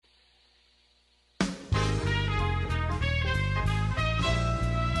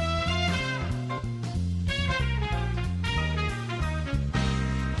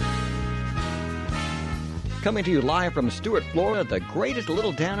Coming to you live from Stuart, Florida, the greatest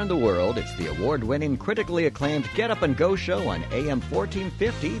little town in the world, it's the award-winning, critically acclaimed Get Up and Go show on AM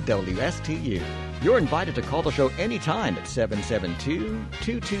 1450 WSTU. You're invited to call the show anytime at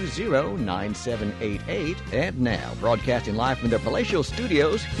 772-220-9788. And now, broadcasting live from their palatial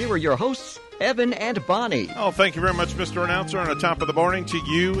studios, here are your hosts, Evan and Bonnie. Oh, thank you very much, Mr. Announcer. On the top of the morning to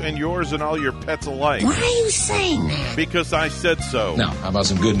you and yours and all your pets alike. Why are you saying that? Because I said so. Now, how about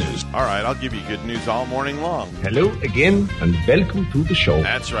some good news? All right, I'll give you good news all morning long. Hello again, and welcome to the show.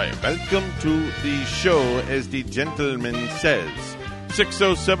 That's right. Welcome to the show, as the gentleman says.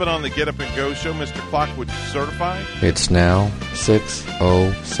 6:07 on the Get Up and Go show. Mr. Clock, would you certify? It's now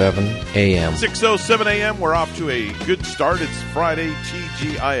 6:07 a.m. 6:07 a.m. We're off to a good start. It's Friday,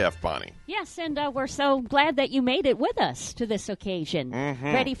 TGIF, Bonnie. Yes, and we're so glad that you made it with us to this occasion.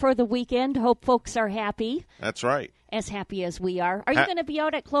 Ready for the weekend. Hope folks are happy. That's right. As happy as we are. Are you going to be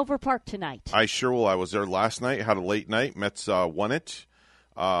out at Clover Park tonight? I sure will. I was there last night. Had a late night. Mets won it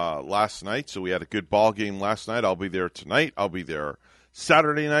last night, so we had a good ball game last night. I'll be there tonight. I'll be there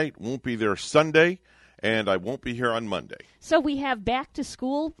Saturday night, won't be there Sunday, and I won't be here on Monday. So we have back to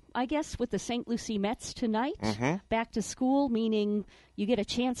school, I guess, with the St. Lucie Mets tonight. Back to school, meaning you get a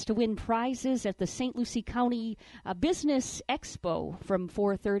chance to win prizes at the St. Lucie County Business Expo from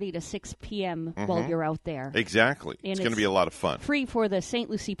 4:30 to 6 p.m. while you're out there. Exactly. It's going to be a lot of fun. Free for the St.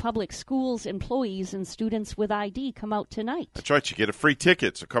 Lucie Public Schools employees and students with ID. Come out tonight. That's right. You get a free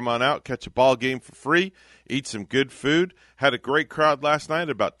ticket, so come on out, catch a ball game for free, eat some good food. Had a great crowd last night,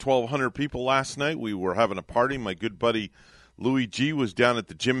 about 1,200 people last night. We were having a party. My good buddy Louis G was down at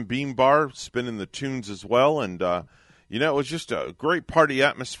the Jim Beam Bar spinning the tunes as well, and it was just a great party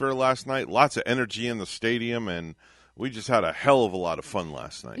atmosphere last night, lots of energy in the stadium, and we just had a hell of a lot of fun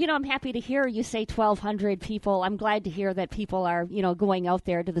last night. I'm happy to hear you say 1,200 people. I'm glad to hear that people are, going out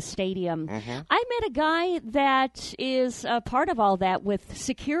there to the stadium. I met a guy that is part of all that with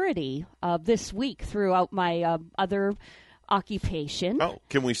security this week throughout my other occupation. Oh,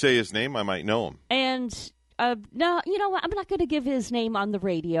 can we say his name? I might know him. And no, I'm not going to give his name on the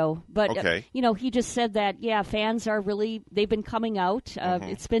radio, but, okay. He just said that, fans are they've been coming out.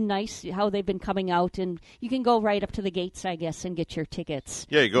 It's been nice how they've been coming out, and you can go right up to the gates, I guess, and get your tickets.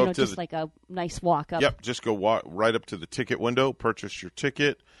 Yeah, you go up to just like a nice walk up. Yep, just go right up to the ticket window, purchase your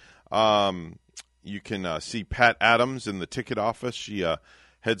ticket. You can see Pat Adams in the ticket office. She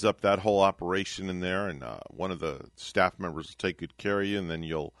heads up that whole operation in there, and one of the staff members will take good care of you, and then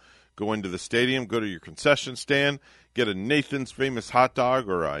you'll go into the stadium, go to your concession stand, get a Nathan's Famous hot dog,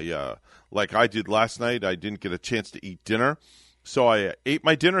 or like I did last night. I didn't get a chance to eat dinner, so I ate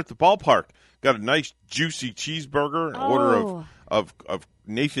my dinner at the ballpark. Got a nice juicy cheeseburger, an order of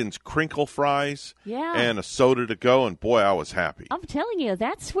Nathan's crinkle fries, and a soda to go, and boy, I was happy. I'm telling you,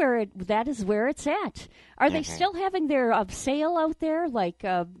 that is where it's at. Are they still having their sale out there, like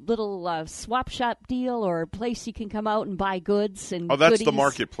a little swap shop deal or a place you can come out and buy goods and that's goodies? The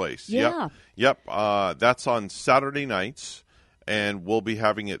marketplace. Yeah. Yep. That's on Saturday nights, and we'll be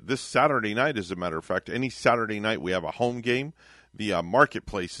having it this Saturday night, as a matter of fact. Any Saturday night we have a home game. The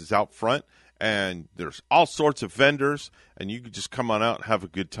marketplace is out front, and there's all sorts of vendors, and you can just come on out and have a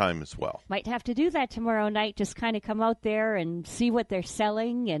good time as well. Might have to do that tomorrow night, just kind of come out there and see what they're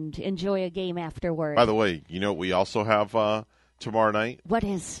selling and enjoy a game afterward. By the way, what we also have tomorrow night? What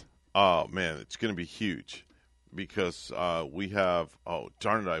is? Oh, man, it's going to be huge because we have,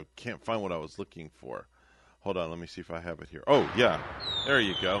 darn it, I can't find what I was looking for. Hold on, let me see if I have it here. Oh, yeah, there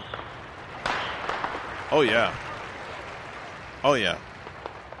you go. Oh, yeah. Oh, yeah.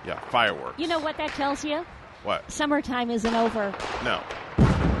 Yeah, fireworks. You know what that tells you? What? Summertime isn't over. No.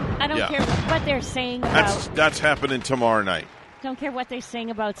 I don't care what they're saying about. That's happening tomorrow night. Don't care what they're saying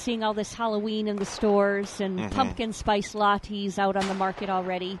about seeing all this Halloween in the stores and pumpkin spice lattes out on the market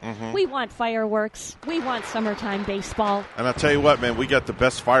already. We want fireworks. We want summertime baseball. And I'll tell you what, man, we got the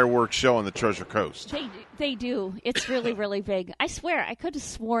best fireworks show on the Treasure Coast. They do. It's really, really big. I swear, I could have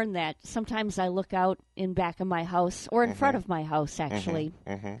sworn that sometimes I look out in back of my house, or in front of my house, actually,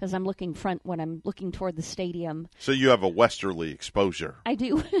 because I'm looking front when I'm looking toward the stadium. So you have a westerly exposure. I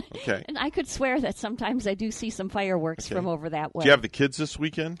do. Okay. And I could swear that sometimes I do see some fireworks from over that way. Do you have the kids this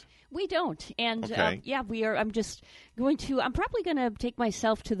weekend? We don't. And, we are. I'm probably going to take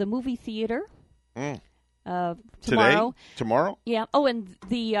myself to the movie theater. Tomorrow. Today? Tomorrow? Yeah. Oh, and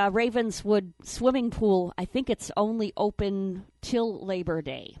the Ravenswood swimming pool, I think it's only open till Labor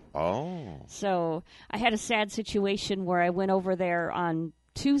Day. Oh. So I had a sad situation where I went over there on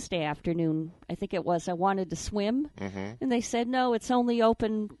Tuesday afternoon, I think it was. I wanted to swim, and they said, no, it's only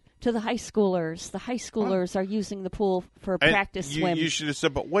open to the high schoolers. The high schoolers are using the pool for practice swim. You should have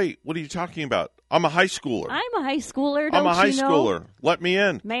said, but wait, what are you talking about? I'm a high schooler. I'm a high schooler, I'm a high you know? schooler. Let me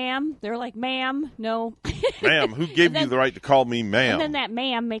in. Ma'am. They're like, ma'am, no. Ma'am, who gave you the right to call me ma'am? And then that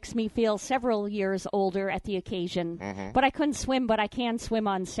ma'am makes me feel several years older at the occasion. Mm-hmm. But I couldn't swim, but I can swim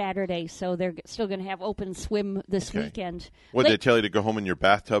on Saturday, so they're still going to have open swim this weekend. What, did they tell you to go home in your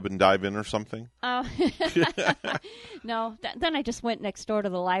bathtub and dive in or something? No. Then I just went next door to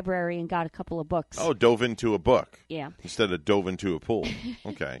the library and got a couple of books. Oh, dove into a book. Yeah. Instead of dove into a pool.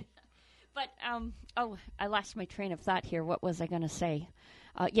 Okay. But, I lost my train of thought here. What was I going to say?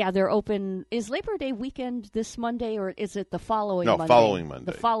 Yeah, they're open. Is Labor Day weekend this Monday, or is it the following Monday? No, following Monday.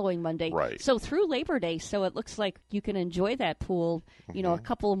 The following Monday. Right. So through Labor Day, so it looks like you can enjoy that pool, a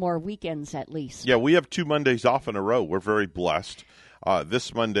couple more weekends at least. Yeah, we have 2 Mondays off in a row. We're very blessed.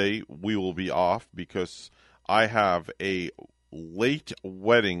 This Monday, we will be off because I have a late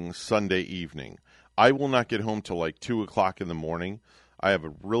wedding Sunday evening. I will not get home till like 2 o'clock in the morning. I have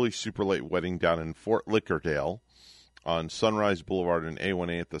a really super late wedding down in Fort Lickerdale on Sunrise Boulevard and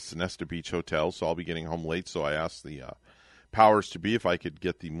A1A at the Sonesta Beach Hotel, so I'll be getting home late. So I asked the powers to be if I could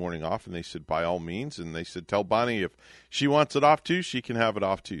get the morning off, and they said by all means. And they said tell Bonnie if she wants it off too, she can have it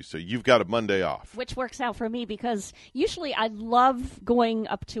off too. So you've got a Monday off. Which works out for me because usually I love going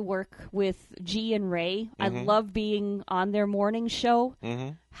up to work with G and Ray. I love being on their morning show.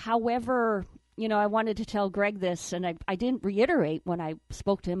 However, I wanted to tell Greg this, and I didn't reiterate when I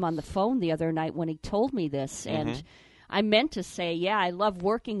spoke to him on the phone the other night when he told me this. And I meant to say, yeah, I love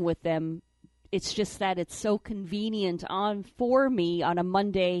working with them. It's just that it's so convenient for me on a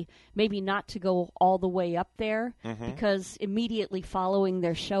Monday, maybe not to go all the way up there, because immediately following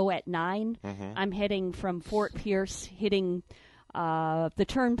their show at 9, I'm heading from Fort Pierce, hitting the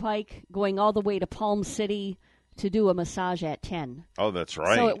Turnpike, going all the way to Palm City to do a massage at 10. Oh, that's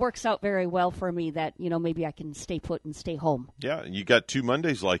right. So it works out very well for me that, maybe I can stay put and stay home. Yeah, you got 2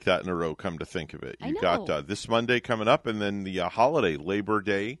 Mondays like that in a row, come to think of it. You got this Monday coming up, and then the holiday, Labor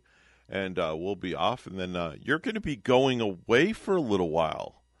Day, and we'll be off. And then you're going to be going away for a little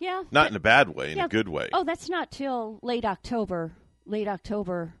while. Yeah. Not in a bad way, in a good way. Oh, that's not till late October. Late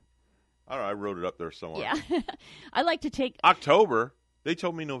October. I don't know, I wrote it up there somewhere. Yeah. I like to take... October? They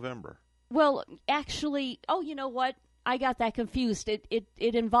told me November. Well, actually, you know what? I got that confused. It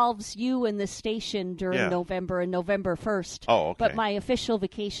involves you and the station during November and November 1st. Oh, okay. But my official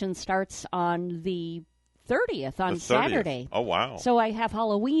vacation starts on the 30th, on Saturday. Oh, wow. So I have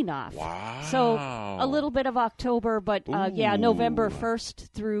Halloween off. Wow. So a little bit of October, but November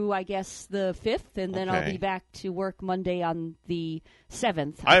 1st through, I guess, the 5th, and then I'll be back to work Monday on the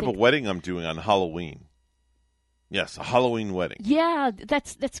 7th. I have a wedding I'm doing on Halloween. Yes, a Halloween wedding. Yeah,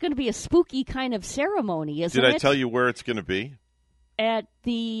 that's going to be a spooky kind of ceremony, isn't it? Did I tell you where it's going to be? At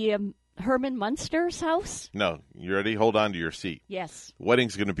the Herman Munster's house? No. You ready? Hold on to your seat. Yes. The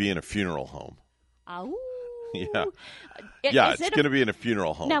wedding's going to be in a funeral home. Oh. Yeah. It's going to be in a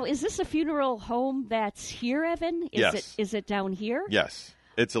funeral home. Now, is this a funeral home that's here, Evan? Yes. Is it down here? Yes.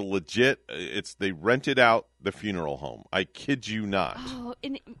 It's a legit, they rented out the funeral home. I kid you not. Oh,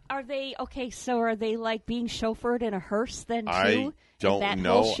 and are they like being chauffeured in a hearse then too? I don't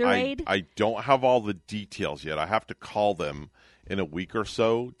know. Whole charade? I don't have all the details yet. I have to call them in a week or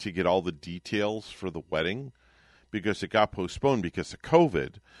so to get all the details for the wedding because it got postponed because of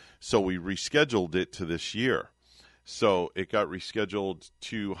COVID. So we rescheduled it to this year. So it got rescheduled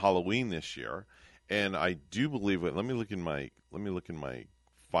to Halloween this year. And I do believe it. Let me look in my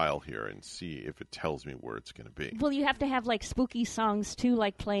file here and see if it tells me where it's going to be. Well, you have to have like spooky songs too,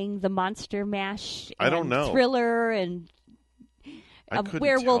 like playing the Monster Mash. And I don't know. Thriller and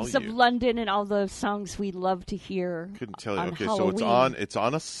Werewolves tell of you. London and all the songs we love to hear. Couldn't tell you. On Okay, Halloween. so it's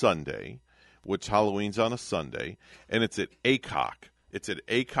on a Sunday, which Halloween's on a Sunday, and it's at ACOC. It's at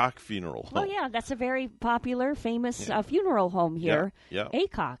ACOC Funeral Home. Oh yeah, that's a very popular, famous funeral home here. Yeah.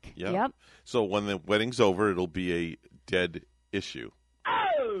 ACOC. Yeah. Yep. So when the wedding's over, it'll be a dead issue.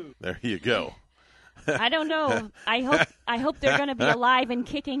 Oh! There you go. I don't know. I hope they're going to be alive and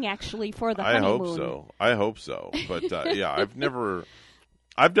kicking actually for the honeymoon. I hope so. But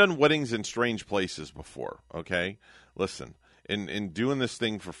I've done weddings in strange places before. Okay, listen, in doing this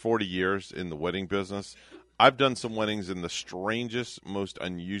thing for 40 years in the wedding business, I've done some weddings in the strangest, most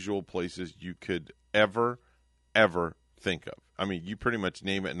unusual places you could ever think of. I mean, you pretty much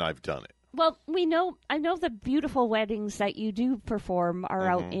name it, and I've done it. Well, I know the beautiful weddings that you do perform are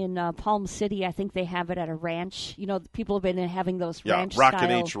out in Palm City. I think they have it at a ranch. People have been having those ranch Rockin'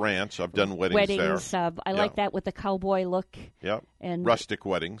 style H Ranch. I've done weddings there. I like that with the cowboy look. Yep. And rustic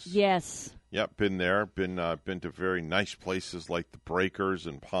weddings. Yes. Yep. Been there. Been to very nice places like the Breakers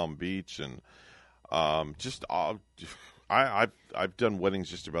in Palm Beach, and I I've done weddings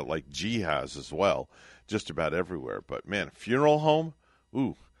just about like G has as well, just about everywhere. But man, funeral home,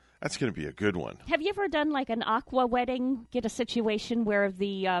 ooh, that's going to be a good one. Have you ever done like an aqua wedding? Get a situation where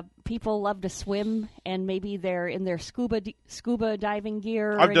the people love to swim and maybe they're in their scuba diving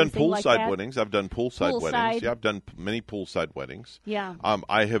gear. I've done poolside like weddings. I've done poolside weddings. Yeah, I've done many poolside weddings. Yeah.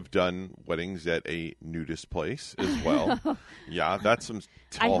 I have done weddings at a nudist place as well. Yeah, that's some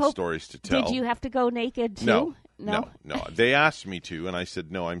tall stories to tell. Did you have to go naked too? No. They asked me to, and I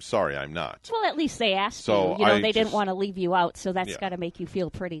said, no, I'm sorry, I'm not. Well, at least they asked so you. They didn't want to leave you out, so that's got to make you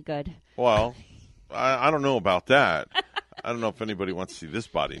feel pretty good. Well, I don't know about that. I don't know if anybody wants to see this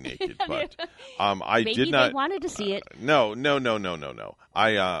body naked, but Maybe did not. They wanted to see it. No.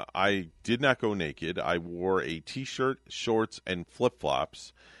 I did not go naked. I wore a T-shirt, shorts, and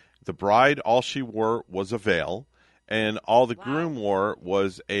flip-flops. The bride, all she wore was a veil. And all the groom wore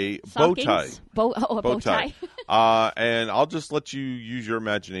was a bow tie. A bow tie. And I'll just let you use your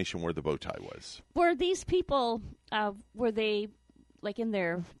imagination where the bow tie was. Were these people, were they like in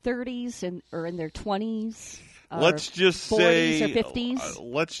their 30s or in their 20s? Let's just 40s say, or 50s?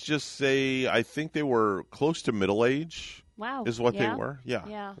 Let's just say, I think they were close to middle age. Wow. Is what they were.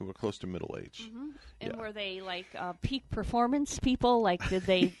 Yeah. They were close to middle age. Mm-hmm. And were they like peak performance people? Like, did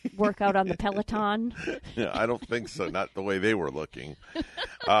they work out on the Peloton? Yeah, I don't think so. Not the way they were looking.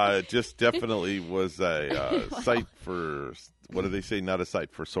 Just definitely was a sight for, what do they say? Not a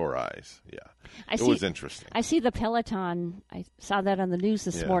sight for sore eyes. Yeah. It was interesting. I see the Peloton. I saw that on the news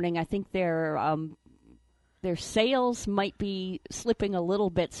this morning. I think their sales might be slipping a little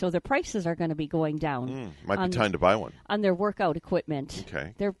bit, so their prices are going to be going down. Might be time to buy one. On their workout equipment.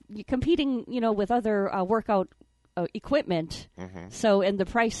 Okay. They're competing, with other workout equipment. Mm-hmm. So, and the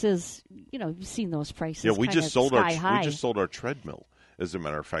prices, you've seen those prices. Yeah, we just sold our treadmill. As a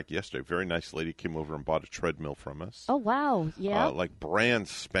matter of fact, yesterday, a very nice lady came over and bought a treadmill from us. Oh, wow. Yeah. Like brand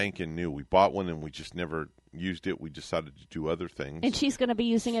spanking new. We bought one and we just never used it. We decided to do other things. And she's going to be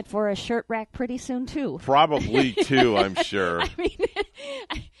using it for a shirt rack pretty soon, too. Probably, too, I'm sure. I mean,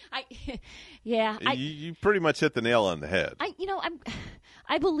 you pretty much hit the nail on the head.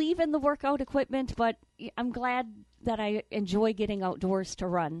 I believe in the workout equipment, but I'm glad that I enjoy getting outdoors to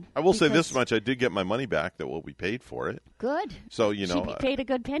run. I will say this much: I did get my money back. That what we paid for it. Good. So she paid a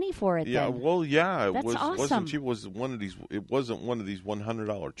good penny for it. Yeah. Then. Well, yeah. That's awesome. It wasn't one of these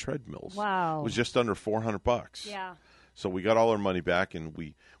 $100 treadmills. Wow. It was just under $400. Yeah. So we got all our money back, and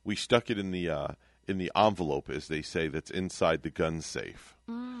we stuck it in the envelope, as they say, that's inside the gun safe.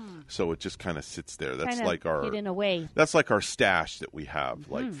 So it just kind of sits there. That's kinda like our hidden away. That's like our stash that we have,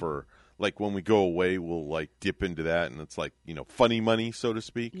 like for. Like when we go away, we'll like dip into that, and it's like funny money, so to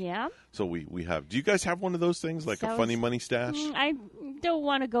speak. Yeah. So we have. Do you guys have one of those things, like a funny money stash? I don't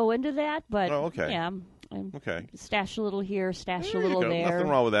want to go into that, but okay. Yeah. Okay. Stash a little here, stash there a little there. Nothing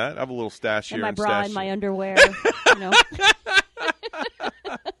wrong with that. I have a little stash here and my bra stash and my here. underwear.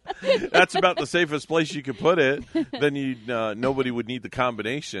 That's about the safest place you could put it. Then nobody would need the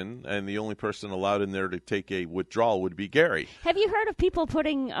combination, and the only person allowed in there to take a withdrawal would be Gary. Have you heard of people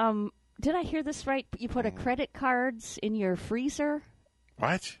putting? Did I hear this right? You put a credit cards in your freezer?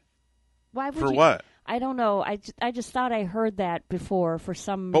 What? Why would For what? I don't know. I just thought I heard that before for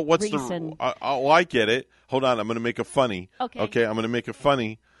some but what's reason. I get it. Hold on. I'm going to make a funny. Okay. I'm going to make a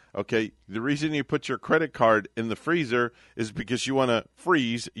funny. Okay. The reason you put your credit card in the freezer is because you want to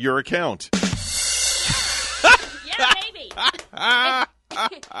freeze your account. Yeah, maybe. and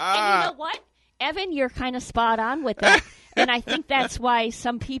you know what? Evan, you're kind of spot on with that. And I think that's why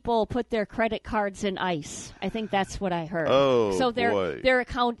some people put their credit cards in ice. I think that's what I heard. Oh, so their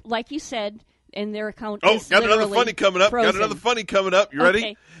account, like you said, and their account is got another funny coming up. Frozen. Got another funny coming up. You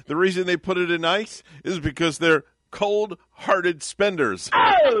ready? The reason they put it in ice is because they're cold-hearted spenders.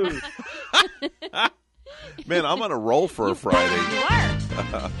 Oh! Man, I'm on a roll for a Friday. You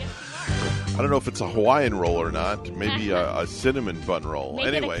are. I don't know if it's a Hawaiian roll or not. Maybe a cinnamon bun roll. Make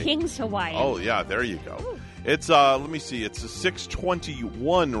anyway, it a King's Hawaiian. Oh yeah, there you go. Ooh. It's let me see. It's a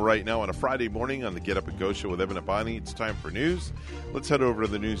 6:21 right now on a Friday morning on the Get Up and Go show with Evan and Bonnie. It's time for news. Let's head over to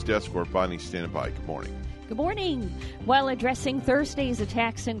the news desk where Bonnie's standing by. Good morning. Good morning. While addressing Thursday's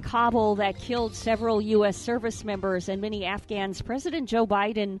attacks in Kabul that killed several U.S. service members and many Afghans, President Joe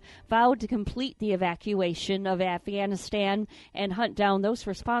Biden vowed to complete the evacuation of Afghanistan and hunt down those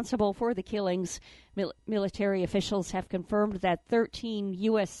responsible for the killings. Military officials have confirmed that 13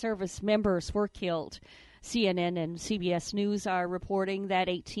 U.S. service members were killed. CNN and CBS News are reporting that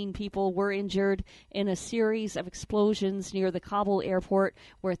 18 people were injured in a series of explosions near the Kabul airport,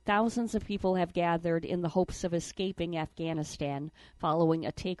 where thousands of people have gathered in the hopes of escaping Afghanistan following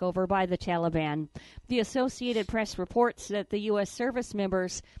a takeover by the Taliban. The Associated Press reports that the U.S. service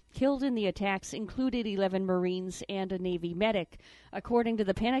members killed in the attacks included 11 Marines and a Navy medic. According to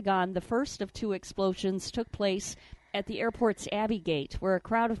the Pentagon, the first of 2 explosions took place at the airport's Abbey Gate, where a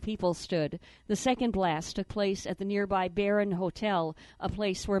crowd of people stood. The second blast took place at the nearby Barron Hotel, a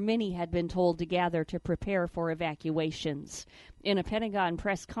place where many had been told to gather to prepare for evacuations. In a Pentagon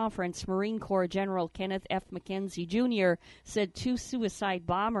press conference, Marine Corps General Kenneth F. McKenzie, Jr. said 2 suicide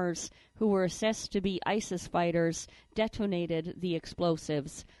bombers who were assessed to be ISIS fighters detonated the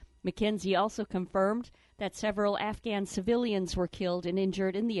explosives. McKenzie also confirmed that several Afghan civilians were killed and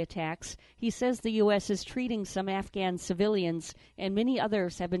injured in the attacks. He says the U.S. is treating some Afghan civilians, and many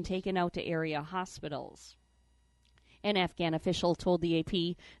others have been taken out to area hospitals. An Afghan official told the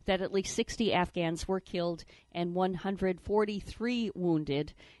AP that at least 60 Afghans were killed and 143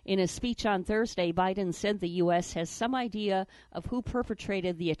 wounded. In a speech on Thursday, Biden said the U.S. has some idea of who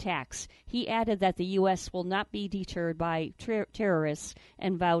perpetrated the attacks. He added that the U.S. will not be deterred by terrorists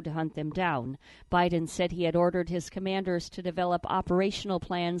and vowed to hunt them down. Biden said he had ordered his commanders to develop operational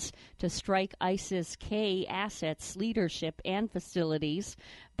plans to strike ISIS-K assets, leadership, and facilities.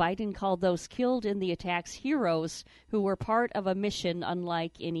 Biden called those killed in the attacks heroes who were part of a mission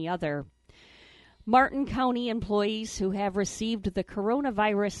unlike any other. Martin County employees who have received the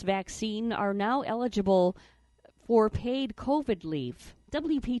coronavirus vaccine are now eligible for paid COVID leave.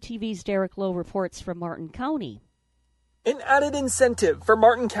 WPTV's Derek Lowe reports from Martin County. An added incentive for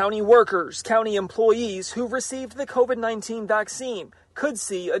Martin County workers, county employees who received the COVID-19 vaccine could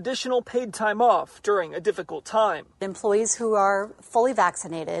see additional paid time off during a difficult time. Employees who are fully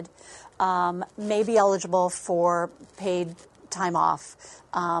vaccinated may be eligible for paid time off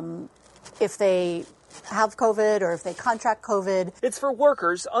if they have COVID or if they contract COVID. It's for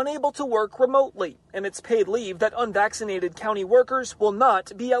workers unable to work remotely, and it's paid leave that unvaccinated county workers will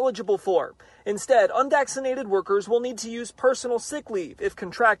not be eligible for. Instead, unvaccinated workers will need to use personal sick leave if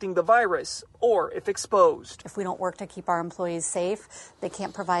contracting the virus or if exposed. If we don't work to keep our employees safe, they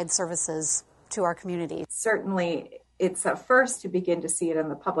can't provide services to our community. Certainly, it's a first to begin to see it in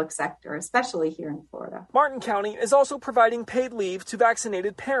the public sector, especially here in Florida. Martin County is also providing paid leave to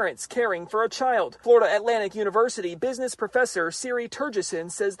vaccinated parents caring for a child. Florida Atlantic University business professor Siri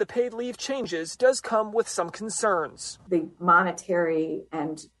Turgeson says the paid leave changes does come with some concerns. The monetary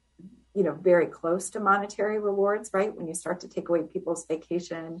and very close to monetary rewards, right? When you start to take away people's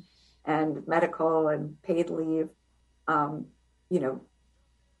vacation and medical and paid leave,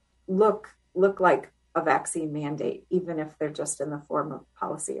 look like a vaccine mandate, even if they're just in the form of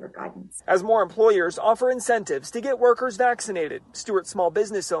policy or guidance. As more employers offer incentives to get workers vaccinated, Stewart small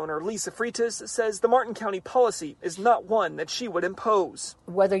business owner Lisa Freitas says the Martin County policy is not one that she would impose.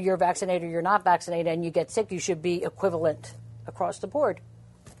 Whether you're vaccinated or you're not vaccinated and you get sick, you should be equivalent across the board.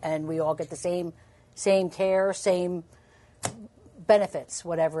 And we all get the same care, same benefits,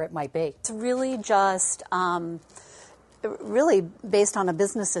 whatever it might be. It's really just really based on a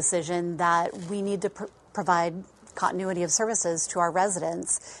business decision that we need to provide continuity of services to our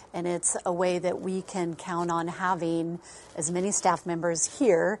residents, and it's a way that we can count on having as many staff members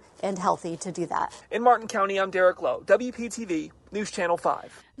here and healthy to do that. In Martin County, I'm Derek Lowe, WPTV News Channel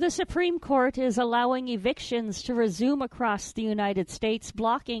 5. The Supreme Court is allowing evictions to resume across the United States,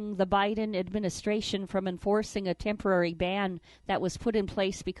 blocking the Biden administration from enforcing a temporary ban that was put in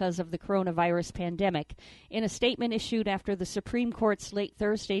place because of the coronavirus pandemic. In a statement issued after the Supreme Court's late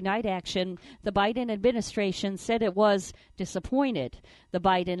Thursday night action, the Biden administration said it was disappointed. The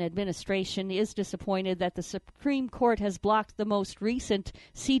Biden administration is disappointed that the Supreme Court has blocked the most recent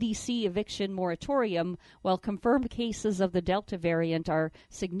CDC eviction moratorium, while confirmed cases of the Delta variant are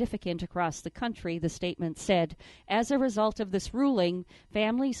significant across the country, the statement said. As a result of this ruling,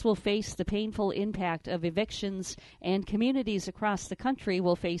 families will face the painful impact of evictions, and communities across the country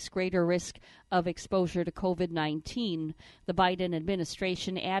will face greater risk of exposure to COVID-19. The Biden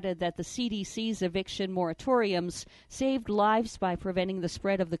administration added that the CDC's eviction moratoriums saved lives by preventing the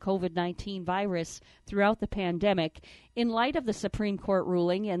spread of the COVID-19 virus throughout the pandemic. In light of the Supreme Court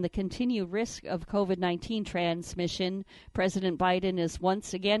ruling and the continued risk of COVID-19 transmission, President Biden is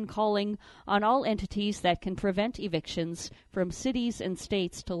once again calling on all entities that can prevent evictions, from cities and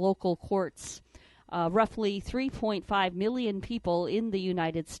states to local courts. Roughly 3.5 million people in the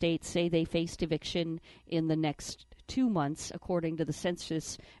United States say they faced eviction in the next 2 months, according to the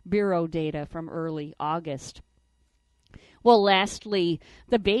Census Bureau data from early August. Well, lastly,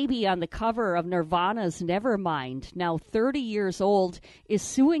 the baby on the cover of Nirvana's Nevermind, now 30 years old, is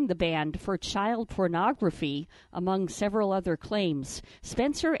suing the band for child pornography, among several other claims.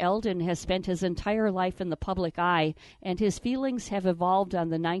 Spencer Eldon has spent his entire life in the public eye, and his feelings have evolved on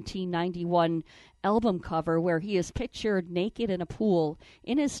the 1991 album cover where he is pictured naked in a pool.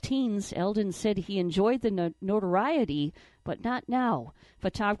 In his teens, Eldon said he enjoyed the notoriety, but not now.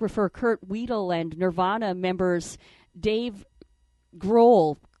 Photographer Kurt Weedle and Nirvana members Dave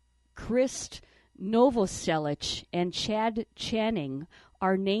Grohl, Chris Novoselic, and Chad Channing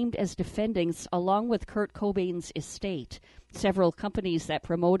are named as defendants along with Kurt Cobain's estate. Several companies that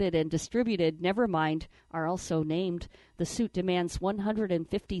promoted and distributed Nevermind are also named. The suit demands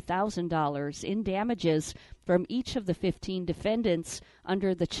 $150,000 in damages from each of the 15 defendants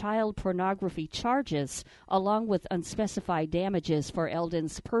under the child pornography charges, along with unspecified damages for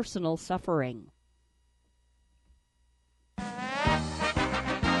Eldon's personal suffering.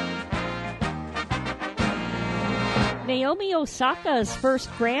 Naomi Osaka's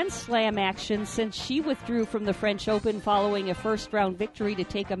first Grand Slam action since she withdrew from the French Open following a first-round victory to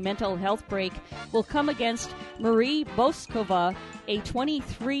take a mental health break will come against Marie Boskova, a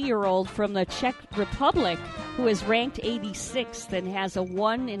 23-year-old from the Czech Republic who is ranked 86th and has a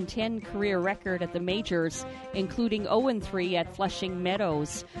 1-10 career record at the majors, including 0-3 at Flushing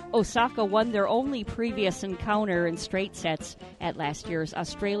Meadows. Osaka won their only previous encounter in straight sets at last year's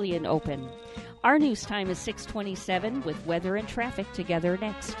Australian Open. Our news time is 6:27 with weather and traffic together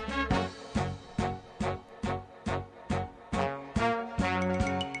next.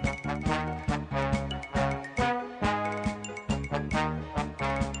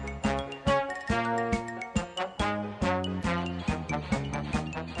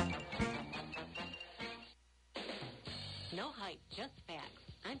 No hype, just facts.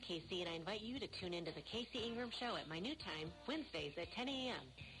 I'm Casey, and I invite you to tune into the Casey Ingram Show at my new time, Wednesdays at 10 a.m.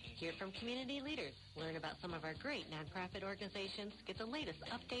 Hear from community leaders, learn about some of our great nonprofit organizations, get the latest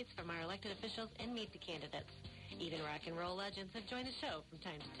updates from our elected officials, and meet the candidates. Even rock and roll legends have joined the show from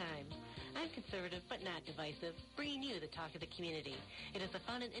time to time. I'm conservative but not divisive, bringing you the talk of the community. It is a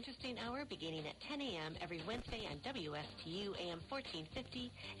fun and interesting hour beginning at 10 a.m. every Wednesday on WSTU AM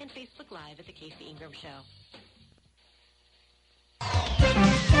 1450 and Facebook Live at The Casey Ingram Show.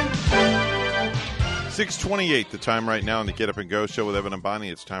 6:28, the time right now on the Get Up and Go show with Evan and Bonnie.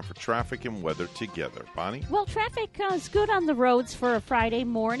 It's time for traffic and weather together. Bonnie? Well, traffic is good on the roads for a Friday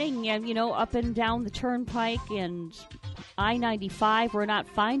morning. Up and down the Turnpike and I-95, we're not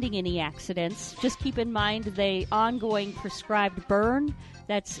finding any accidents. Just keep in mind the ongoing prescribed burn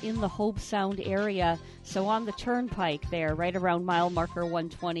that's in the Hobe Sound area. So on the Turnpike there, right around mile marker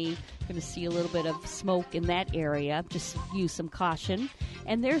 120, going to see a little bit of smoke in that area. Just use some caution.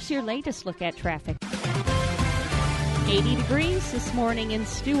 And there's your latest look at traffic. 80 degrees this morning in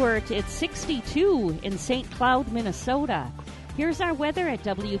Stewart. It's 62 in St. Cloud, Minnesota. Here's our weather at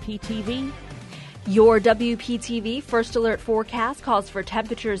WPTV. Your WPTV First Alert forecast calls for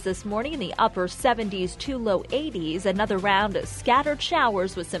temperatures this morning in the upper 70s to low 80s. Another round of scattered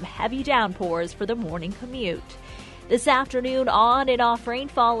showers with some heavy downpours for the morning commute. This afternoon, on and off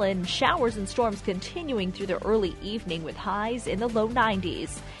rainfall and showers and storms continuing through the early evening with highs in the low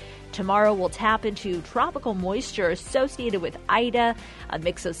 90s. Tomorrow we'll tap into tropical moisture associated with Ida, a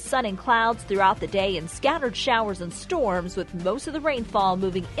mix of sun and clouds throughout the day and scattered showers and storms with most of the rainfall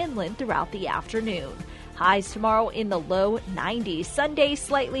moving inland throughout the afternoon. Highs tomorrow in the low 90s. Sunday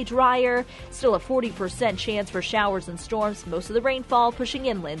slightly drier, still a 40% chance for showers and storms, most of the rainfall pushing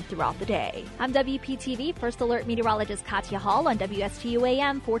inland throughout the day. I'm WPTV First Alert meteorologist Katya Hall on WSTU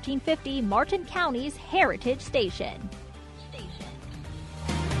AM 1450, Martin County's Heritage Station.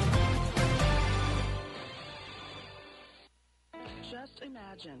 Just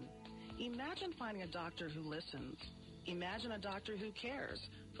imagine finding a doctor who listens. Imagine a doctor who cares,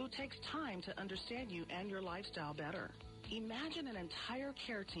 who takes time to understand you and your lifestyle better. Imagine an entire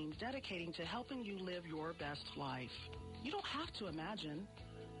care team dedicating to helping you live your best life. You don't have to imagine.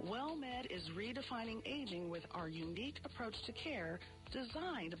 WellMed is redefining aging with our unique approach to care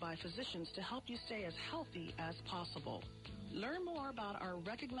designed by physicians to help you stay as healthy as possible. Learn more about our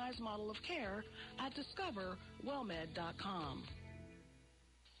recognized model of care at discoverwellmed.com.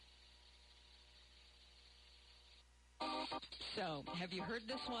 So, have you heard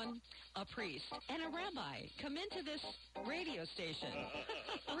this one? A priest and a rabbi come into this radio station.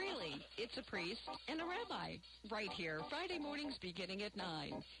 Really, it's a priest and a rabbi. Right here, Friday mornings beginning at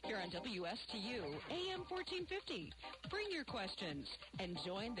 9. Here on WSTU, AM 1450. Bring your questions and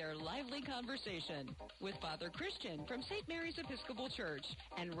join their lively conversation with Father Christian from St. Mary's Episcopal Church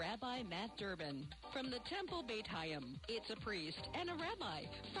and Rabbi Matt Durbin from the Temple Beit Hayim. It's a priest and a rabbi.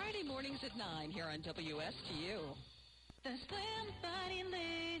 Friday mornings at 9 here on WSTU. The Slim Body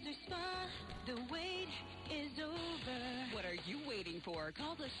Laser Spa, the wait is over. What are you waiting for?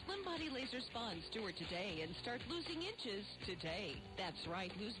 Call the Slim Body Laser Spa in Stewart today and start losing inches today. That's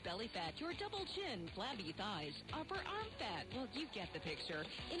right, lose belly fat, your double chin, flabby thighs, upper arm fat. Well, you get the picture.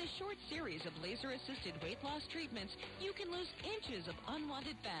 In a short series of laser-assisted weight loss treatments, you can lose inches of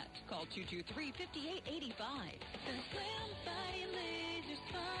unwanted fat. Call 223-5885. The Slim Body Laser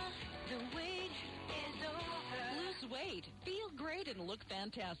Spa, the wait is over. Lose weight, feel great, and look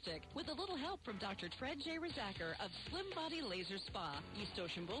fantastic with a little help from Dr. Fred J. Rizacker of Slim Body Laser Spa, East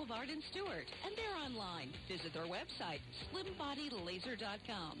Ocean Boulevard in Stewart. And they're online. Visit their website,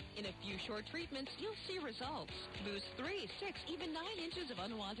 slimbodylaser.com. In a few short treatments, you'll see results. Lose 3, 6, even 9 inches of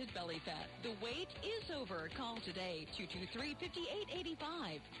unwanted belly fat. The wait is over. Call today,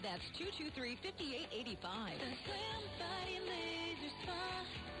 223-5885. That's 223-5885. The Slim Body Laser Spa,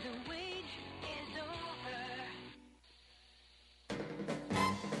 the wait is over.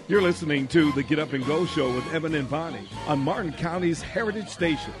 You're listening to the Get Up and Go Show with Evan and Bonnie on Martin County's Heritage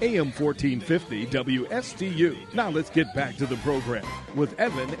Station, AM 1450 WSTU. Now let's get back to the program with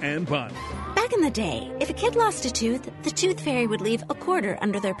Evan and Bonnie. Back in the day, if a kid lost a tooth, the tooth fairy would leave a quarter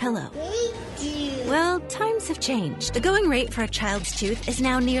under their pillow. Well, times have changed. The going rate for a child's tooth is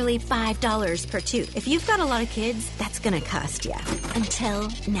now nearly $5 per tooth. If you've got a lot of kids, that's going to cost you. Until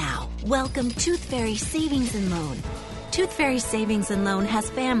now. Welcome Tooth Fairy Savings and Loan. Tooth Fairy Savings and Loan has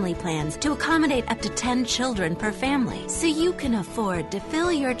family plans to accommodate up to 10 children per family, so you can afford to fill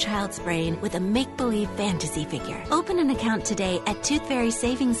your child's brain with a make-believe fantasy figure. Open an account today at Tooth Fairy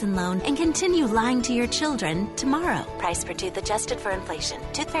Savings and Loan and continue lying to your children tomorrow. Price per tooth adjusted for inflation.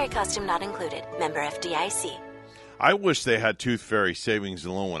 Tooth Fairy costume not included. Member FDIC. I wish they had Tooth Fairy Savings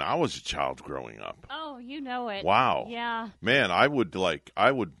and Loan when I was a child growing up. Oh, you know it. Wow. Yeah. Man, I would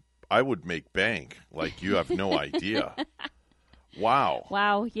make bank like you have no idea. Wow.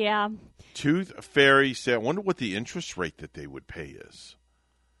 Wow, yeah. Tooth Fairy, I wonder what the interest rate that they would pay is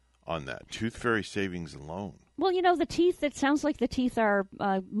on that. Tooth Fairy Savings and Loan. Well, the teeth, it sounds like the teeth are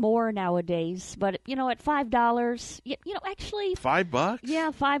more nowadays. But, at $5, actually. $5?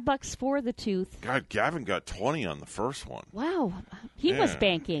 Yeah, $5 for the tooth. God, Gavin got 20 on the first one. Wow. He was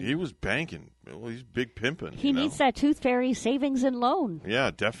banking. He was banking. Well, he's big pimping. He needs that Tooth Fairy Savings and Loan. Yeah,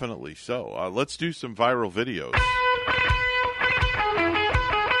 definitely so. Let's do some viral videos.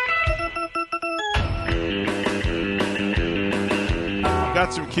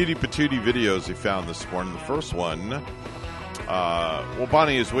 Got some cutie patootie videos we found this morning. The first one, well,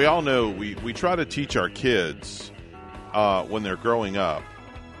 Bonnie, as we all know, we try to teach our kids when they're growing up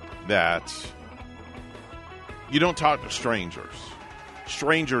that you don't talk to strangers.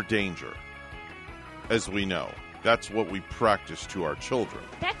 Stranger danger, as we know. That's what we practice to our children.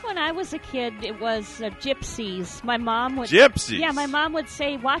 Back when I was a kid, it was gypsies. My mom would... Gypsies? Yeah, my mom would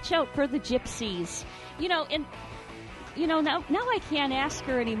say, watch out for the gypsies. Now I can't ask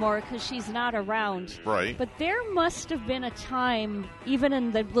her anymore because she's not around. Right. But there must have been a time, even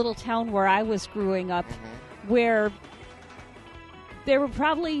in the little town where I was growing up, where there were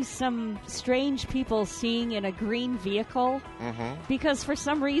probably some strange people seeing in a green vehicle. Because for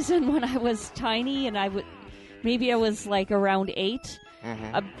some reason, when I was tiny and maybe I was like around 8,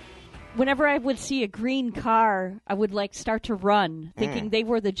 whenever I would see a green car, I would start to run, thinking they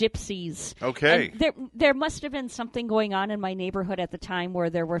were the gypsies. Okay. And there must have been something going on in my neighborhood at the time where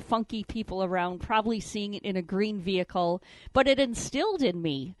there were funky people around, probably seeing it in a green vehicle, but it instilled in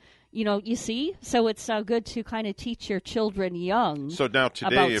me. You see? So it's good to kind of teach your children young. So now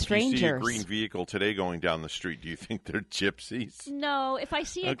today, about if strangers. you see a green vehicle today going down the street, do you think they're gypsies? No, if I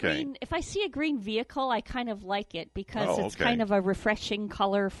see a green vehicle, I kind of like it because it's okay. kind of a refreshing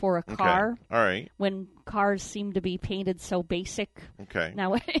color for a car. Okay. All right. When cars seem to be painted so basic. Okay.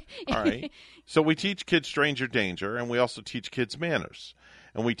 Now, all right. So we teach kids stranger danger, and we also teach kids manners,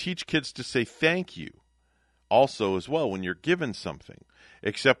 and we teach kids to say thank you, also as well when you're given something.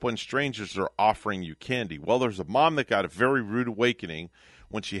 Except when strangers are offering you candy. Well, there's a mom that got a very rude awakening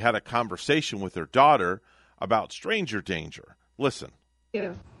when she had a conversation with her daughter about stranger danger. Listen.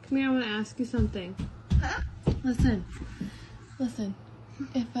 Come here, I want to ask you something. Huh? Listen.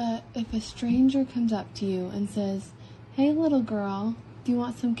 If a stranger comes up to you and says, "Hey, little girl, do you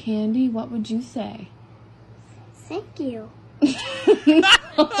want some candy?" What would you say? Thank you.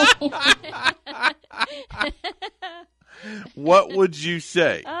 What would you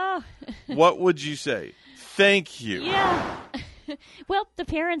say? Oh. What would you say? Thank you. Yeah. Well, the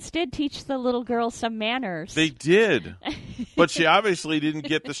parents did teach the little girl some manners. They did. But she obviously didn't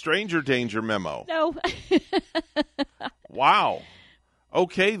get the stranger danger memo. No. Wow.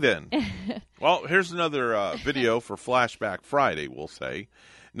 Okay, then. Well, here's another video for Flashback Friday, we'll say.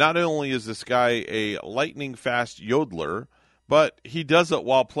 Not only is this guy a lightning-fast yodeler, but he does it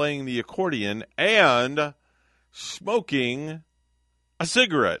while playing the accordion and smoking a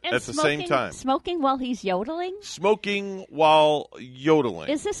cigarette And at the same time. Smoking while he's yodeling? Smoking while yodeling.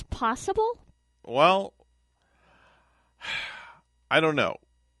 Is this possible? Well, I don't know.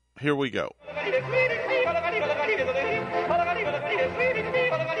 Here we go.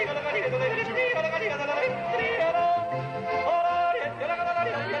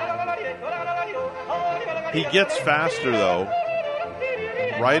 He gets faster, though,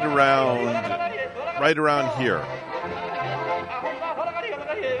 right around here.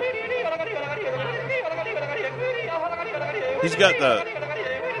 He's got the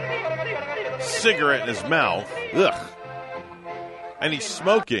cigarette in his mouth. Ugh. And he's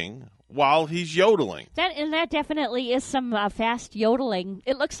smoking while he's yodeling. That definitely is some fast yodeling.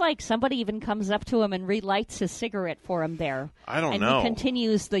 It looks like somebody even comes up to him and relights his cigarette for him there. I don't and know. And he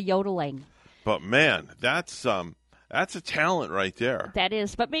continues the yodeling. But man, that's a talent right there. That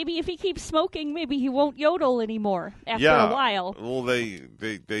is. But maybe if he keeps smoking, maybe he won't yodel anymore after a while. Well,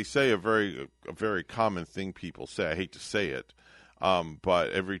 they say a very common thing people say. I hate to say it, but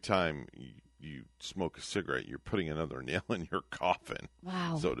every time you smoke a cigarette, you're putting another nail in your coffin,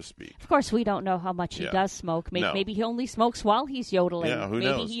 wow, so to speak. Of course, we don't know how much he does smoke. Maybe he only smokes while he's yodeling. Yeah, who maybe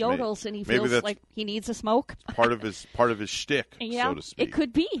knows? He yodels and he feels like he needs a smoke. Part of his shtick, yeah, so to speak. It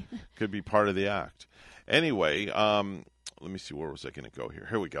could be. Could be part of the act. Anyway, let me see. Where was I going to go here?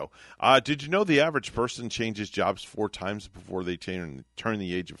 Here we go. Did you know the average person changes jobs 4 times before they turn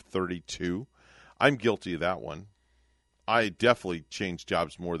the age of 32? I'm guilty of that one. I definitely changed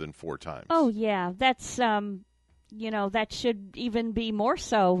jobs more than 4 times. Oh, yeah. That's, that should even be more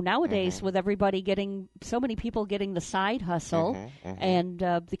so nowadays with everybody so many people getting the side hustle and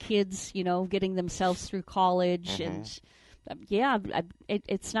the kids, getting themselves through college. And,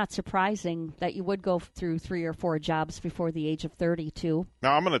 it's not surprising that you would go through 3 or 4 jobs before the age of 32.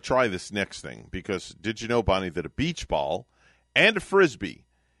 Now, I'm going to try this next thing because did you know, Bonnie, that a beach ball and a Frisbee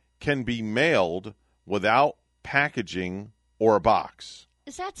can be mailed without packaging or a box?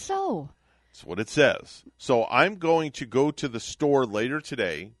 Is that so? That's what it says. So I'm going to go to the store later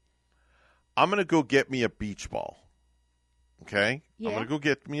today. I'm going to go get me a beach ball. Okay? Yeah. I'm going to go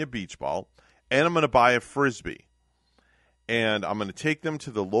get me a beach ball, and I'm going to buy a Frisbee. And I'm going to take them to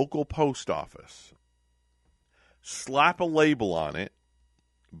the local post office, slap a label on it,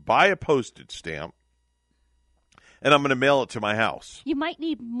 buy a postage stamp, and I'm going to mail it to my house. You might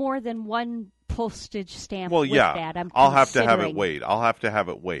need more than one postage stamp with that. I'll have to have it weighed.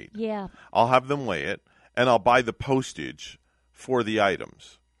 Yeah. I'll have them weigh it, and I'll buy the postage for the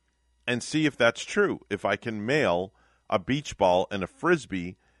items and see if that's true, if I can mail a beach ball and a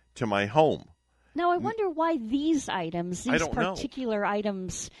Frisbee to my home. Now, I wonder why these items, these particular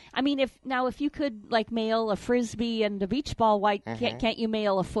items. I mean, if you could mail a Frisbee and a beach ball, why can't you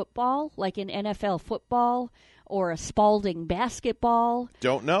mail a football, like an NFL football or a Spalding basketball?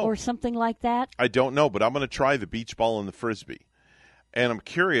 Don't know. Or something like that? I don't know, but I'm going to try the beach ball and the Frisbee. And I'm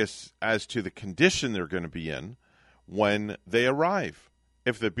curious as to the condition they're going to be in when they arrive,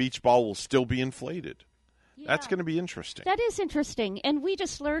 if the beach ball will still be inflated. Yeah. That's going to be interesting. That is interesting. And we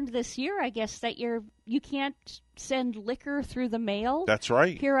just learned this year, I guess, that you can't send liquor through the mail. That's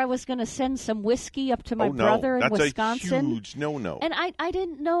right. Here I was going to send some whiskey up to my brother in Wisconsin. That's a huge no-no. And I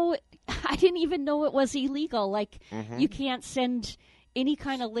didn't know, I didn't even know it was illegal. You can't send any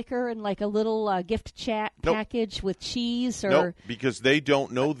kind of liquor in a little gift package with cheese or... Nope, because they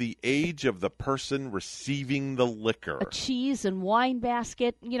don't know the age of the person receiving the liquor. A cheese and wine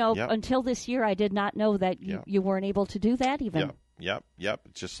basket. Until this year, I did not know that you weren't able to do that even. Yep.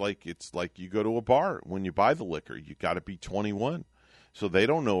 It's like you go to a bar. When you buy the liquor, you got to be 21. So they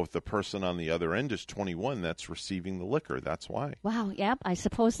don't know if the person on the other end is 21 that's receiving the liquor. That's why. Wow, yep, I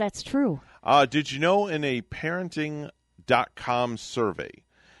suppose that's true. Did you know in a parenting.com survey,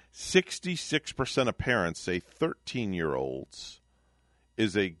 66% of parents say 13-year-olds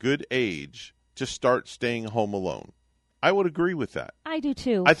is a good age to start staying home alone. I would agree with that. I do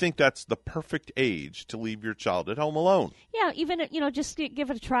too. I think that's the perfect age to leave your child at home alone. Yeah, even just give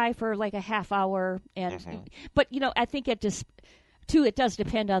it a try for a half hour, and but I think it just too, it does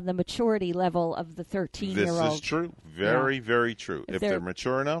depend on the maturity level of the 13-year-old. This is true. Very, very true. If they're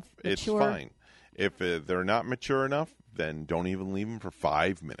mature enough, it's fine. If they're not mature enough, then don't even leave them for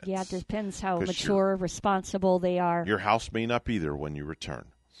 5 minutes. Yeah, it depends how mature, responsible they are. Your house may not be there when you return.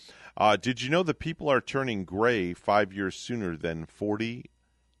 Did you know that people are turning gray 5 years sooner than 40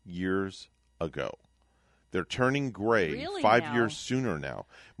 years ago? They're turning gray 5 years sooner now.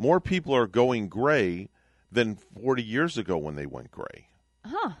 More people are going gray than 40 years ago when they went gray.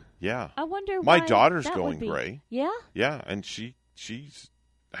 Huh. Yeah. I wonder why my daughter's that going would be. gray. Yeah? Yeah, and she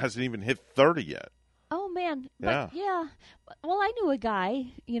hasn't even hit 30 yet. Oh, man. But, yeah. Well, I knew a guy,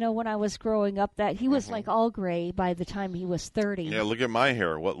 when I was growing up that he was like all gray by the time he was 30. Yeah, look at my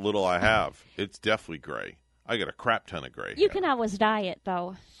hair, what little I have. It's definitely gray. I got a crap ton of gray You hair. can always dye it,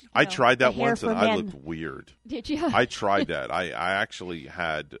 though. I tried that once, and I men. looked weird. Did you? I tried that. I actually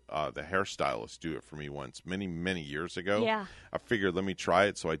had the hairstylist do it for me once many, many years ago. Yeah. I figured, let me try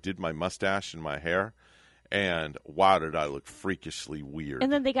it, so I did my mustache and my hair. And wow, did I look freakishly weird.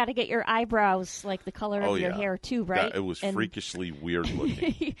 And then they got to get your eyebrows like the color of your hair, too, right? It was freakishly weird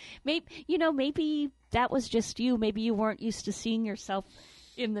looking. Maybe that was just you. Maybe you weren't used to seeing yourself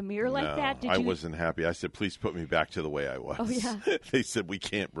in the mirror like that. I wasn't happy. I said, please put me back to the way I was. Oh, yeah. They said, we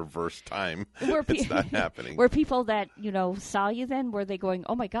can't reverse time. It's not happening. Were people that, saw you then, were they going,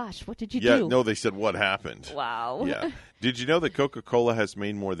 oh, my gosh, what did you do? Yeah, no, they said, what happened? Wow. Yeah. Did you know that Coca-Cola has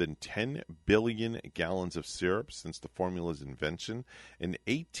made more than 10 billion gallons of syrup since the formula's invention in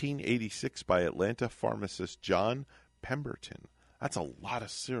 1886 by Atlanta pharmacist John Pemberton? That's a lot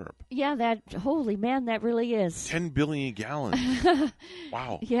of syrup. Yeah, holy man, that really is. 10 billion gallons.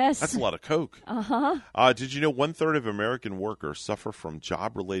 Wow. Yes. That's a lot of Coke. Uh-huh. Did you know 1/3 of American workers suffer from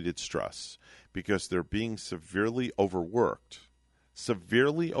job-related stress because they're being severely overworked?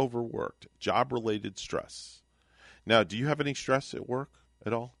 Severely overworked. Job-related stress. Now, do you have any stress at work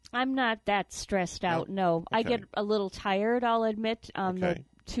at all? I'm not that stressed out, no. Okay. I get a little tired, I'll admit. Okay.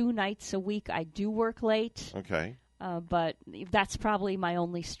 2 nights a week I do work late. Okay. But that's probably my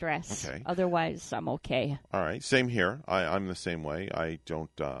only stress. Okay. Otherwise, I'm okay. All right. Same here. I'm the same way. I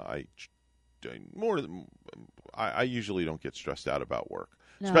usually don't get stressed out about work,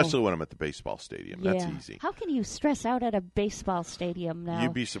 especially when I'm at the baseball stadium. Yeah. That's easy. How can you stress out at a baseball stadium now?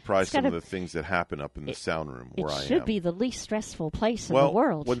 You'd be surprised some of the things that happen up in the sound room where I am. It should be the least stressful place in the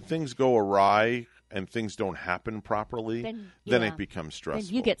world. When things go awry and things don't happen properly, then it becomes stressful.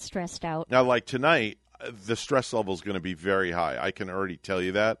 Then you get stressed out. Now, like tonight, the stress level is going to be very high. I can already tell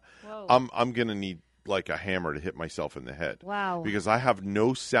you that. Whoa. I'm going to need like a hammer to hit myself in the head. Wow. Because I have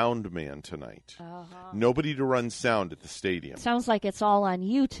no sound man tonight. Uh-huh. Nobody to run sound at the stadium. Sounds like it's all on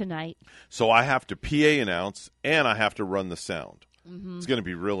you tonight. So I have to PA announce and I have to run the sound. Mm-hmm. It's going to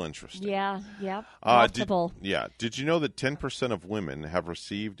be real interesting. Yeah, yep. Multiple. Did you know that 10% of women have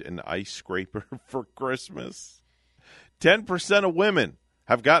received an ice scraper for Christmas? 10% of women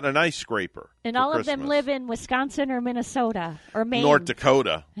have gotten an ice scraper. And for all Christmas. of them live in Wisconsin or Minnesota or Maine. North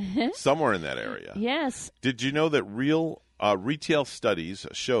Dakota, somewhere in that area. Yes. Did you know that retail studies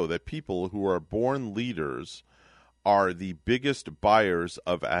show that people who are born leaders are the biggest buyers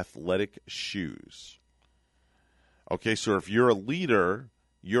of athletic shoes? Okay, so if you're a leader,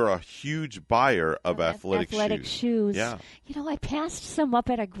 you're a huge buyer of athletic shoes. Yeah. I passed some up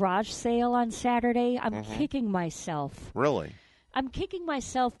at a garage sale on Saturday. I'm kicking myself. Really? I'm kicking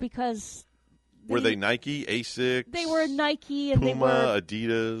myself because were they Nike, Asics? They were Nike and Puma,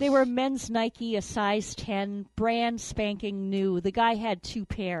 Adidas. They were men's Nike, a size 10, brand spanking new. The guy had 2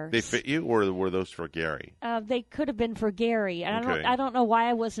 pairs. They fit you, or were those for Gary? They could have been for Gary. And I don't know why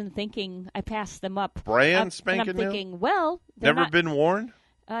I wasn't thinking. I passed them up. Brand spanking new. I'm thinking, well, never been worn.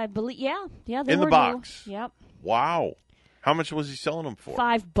 I believe, yeah, they in were the box. New. Yep. Wow. How much was he selling them for?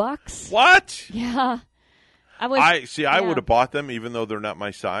 $5. What? Yeah. I would have bought them even though they're not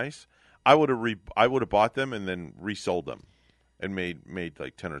my size. I would have bought them and then resold them and made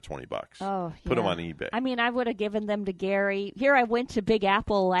like $10 or $20. Oh, put them on eBay. I mean, I would have given them to Gary. Here I went to Big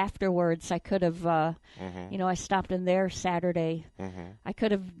Apple afterwards. I could have I stopped in there Saturday. I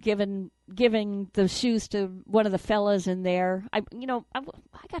could have given the shoes to one of the fellas in there. I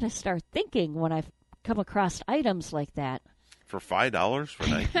got to start thinking when I come across items like that. For $5 for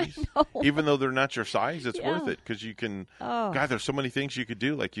Nikes, even though they're not your size, it's worth it because you can. God, there's so many things you could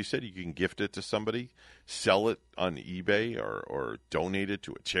do. Like you said, you can gift it to somebody, sell it on eBay, or donate it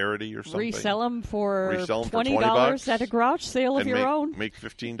to a charity or something. Resell them for $20 at a garage sale of your own. Make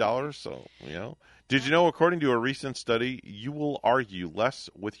 $15. So Did you know? According to a recent study, you will argue less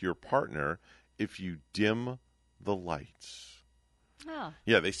with your partner if you dim the lights. Oh.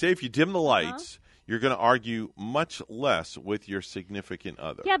 Yeah, they say if you dim the lights. you're going to argue much less with your significant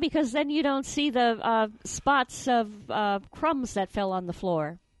other. Yeah, because then you don't see the spots of crumbs that fell on the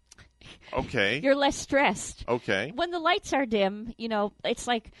floor. Okay. You're less stressed. Okay. When the lights are dim, it's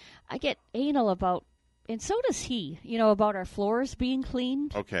like I get anal about, and so does he, about our floors being clean.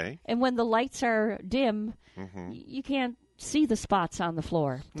 Okay. And when the lights are dim, you can't see the spots on the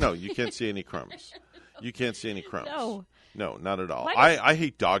floor. No, you can't see any crumbs. You can't see any crumbs. No, not at all. Why I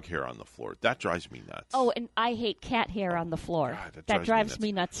hate dog hair on the floor. That drives me nuts. Oh, and I hate cat hair on the floor. God, that drives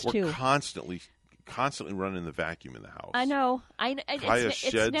me nuts too. We're constantly running the vacuum in the house. I know.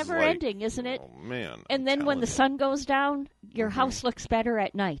 It's never ending, isn't it? Oh, man. And then when the sun goes down, your house looks better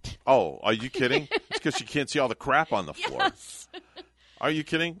at night. Oh, are you kidding? It's because you can't see all the crap on the floor. Yes. Are you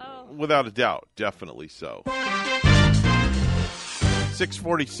kidding? Without a doubt. Definitely so.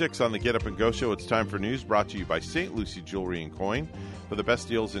 6:46 on the Get Up and Go Show. It's time for news brought to you by St. Lucie Jewelry and Coin. For the best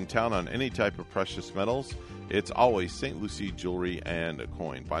deals in town on any type of precious metals, it's always St. Lucie Jewelry and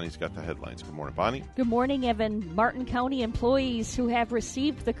Coin. Bonnie's got the headlines. Good morning, Bonnie. Good morning, Evan. Martin County employees who have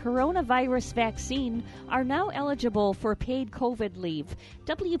received the coronavirus vaccine are now eligible for paid COVID leave.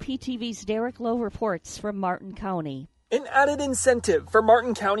 WPTV's Derek Lowe reports from Martin County. An added incentive for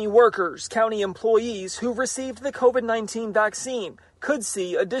Martin County workers, county employees who received the COVID-19 vaccine could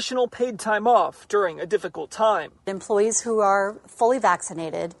see additional paid time off during a difficult time. Employees who are fully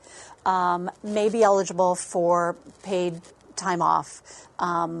vaccinated may be eligible for paid time off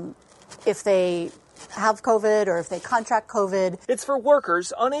if they have COVID or if they contract COVID. It's for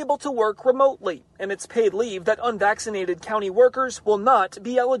workers unable to work remotely, and it's paid leave that unvaccinated county workers will not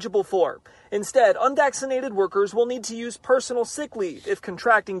be eligible for. Instead, unvaccinated workers will need to use personal sick leave if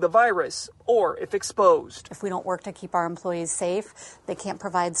contracting the virus or if exposed. If we don't work to keep our employees safe, they can't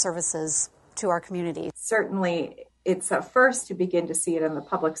provide services to our community. Certainly, it's a first to begin to see it in the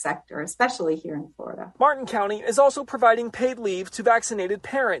public sector, especially here in Florida. Martin County is also providing paid leave to vaccinated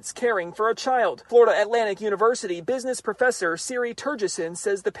parents caring for a child. Florida Atlantic University business professor Siri Turgeson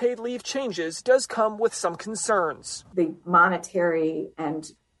says the paid leave changes does come with some concerns. The monetary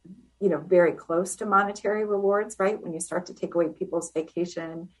and very close to monetary rewards, right? When you start to take away people's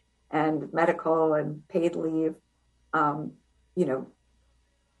vacation and medical and paid leave,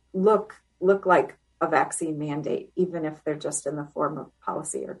 look like a vaccine mandate, even if they're just in the form of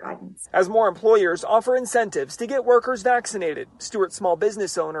policy or guidance. As more employers offer incentives to get workers vaccinated, Stewart small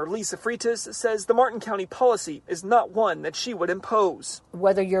business owner Lisa Freitas says the Martin County policy is not one that she would impose.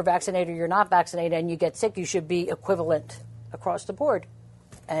 Whether you're vaccinated or you're not vaccinated and you get sick, you should be equivalent across the board.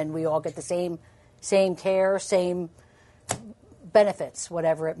 And we all get the same care, same benefits,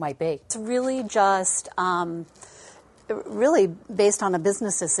 whatever it might be. It's really just really based on a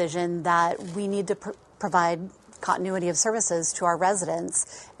business decision that we need to provide continuity of services to our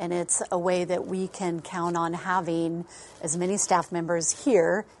residents, and it's a way that we can count on having as many staff members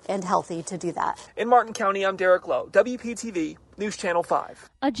here and healthy to do that. In Martin County, I'm Derek Lowe, WPTV, News Channel 5.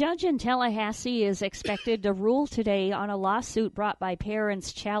 A judge in Tallahassee is expected to rule today on a lawsuit brought by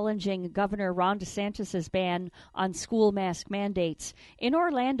parents challenging Governor Ron DeSantis' ban on school mask mandates. In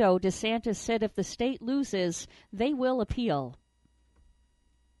Orlando, DeSantis said if the state loses, they will appeal.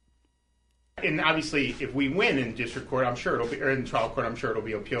 And obviously, if we win in district court, I'm sure it'll be, or in trial court, I'm sure it'll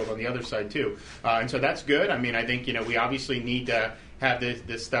be appealed on the other side too. And so that's good. I mean, I think, we obviously need to have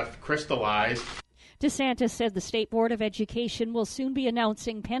this stuff crystallized. DeSantis said the State Board of Education will soon be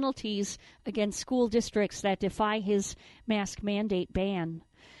announcing penalties against school districts that defy his mask mandate ban.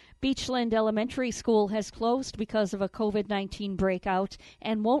 Beachland Elementary School has closed because of a COVID-19 breakout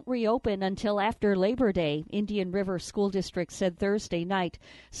and won't reopen until after Labor Day, Indian River School District said Thursday night.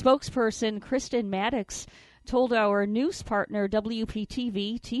 Spokesperson Kristen Maddox told our news partner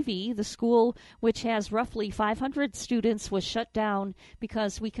WPTV the school, which has roughly 500 students, was shut down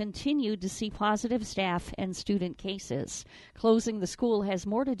because we continued to see positive staff and student cases. Closing the school has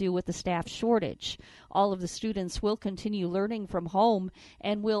more to do with the staff shortage. All of the students will continue learning from home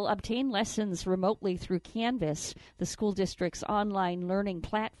and will obtain lessons remotely through Canvas, the school district's online learning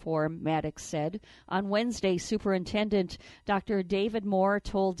platform, Maddox said. On Wednesday, Superintendent Dr. David Moore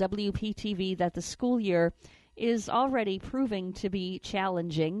told WPTV that the school year is already proving to be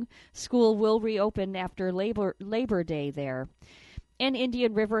challenging. School will reopen after Labor Day there. An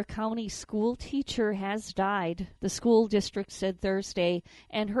Indian River County school teacher has died, the school district said Thursday,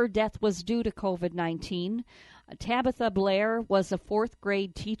 and her death was due to COVID-19. Tabitha Blair was a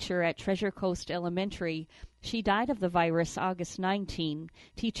fourth-grade teacher at Treasure Coast Elementary. She died of the virus August 19.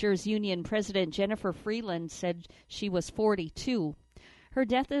 Teachers Union President Jennifer Freeland said she was 42. Her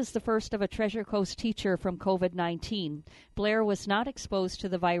death is the first of a Treasure Coast teacher from COVID-19. Blair was not exposed to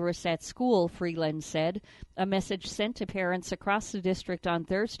the virus at school, Freeland said. A message sent to parents across the district on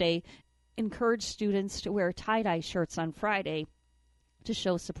Thursday encouraged students to wear tie-dye shirts on Friday to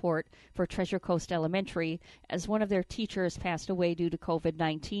show support for Treasure Coast Elementary as one of their teachers passed away due to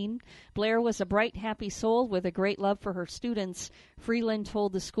COVID-19. Blair was a bright, happy soul with a great love for her students. Freeland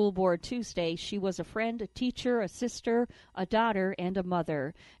told the school board Tuesday she was a friend, a teacher, a sister, a daughter, and a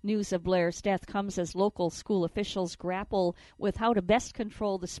mother. News of Blair's death comes as local school officials grapple with how to best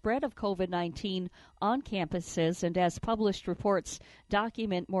control the spread of COVID-19 on campuses, and as published reports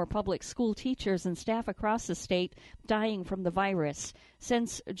document more public school teachers and staff across the state dying from the virus.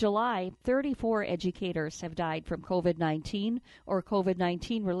 Since July, 34 educators have died from COVID-19 or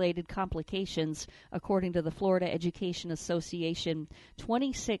COVID-19-related complications, according to the Florida Education Association.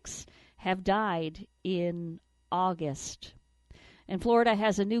 26 have died in August. And Florida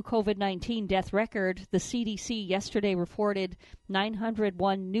has a new COVID-19 death record. The CDC yesterday reported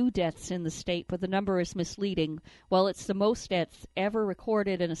 901 new deaths in the state, but the number is misleading. While it's the most deaths ever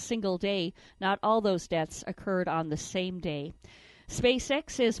recorded in a single day, not all those deaths occurred on the same day.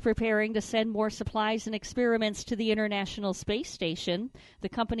 SpaceX is preparing to send more supplies and experiments to the International Space Station. The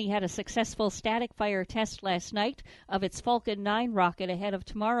company had a successful static fire test last night of its Falcon 9 rocket ahead of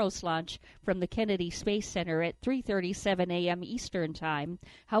tomorrow's launch from the Kennedy Space Center at 3:37 a.m. Eastern Time.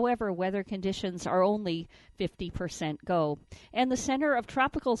 However, weather conditions are only 50% go. And the center of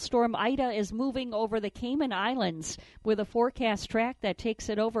Tropical Storm Ida is moving over the Cayman Islands with a forecast track that takes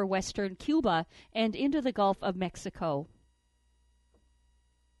it over western Cuba and into the Gulf of Mexico.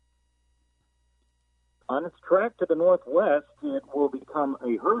 On its track to the northwest, it will become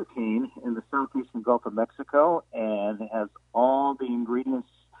a hurricane in the southeastern Gulf of Mexico and has all the ingredients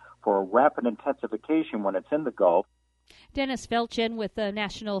for rapid intensification when it's in the Gulf. Dennis Felchen with the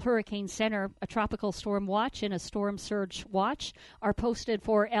National Hurricane Center. A tropical storm watch and a storm surge watch are posted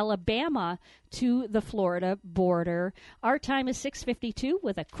for Alabama to the Florida border. Our time is 6:52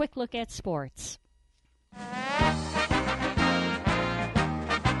 with a quick look at sports.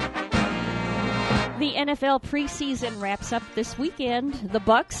 The NFL preseason wraps up this weekend. The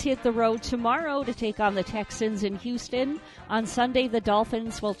Bucs hit the road tomorrow to take on the Texans in Houston. On Sunday, the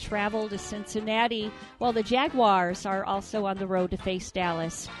Dolphins will travel to Cincinnati, while the Jaguars are also on the road to face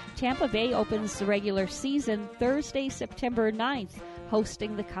Dallas. Tampa Bay opens the regular season Thursday, September 9th,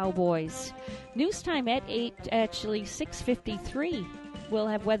 hosting the Cowboys. News time at 6:53. We'll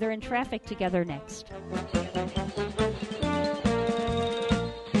have weather and traffic together next.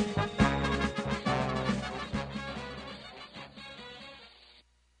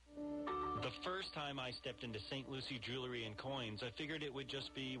 First time I stepped into St. Lucie Jewelry and Coins, I figured it would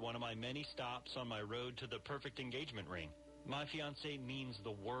just be one of my many stops on my road to the perfect engagement ring. My fiancée means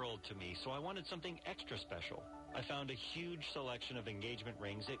the world to me, so I wanted something extra special. I found a huge selection of engagement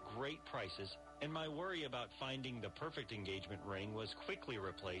rings at great prices, and my worry about finding the perfect engagement ring was quickly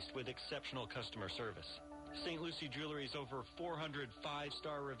replaced with exceptional customer service. St. Lucie Jewelry's over 400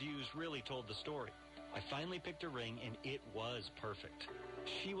 five-star reviews really told the story. I finally picked a ring, and it was perfect.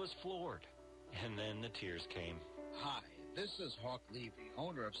 She was floored. And then the tears came. Hi, this is Hawk Levy,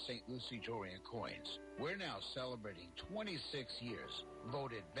 owner of St. Lucie Jewelry and Coins. We're now celebrating 26 years,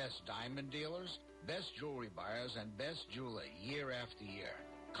 voted best diamond dealers, best jewelry buyers, and best jeweler year after year.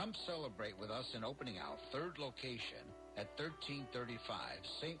 Come celebrate with us in opening our third location at 1335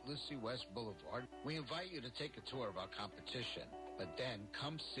 St. Lucie West Boulevard. We invite you to take a tour of our competition, but then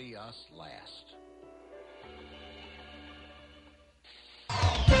come see us last.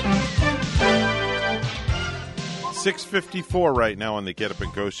 6:54 right now on the Get Up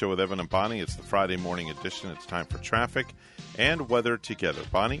and Go show with Evan and Bonnie. It's the Friday morning edition. It's time for traffic and weather together.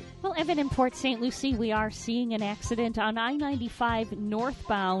 Bonnie? Well, Evan, in Port St. Lucie, we are seeing an accident on I-95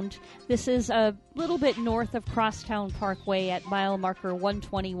 northbound. This is a little bit north of Crosstown Parkway at mile marker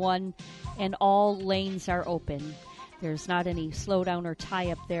 121, and all lanes are open. There's not any slowdown or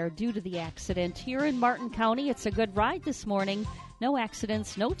tie-up there due to the accident. Here in Martin County, it's a good ride this morning. No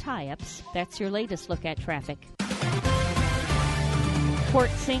accidents, no tie-ups. That's your latest look at traffic. Port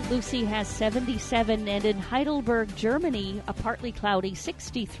St. Lucie has 77, and in Heidelberg, Germany, a partly cloudy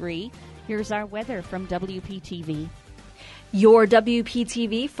 63. Here's our weather from WPTV. Your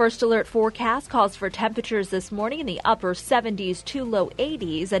WPTV First Alert forecast calls for temperatures this morning in the upper 70s to low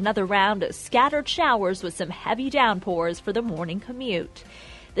 80s. Another round of scattered showers with some heavy downpours for the morning commute.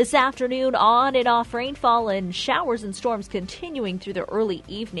 This afternoon, on and off rainfall and showers and storms continuing through the early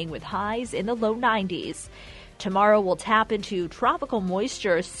evening with highs in the low 90s. Tomorrow we'll tap into tropical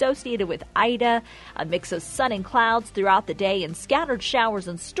moisture associated with Ida, a mix of sun and clouds throughout the day and scattered showers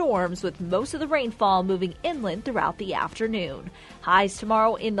and storms, with most of the rainfall moving inland throughout the afternoon. Highs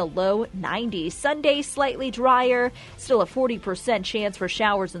tomorrow in the low 90s. Sunday slightly drier, still a 40% chance for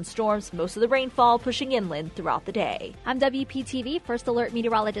showers and storms, most of the rainfall pushing inland throughout the day. I'm WPTV First Alert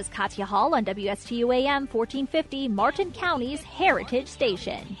Meteorologist Katya Hall on WSTU AM 1450, Martin County's Heritage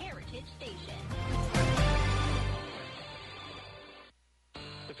Station.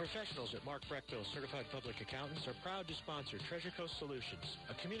 The professionals at Mark Breckville Certified Public Accountants are proud to sponsor Treasure Coast Solutions,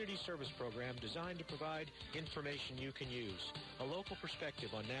 a community service program designed to provide information you can use, a local perspective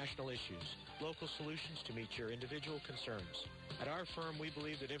on national issues, local solutions to meet your individual concerns. At our firm, we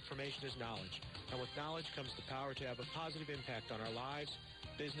believe that information is knowledge, and with knowledge comes the power to have a positive impact on our lives,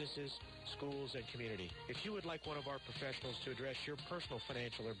 businesses, schools, and community. If you would like one of our professionals to address your personal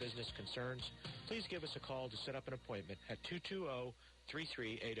financial or business concerns, please give us a call to set up an appointment at 220-3380.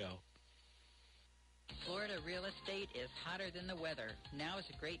 Florida real estate is hotter than the weather. Now is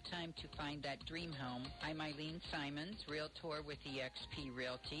a great time to find that dream home. I'm Eileen Simons, Realtor with eXp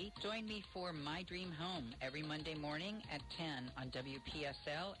Realty. Join me for My Dream Home every Monday morning at 10 on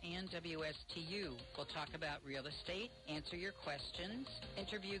WPSL and WSTU. We'll talk about real estate, answer your questions,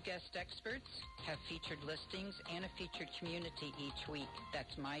 interview guest experts, have featured listings, and a featured community each week.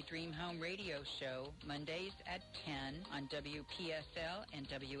 That's My Dream Home radio show, Mondays at 10 on WPSL and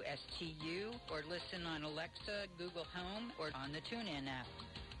WSTU, or listen on Alexa, Google Home, or on the TuneIn app.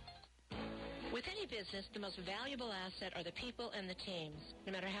 With any business, the most valuable asset are the people and the teams,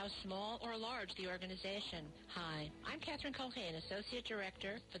 no matter how small or large the organization. Hi, I'm Catherine Colhane, Associate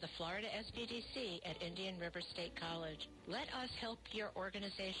Director for the Florida SBDC at Indian River State College. Let us help your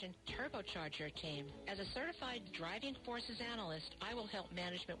organization turbocharge your team. As a certified driving forces analyst, I will help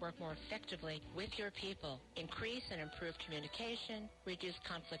management work more effectively with your people, increase and improve communication, reduce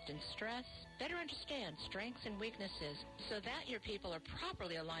conflict and stress, better understand strengths and weaknesses so that your people are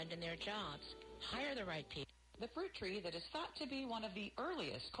properly aligned in their jobs. Hire the right people. The fruit tree that is thought to be one of the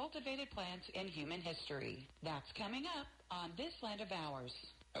earliest cultivated plants in human history. That's coming up on This Land of Ours.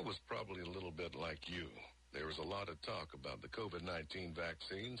 I was probably a little bit like you. There was a lot of talk about the COVID-19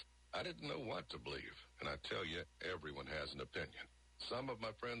 vaccines. I didn't know what to believe, and I tell you, everyone has an opinion. Some of my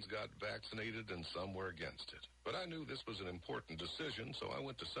friends got vaccinated and some were against it. But I knew this was an important decision, so I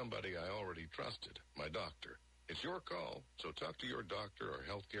went to somebody I already trusted, my doctor. It's your call, so talk to your doctor or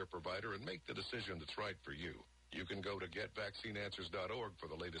healthcare provider and make the decision that's right for you. You can go to getvaccineanswers.org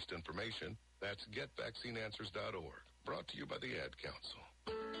for the latest information. That's getvaccineanswers.org. Brought to you by the Ad Council.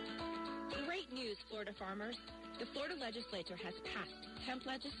 Great news, Florida farmers. The Florida legislature has passed hemp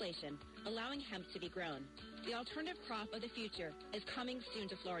legislation allowing hemp to be grown. The alternative crop of the future is coming soon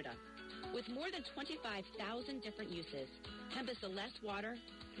to Florida. With more than 25,000 different uses, hemp is the less water,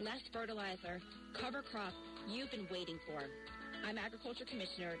 less fertilizer, cover crop you've been waiting for. I'm Agriculture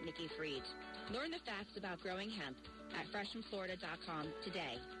Commissioner Nikki Freed. Learn the facts about growing hemp at freshfromflorida.com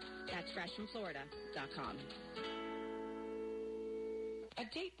today. That's freshfromflorida.com. A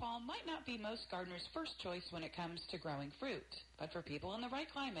date palm might not be most gardeners' first choice when it comes to growing fruit, but for people in the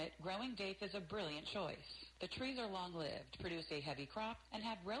right climate, growing dates is a brilliant choice. The trees are long-lived, produce a heavy crop, and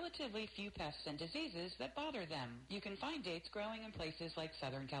have relatively few pests and diseases that bother them. You can find dates growing in places like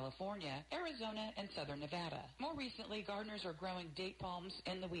Southern California, Arizona, and Southern Nevada. More recently, gardeners are growing date palms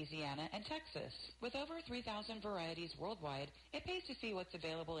in Louisiana and Texas. With over 3,000 varieties worldwide, it pays to see what's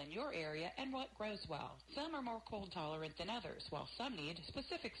available in your area and what grows well. Some are more cold tolerant than others, while some need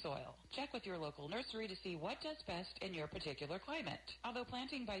specific soil. Check with your local nursery to see what does best in your particular climate. Although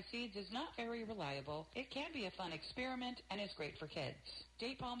planting by seeds is not very reliable, it can be a fun experiment and is great for kids.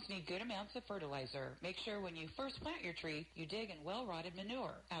 Date palms need good amounts of fertilizer. Make sure when you first plant your tree, you dig in well-rotted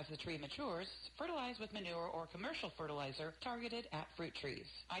manure. As the tree matures, fertilize with manure or commercial fertilizer targeted at fruit trees.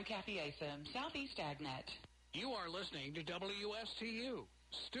 I'm Kathy Isom, Southeast AgNet. You are listening to WSTU,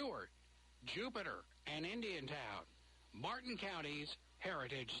 Stewart, Jupiter, and Indiantown, Martin County's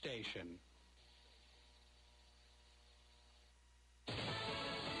Heritage Station.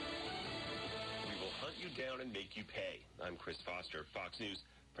 Hunt you down and make you pay. I'm Chris Foster, Fox News.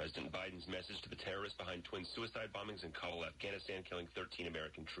 President Biden's message to the terrorists behind twin suicide bombings in Kabul, Afghanistan, killing 13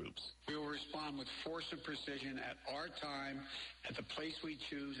 American troops. We will respond with force and precision at our time, at the place we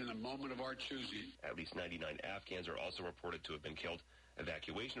choose, in the moment of our choosing. At least 99 Afghans are also reported to have been killed.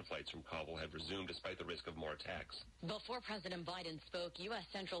 Evacuation flights from Kabul have resumed despite the risk of more attacks. Before President Biden spoke, U.S.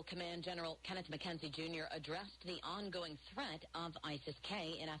 Central Command General Kenneth McKenzie Jr. addressed the ongoing threat of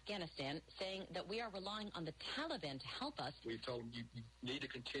ISIS-K in Afghanistan, saying that we are relying on the Taliban to help us. We told them you need to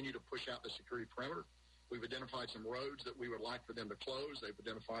continue to push out the security perimeter. We've identified some roads that we would like for them to close. They've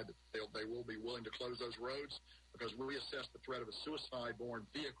identified that they will be willing to close those roads because we assess the threat of a suicide-borne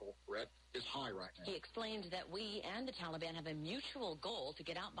vehicle threat is high right now. He explained that we and the Taliban have a mutual goal to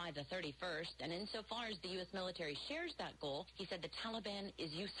get out by the 31st, and insofar as the U.S. military shares that goal, he said the Taliban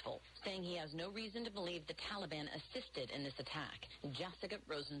is useful, saying he has no reason to believe the Taliban assisted in this attack. Jessica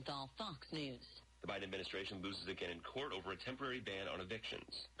Rosenthal, Fox News. The Biden administration loses again in court over a temporary ban on evictions.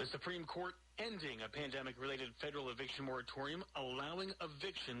 The Supreme Court ending a pandemic-related federal eviction moratorium, allowing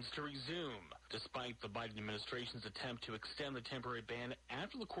evictions to resume. Despite the Biden administration's attempt to extend the temporary ban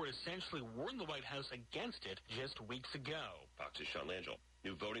after the court essentially warned the White House against it just weeks ago. Fox's Sean Langell.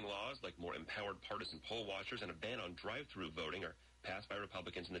 New voting laws like more empowered partisan poll watchers and a ban on drive-through voting are passed by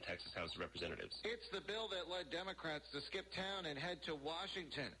Republicans in the Texas House of Representatives. It's the bill that led Democrats to skip town and head to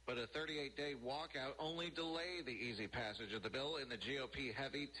Washington. But a 38-day walkout only delayed the easy passage of the bill in the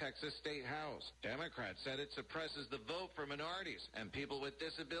GOP-heavy Texas State House. Democrats said it suppresses the vote for minorities and people with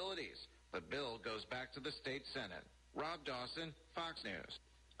disabilities. The bill goes back to the state Senate. Rob Dawson, Fox News.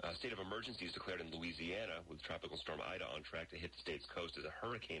 A state of emergency is declared in Louisiana with Tropical Storm Ida on track to hit the state's coast as a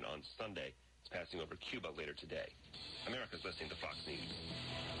hurricane on Sunday. It's passing over Cuba later today. America's listening to Fox News.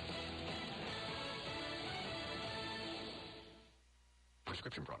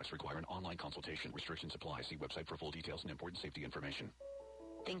 Prescription products require an online consultation. Restrictions apply. See website for full details and important safety information.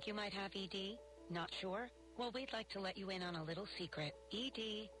 Think you might have ED? Not sure? Well, we'd like to let you in on a little secret.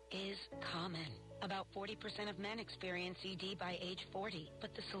 ED is common. About 40% of men experience ED by age 40,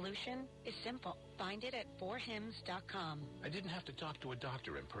 but the solution is simple. Find it at 4hims.com. I didn't have to talk to a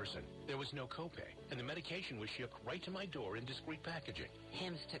doctor in person. There was no copay, and the medication was shipped right to my door in discreet packaging.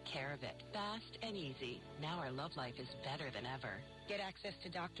 Hims took care of it. Fast and easy. Now our love life is better than ever. Get access to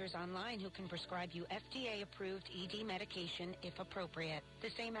doctors online who can prescribe you FDA-approved ED medication if appropriate. The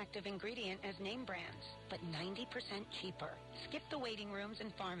same active ingredient as name brands, but 90% cheaper. Skip the waiting rooms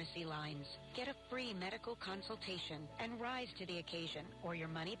and pharmacy lines. Get a free medical consultation and rise to the occasion or your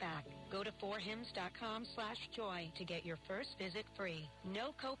money back. Go to 4hims.com/joy to get your first visit free.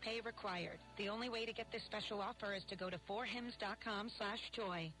 No copay required. The only way to get this special offer is to go to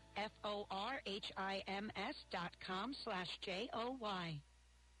 4hims.com/joy. FORHIMS.com/JOY.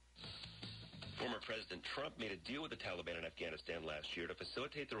 Former President Trump made a deal with the Taliban in Afghanistan last year to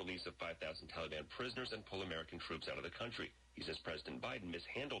facilitate the release of 5,000 Taliban prisoners and pull American troops out of the country. He says President Biden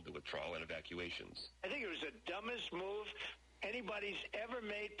mishandled the withdrawal and evacuations. I think it was the dumbest move anybody's ever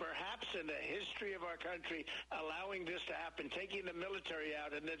made, perhaps in the history of our country, allowing this to happen, taking the military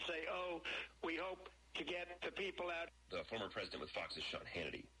out and then say, oh, we hope to get the people out. The former president with Fox's Sean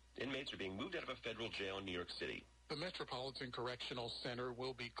Hannity. Inmates are being moved out of a federal jail in New York City. The Metropolitan Correctional Center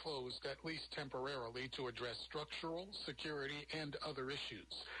will be closed at least temporarily to address structural, security, and other issues.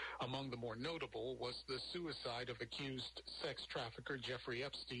 Among the more notable was the suicide of accused sex trafficker Jeffrey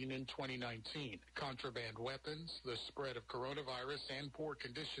Epstein in 2019. Contraband weapons, the spread of coronavirus, and poor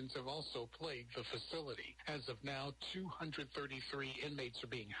conditions have also plagued the facility. As of now, 233 inmates are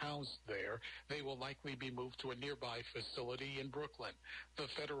being housed there. They will likely be moved to a nearby facility in Brooklyn. The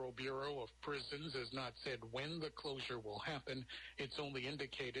Federal Bureau of Prisons has not said when the closure will happen. It's only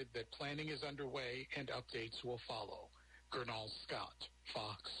indicated that planning is underway and updates will follow. Gernal Scott,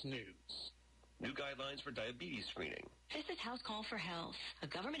 Fox News. New guidelines for diabetes screening. This is House Call for Health. A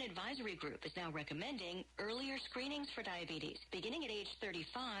government advisory group is now recommending earlier screenings for diabetes, beginning at age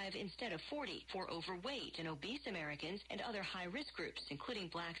 35 instead of 40 for overweight and obese Americans and other high-risk groups, including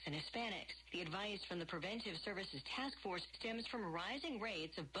blacks and Hispanics. The advice from the Preventive Services Task Force stems from rising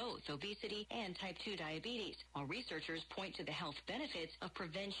rates of both obesity and type 2 diabetes, while researchers point to the health benefits of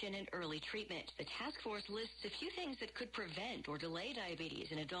prevention and early treatment. The task force lists a few things that could prevent or delay diabetes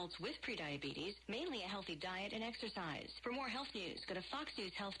in adults with prediabetes, mainly a healthy diet and exercise. For more health news, go to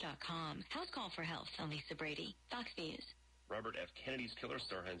foxnewshealth.com. House Call for Health. I'm Lisa Brady. Fox News. Robert F. Kennedy's killer,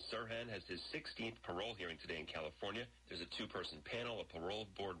 Sirhan Sirhan, has his 16th parole hearing today in California. There's a two-person panel, a parole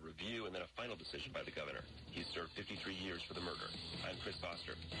board review, and then a final decision by the governor. He's served 53 years for the murder. I'm Chris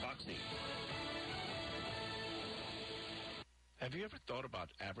Foster, Fox News. Have you ever thought about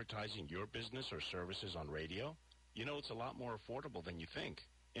advertising your business or services on radio? You know, it's a lot more affordable than you think.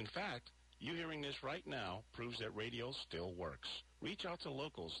 In fact, you hearing this right now proves that radio still works. Reach out to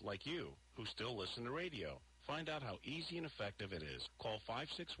locals like you who still listen to radio. Find out how easy and effective it is. Call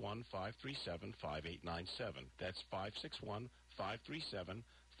 561-537-5897. That's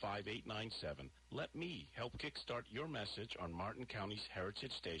 561-537-5897. Let me help kickstart your message on Martin County's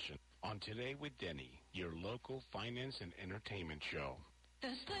Heritage Station on Today with Denny, your local finance and entertainment show.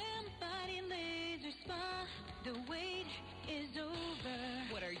 The Slim Body Laser Spa, the wait is over.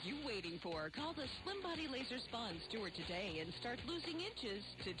 What are you waiting for. Call the Slim Body Laser Spa in Stewart today and start losing inches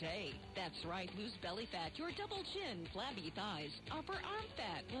today. That's right, lose belly fat, your double chin, flabby thighs, upper arm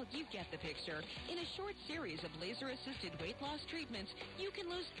fat. Well, you get the picture. In a short series of laser-assisted weight loss treatments, you can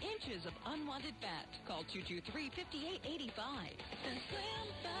lose inches of unwanted fat. Call 223-5885. The Slim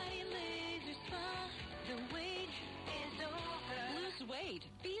Body Laser Spa. The wait is over. Lose weight,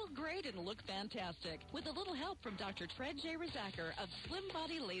 feel great, and look fantastic with a little help from Dr. Fred J. Rizacker of Slim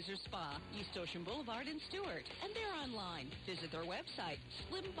Body Laser Spa, East Ocean Boulevard in Stewart. And they're online. Visit their website,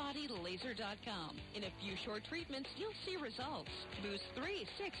 slimbodylaser.com. In a few short treatments, you'll see results. Lose 3,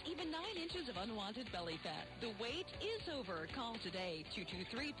 6, even 9 inches of unwanted belly fat. The wait is over. Call today,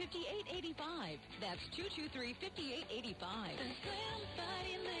 223-5885. That's 223-5885. The Slim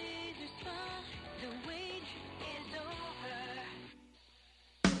Body Laser Spa. The wait is over.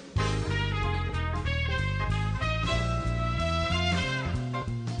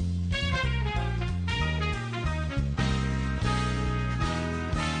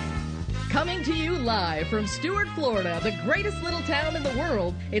 Coming to you live from Stewart, Florida, the greatest little town in the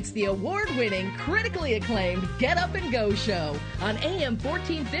world, it's the award-winning, critically acclaimed Get Up and Go show on AM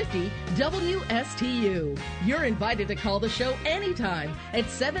 1450 WSTU. You're invited to call the show anytime at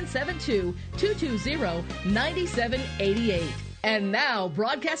 772-220-9788. And now,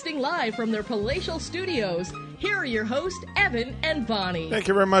 broadcasting live from their palatial studios, here are your hosts, Evan and Bonnie. Thank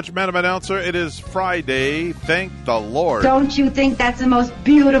you very much, Madam Announcer. It is Friday. Thank the Lord. Don't you think that's the most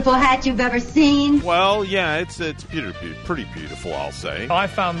beautiful hat you've ever seen? Well, yeah, it's pretty beautiful, I'll say. I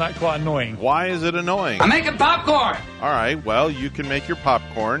found that quite annoying. Why is it annoying? I'm making popcorn! All right, well, you can make your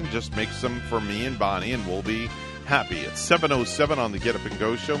popcorn. Just make some for me and Bonnie, and we'll be happy. It's 7:07 on the Get Up and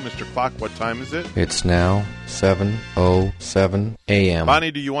Go show. Mr. Clock, what time is it? It's now 7:07 a.m.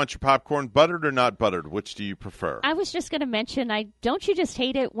 Bonnie, do you want your popcorn buttered or not buttered? Which do you prefer? I was just going to mention, don't you just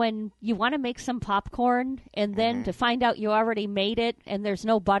hate it when you want to make some popcorn and then to find out you already made it and there's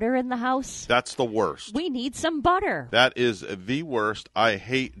no butter in the house? That's the worst. We need some butter. That is the worst. I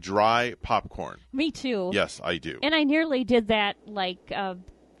hate dry popcorn. Me too. Yes, I do. And I nearly did that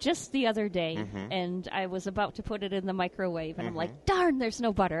just the other day, and I was about to put it in the microwave, and I'm like, darn, there's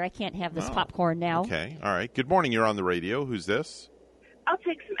no butter. I can't have this popcorn now. Okay, all right. Good morning. You're on the radio. Who's this? I'll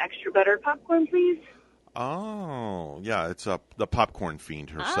take some extra butter popcorn, please. Oh, yeah, it's the popcorn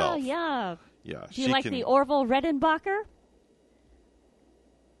fiend herself. Oh, yeah. Yeah. Do you like the Orville Redenbacher?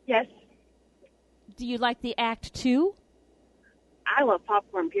 Yes. Do you like the Act 2? I love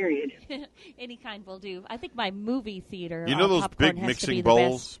popcorn, period. Any kind will do. I think my movie theater You know those big has mixing to be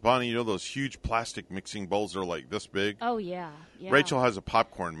bowls, Bonnie? You know those huge plastic mixing bowls that are like this big? Oh, yeah. Rachel has a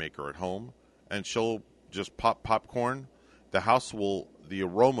popcorn maker at home, and she'll just pop popcorn. The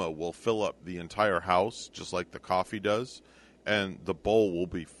aroma will fill up the entire house, just like the coffee does, and the bowl will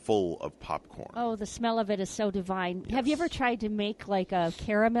be full of popcorn. Oh, the smell of it is so divine. Yes. Have you ever tried to make like a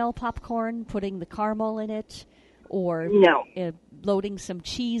caramel popcorn, putting the caramel in it? Or no. Loading some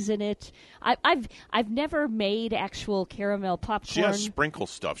cheese in it. I've never made actual caramel popcorn. She has sprinkle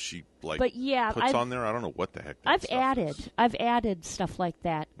stuff she puts on there. I don't know what the heck that stuff is. I've added stuff like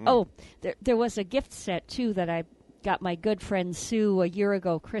that. Oh, there was a gift set too that I got my good friend Sue a year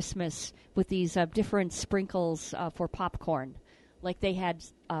ago Christmas with these different sprinkles for popcorn. Like they had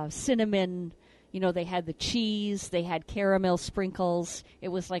cinnamon. You know, they had the cheese, they had caramel sprinkles. It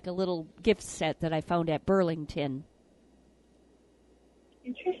was like a little gift set that I found at Burlington.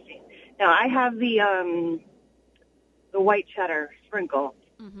 Interesting. Now, I have the white cheddar sprinkle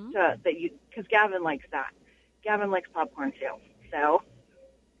because Gavin likes that. Gavin likes popcorn too. So.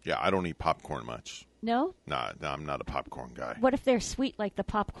 Yeah, I don't eat popcorn much. No? Nah, I'm not a popcorn guy. What if they're sweet like the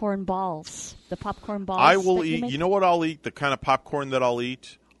popcorn balls? The popcorn balls. I will eat. You know what I'll eat? The kind of popcorn that I'll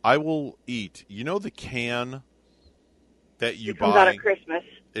eat. I will eat, the can that you buy? It comes out at Christmas.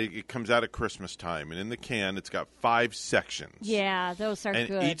 It comes out at Christmas time, and in the can, it's got 5 sections. Yeah, those are good.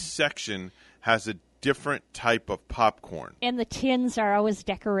 And each section has a different type of popcorn. And the tins are always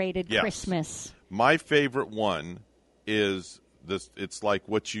decorated Christmas. My favorite one is this. It's like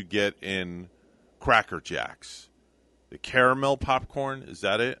what you get in Cracker Jacks. The caramel popcorn, is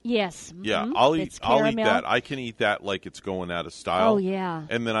that it? Yes. Mm-hmm. Yeah, I'll eat that. I can eat that like it's going out of style. Oh, yeah.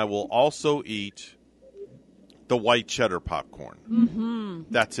 And then I will also eat the white cheddar popcorn. Mm-hmm.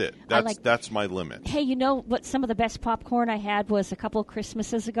 That's it. That's my limit. Hey, you know what? Some of the best popcorn I had was a couple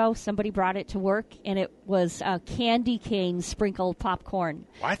Christmases ago. Somebody brought it to work, and it was candy cane sprinkled popcorn.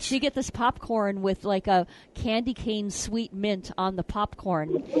 What? So you get this popcorn with like a candy cane sweet mint on the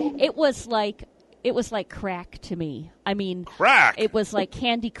popcorn. It was like crack to me. I mean, crack. It was like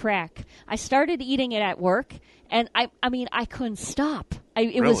candy crack. I started eating it at work, and I couldn't stop.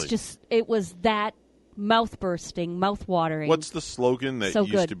 It was that mouth-bursting, mouth-watering. What's the slogan that So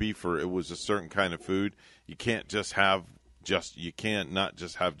used good. to be for it was a certain kind of food? You can't not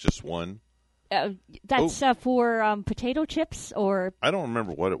just have just one. That's for potato chips, or I don't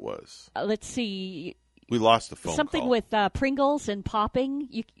remember what it was. let's see, We lost the phone something call. with Pringles and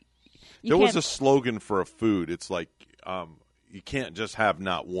popping. There was a slogan for a food. It's like you can't just have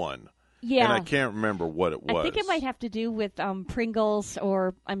not one. Yeah. And I can't remember what it was. I think it might have to do with Pringles,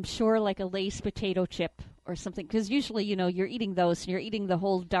 or I'm sure like a Lay's potato chip or something. Because usually, you're eating those, and you're eating the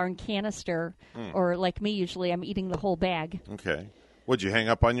whole darn canister. Or like me, usually I'm eating the whole bag. Okay. Would you hang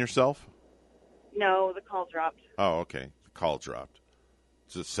up on yourself? No, the call dropped. Oh, okay. The call dropped.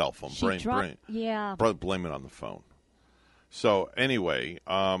 It's a cell phone. Yeah. Blame it on the phone. So anyway,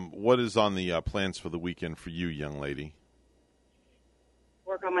 what is on the plans for the weekend for you, young lady?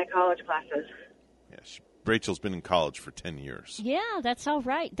 Work on my college classes. Yes, Rachel's been in college for 10 years. Yeah, that's all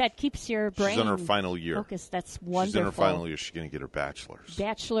right. That keeps your brain She's in her final year. focused. That's wonderful. She's in her final year. She's going to get her bachelor's.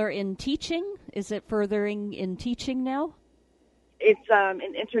 Bachelor in teaching? Is it furthering in teaching now? It's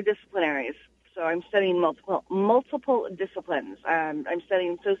in interdisciplinaries. So I'm studying multiple disciplines. I'm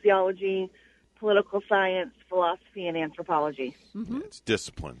studying sociology, political science, philosophy, and anthropology. Mm-hmm. Yeah, it's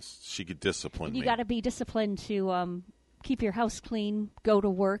disciplines. She could discipline me. You got to be disciplined to keep your house clean, go to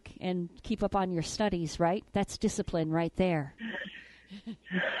work, and keep up on your studies, right? That's discipline right there.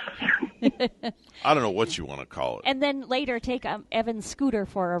 I don't know what you want to call it. And then later take Evan's scooter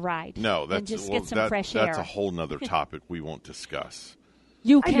for a ride. No, and just get some fresh air. That's a whole nother topic we won't discuss.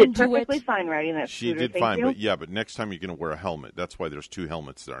 You I can did do perfectly it. fine riding that She scooter. did Thank fine, you. but next time you're going to wear a helmet. That's why there's 2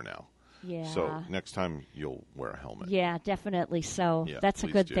 helmets there now. Yeah. So next time you'll wear a helmet. Yeah, definitely so. Yeah, That's a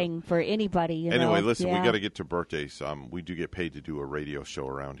please good do. thing for anybody. Anyway, listen, Yeah. we got to get to birthdays. We do get paid to do a radio show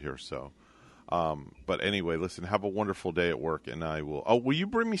around here, so. But anyway, listen, have a wonderful day at work, and I will. Oh, will you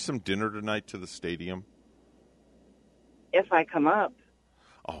bring me some dinner tonight to the stadium? If I come up.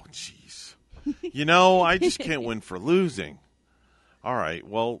 Oh, jeez. I just can't win for losing. All right,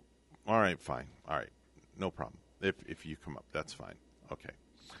 well, all right, fine. All right, no problem. If you come up, that's fine. Okay.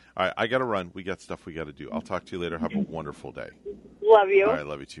 All right, I got to run. We got stuff we got to do. I'll talk to you later. Have a wonderful day. Love you. All right,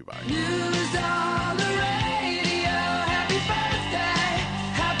 love you too. Bye. News on the radio. Happy birthday.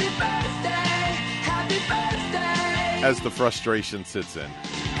 Happy birthday. Happy birthday. As the frustration sits in.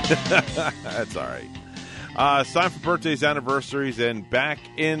 That's all right. It's time for birthdays, anniversaries, and back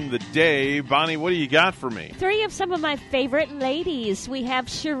in the day. Bonnie, what do you got for me? 3 of some of my favorite ladies. We have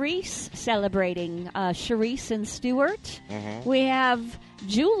Charisse celebrating, Charisse and Stewart. Mm-hmm. We have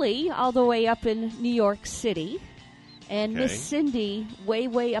Julie all the way up in New York City. And Okay. Miss Cindy way,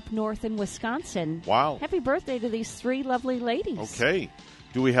 way up north in Wisconsin. Wow. Happy birthday to these 3 lovely ladies. Okay.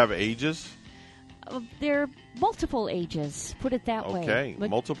 Do we have ages? They're multiple ages, put it that way. Okay, But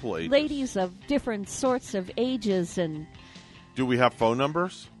multiple ages. Ladies of different sorts of ages. And Do we have phone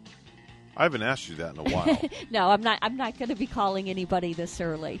numbers? I haven't asked you that in a while. no, I'm not going to be calling anybody this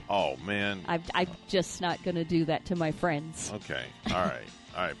early. Oh, man. I'm just not going to do that to my friends. Okay. All right.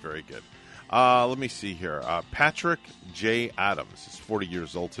 All right. Very good. Let me see here. Patrick J. Adams is 40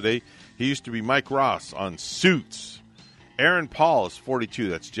 years old today. He used to be Mike Ross on Suits. Aaron Paul is 42.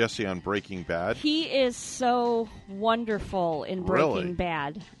 That's Jesse on Breaking Bad. He is so wonderful in Breaking Really?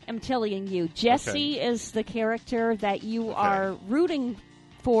 Bad. I'm telling you, Jesse is the character that you are rooting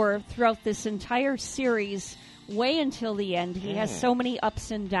for throughout this entire series, way until the end. He has so many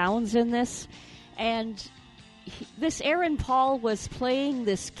ups and downs in this. And this Aaron Paul was playing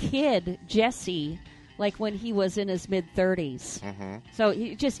this kid, Jesse, like when he was in his mid-30s. Mm-hmm. So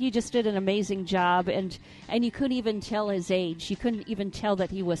he just did an amazing job, and you couldn't even tell his age. You couldn't even tell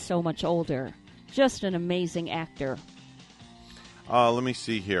that he was so much older. Just an amazing actor. Let me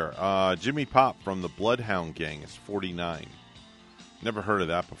see here. Jimmy Pop from the Bloodhound Gang is 49. Never heard of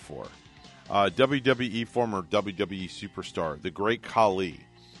that before. WWE former WWE superstar, the Great Khali,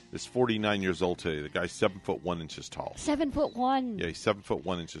 is 49 years old today. The guy's 7'1" tall. 7'1". Yeah, he's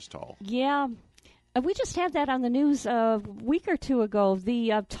 7'1" tall. Yeah. We just had that on the news a week or two ago.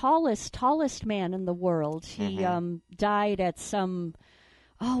 The tallest man in the world. He died at some,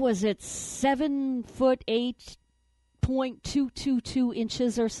 was it 7'8.222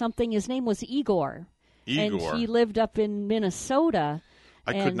 inches or something? His name was Igor. And he lived up in Minnesota.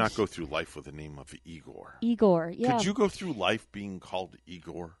 I could not go through life with the name of Igor. Igor, yeah. Could you go through life being called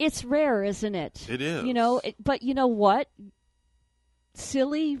Igor? It's rare, isn't it? It is. But you know what?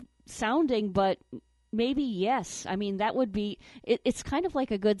 Silly sounding, but maybe yes. I mean, that would be, it's kind of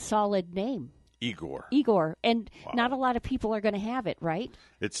like a good solid name. Igor. And not a lot of people are going to have it, right?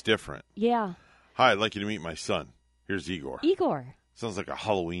 It's different. Yeah. Hi, I'd like you to meet my son. Here's Igor. Igor. Sounds like a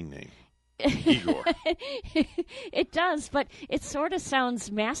Halloween name. Igor. It does, but it sort of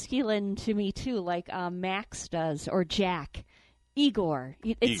sounds masculine to me too, like Max does or Jack. Igor.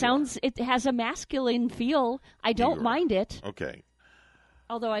 It sounds. It has a masculine feel. I don't Igor. mind it. Okay.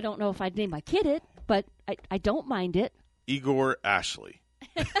 Although I don't know if I'd name my kid it, but I don't mind it. Igor Ashley.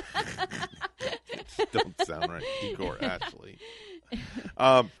 Don't sound right. Igor Ashley.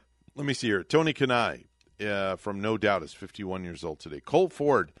 Let me see here. Tony Kanai from No Doubt is 51 years old today. Colt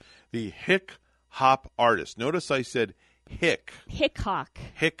Ford, the hick hop artist. Notice I said hick. Hick hop.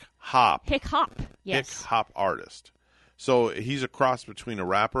 Hick hop. Hick hop. Yes. Hick hop artist. So he's a cross between a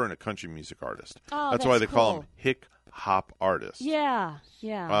rapper and a country music artist. Oh, that's why they call cool. him hick hop artist. Yeah,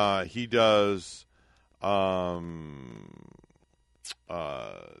 yeah. He does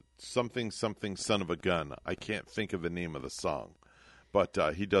something son of a gun. I can't think of the name of the song, but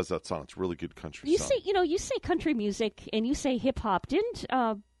he does that song. It's a really good country song. You say country music and you say hip hop.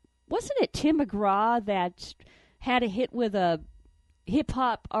 Wasn't it Tim McGraw that had a hit with a hip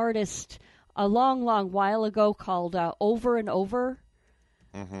hop artist a long while ago called Over and Over?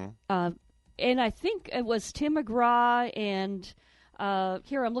 Mm-hmm. And I think it was Tim McGraw and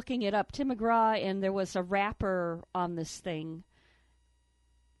here I'm looking it up. Tim McGraw and there was a rapper on this thing,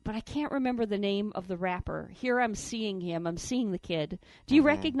 but I can't remember the name of the rapper. Here I'm seeing him. I'm seeing the kid. Do you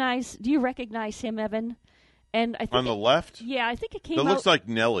recognize him, Evan? And I think on the left. Yeah, I think it came out. That looks like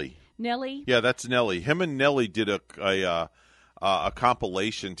Nelly. Nelly. Yeah, that's Nelly. Him and Nelly did a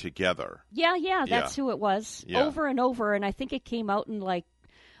compilation together. Yeah, that's who it was. Yeah. Over and Over, and I think it came out in I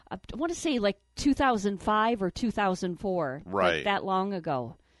want to say 2005 or 2004. Right. Like that long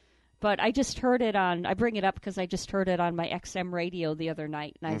ago. But I just heard it I bring it up because I just heard it on my XM radio the other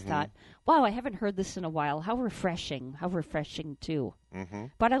night, and I thought, wow, I haven't heard this in a while. How refreshing too. Mm-hmm.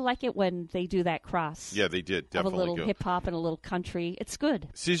 But I like it when they do that cross. Yeah, they did. Definitely of a little good. hip-hop and a little country. It's good.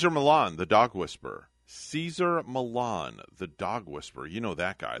 Cesar Millan, the dog whisperer. Cesar Millan, the dog whisperer. You know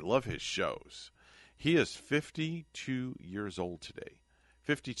that guy. I love his shows. He is 52 years old today.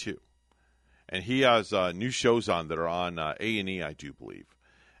 52. And he has new shows on that are on A&E, I do believe.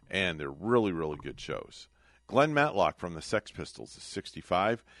 And they're really, really good shows. Glenn Matlock from the Sex Pistols is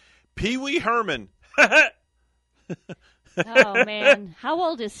 65. Pee Wee Herman. Oh, man. How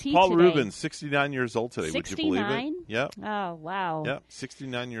old is he Paul today? Rubens, 69 years old today. 69? Would you believe it? Yep. Oh, wow. Yep,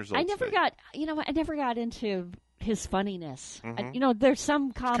 69 years old I never today. I never got into his funniness. Mhm. There's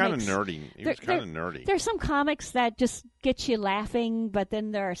some comics. Kind of nerdy. He was kind of nerdy. There's some comics that just get you laughing, but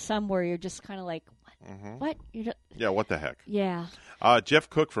then there are some where you're just kind of like, what? Yeah, what the heck? Yeah. Jeff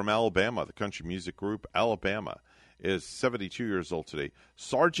Cook from Alabama, the country music group Alabama, is 72 years old today.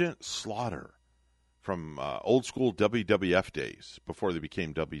 Sergeant Slaughter from old school WWF days before they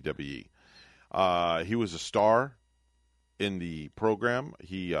became WWE. He was a star in the program.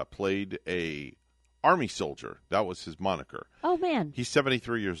 He played a Army soldier. That was his moniker. Oh, man. He's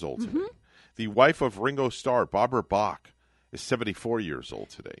 73 years old today. The wife of Ringo Starr, Barbara Bach, is 74 years old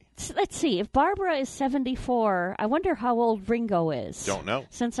today. Let's see. If Barbara is 74, I wonder how old Ringo is. Don't know.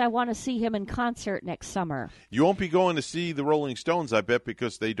 Since I want to see him in concert next summer. You won't be going to see the Rolling Stones, I bet,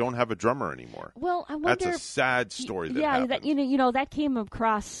 because they don't have a drummer anymore. Well, I wonder. That's a sad story that yeah, happened. that that came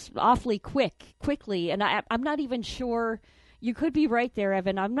across awfully quickly, and I'm not even sure. You could be right there,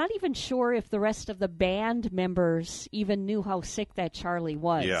 Evan. I'm not even sure if the rest of the band members even knew how sick that Charlie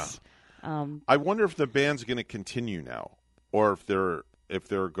was. Yeah. I wonder if the band's going to continue now, or if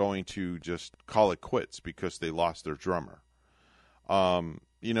they're going to just call it quits because they lost their drummer.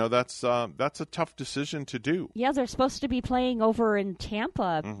 That's a tough decision to do. Yeah, they're supposed to be playing over in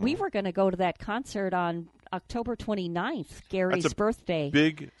Tampa. We were going to go to that concert on October 29th, Gary's birthday.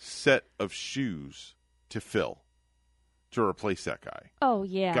 Big set of shoes to fill to replace that guy. Oh,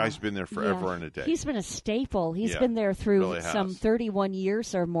 yeah. Guy's been there forever and a day. He's been a staple. He's been there through really some 31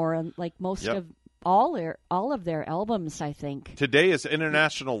 years or more, and like most of all of their albums, I think. Today is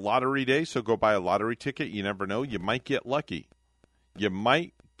International Lottery Day, so go buy a lottery ticket. You never know. You might get lucky.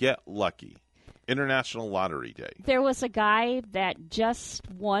 International Lottery Day. There was a guy that just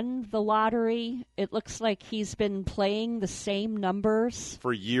won the lottery. It looks like he's been playing the same numbers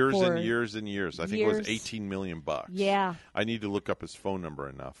for years and years and years. I think it was $18 million. Yeah. I need to look up his phone number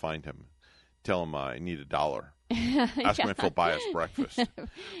and find him. Tell him I need $1. Ask him if he'll buy us breakfast.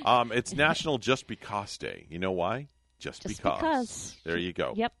 It's National Just Because Day. You know why? Just because. There you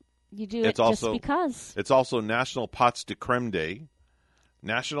go. Yep. You do it's it also, just because. It's also National Pots de Creme Day.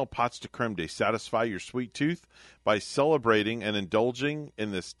 National Pots de Creme Day. Satisfy your sweet tooth by celebrating and indulging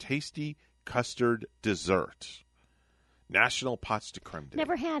in this tasty custard dessert. National Pots de Creme Day.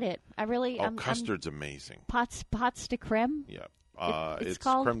 Never had it. I really. Custard's amazing. Pots de creme. Yeah. It's It's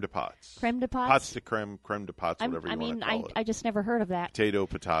called creme de pots. Creme de pots? Pots de creme, creme de pots, whatever you want to call it. I just never heard of that.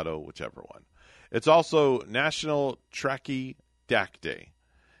 Potato, whichever one. It's also National Tracky Dak Day.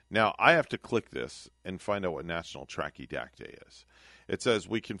 Now, I have to click this and find out what National Tracky Dak Day is. It says,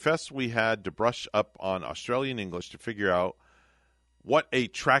 we confess we had to brush up on Australian English to figure out what a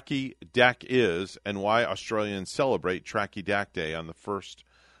Tracky Dak is and why Australians celebrate Tracky Dak Day on the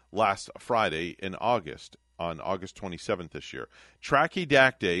last Friday in August, on August 27th this year. Tracky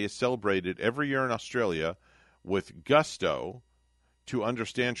Dak Day is celebrated every year in Australia with gusto. To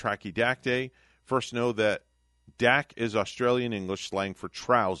understand Tracky Dak Day, first know that Dak is Australian English slang for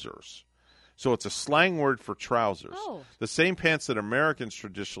trousers. So it's a slang word for trousers. Oh. The same pants that Americans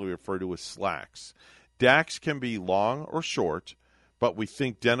traditionally refer to as slacks. Daks can be long or short, but we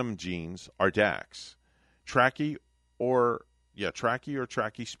think denim jeans are Daks. Tracky or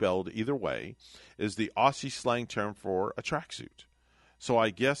tracky spelled either way is the Aussie slang term for a tracksuit. So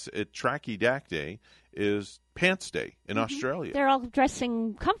I guess Tracky Dak Day is Pants Day in Australia. They're all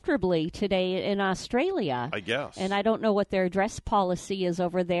dressing comfortably today in Australia, I guess. And I don't know what their dress policy is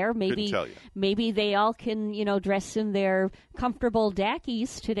over there. Couldn't tell you. Maybe they all can, dress in their comfortable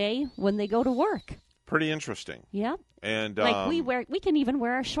dackies today when they go to work. Pretty interesting. Yeah. And we can even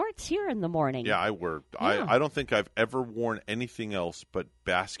wear our shorts here in the morning. Yeah, I wear. Yeah. I don't think I've ever worn anything else but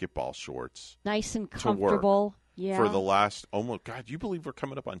basketball shorts. Nice and comfortable. Yeah. For the last, God, you believe we're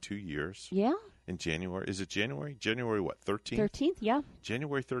coming up on 2 years? Yeah. In January. Is it January? January what, 13th? 13th, yeah.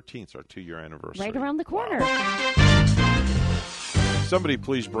 January 13th is our 2-year anniversary. Right around the corner. Wow. Somebody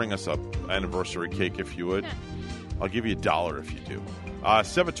please bring us an anniversary cake if you would. I'll give you $1 if you do.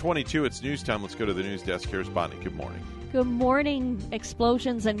 7:22, it's news time. Let's go to the news desk. Here's Bonnie. Good morning. Good morning.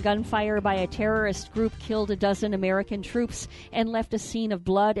 Explosions and gunfire by a terrorist group killed a dozen American troops and left a scene of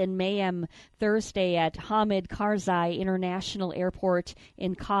blood and mayhem Thursday at Hamid Karzai International Airport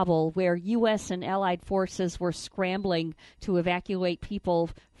in Kabul, where U.S. and allied forces were scrambling to evacuate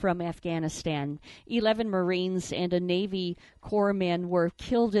people from Afghanistan. 11 Marines and a Navy corpsman were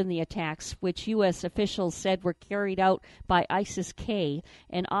killed in the attacks, which U.S. officials said were carried out by ISIS-K,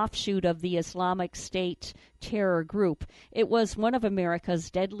 an offshoot of the Islamic State terror group. It was one of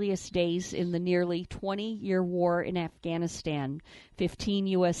America's deadliest days in the nearly 20-year war in Afghanistan. 15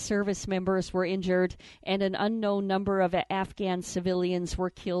 U.S. service members were injured, and an unknown number of Afghan civilians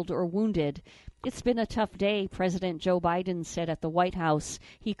were killed or wounded. It's been a tough day, President Joe Biden said at the White House.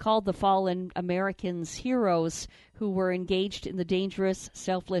 He called the fallen Americans heroes who were engaged in the dangerous,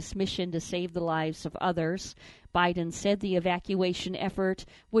 selfless mission to save the lives of others. Biden said the evacuation effort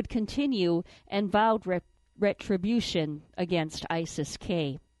would continue and vowed retribution against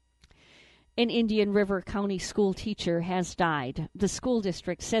ISIS-K. An Indian River County school teacher has died, the school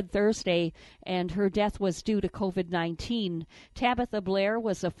district said Thursday, and her death was due to COVID-19. Tabitha Blair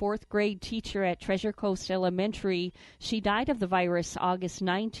was a fourth-grade teacher at Treasure Coast Elementary. She died of the virus August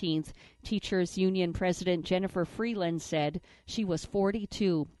 19th. Teachers Union President Jennifer Freeland said she was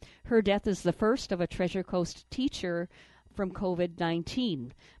 42. Her death is the first of a Treasure Coast teacher from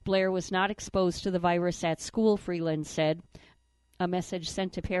COVID-19. Blair was not exposed to the virus at school, Freeland said. A message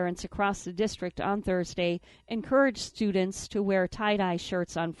sent to parents across the district on Thursday encouraged students to wear tie-dye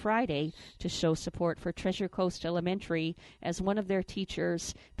shirts on Friday to show support for Treasure Coast Elementary as one of their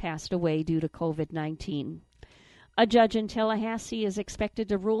teachers passed away due to COVID-19. A judge in Tallahassee is expected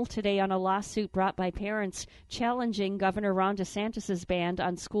to rule today on a lawsuit brought by parents challenging Governor Ron DeSantis' ban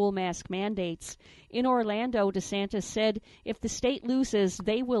on school mask mandates. In Orlando, DeSantis said if the state loses,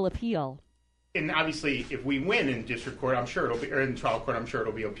 they will appeal. And obviously, if we win in district court, I'm sure it'll be, or in trial court, I'm sure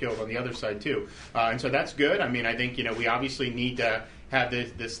it'll be appealed on the other side too. And so that's good. I mean, I think, we obviously need to have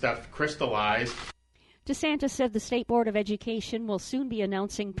this stuff crystallized. DeSantis said the State Board of Education will soon be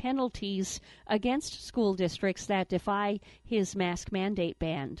announcing penalties against school districts that defy his mask mandate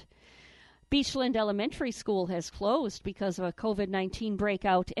ban. Beachland Elementary School has closed because of a COVID-19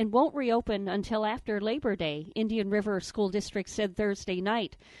 breakout and won't reopen until after Labor Day, Indian River School District said Thursday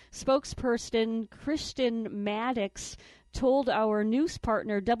night. Spokesperson Kristen Maddox told our news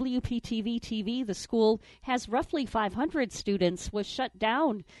partner WPTV-TV the school has roughly 500 students, was shut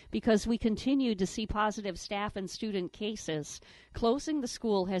down because we continued to see positive staff and student cases. Closing the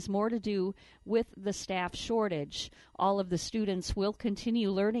school has more to do with the staff shortage. All of the students will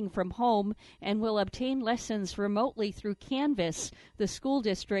continue learning from home and will obtain lessons remotely through Canvas, the school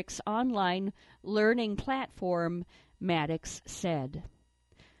district's online learning platform, Maddox said.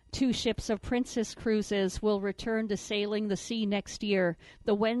 2 ships of Princess Cruises will return to sailing the sea next year.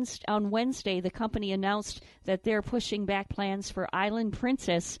 On Wednesday, the company announced that they're pushing back plans for Island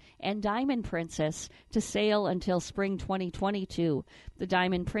Princess and Diamond Princess to sail until spring 2022. The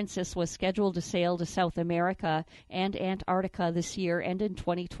Diamond Princess was scheduled to sail to South America and Antarctica this year and in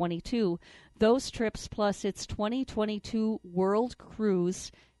 2022. Those trips plus its 2022 World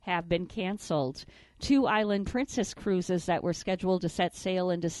Cruise have been canceled. 2 Island Princess cruises that were scheduled to set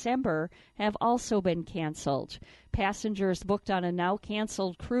sail in December have also been canceled. Passengers booked on a now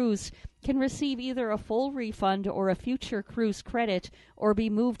canceled cruise can receive either a full refund or a future cruise credit or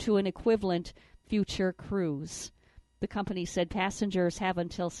be moved to an equivalent future cruise. The company said passengers have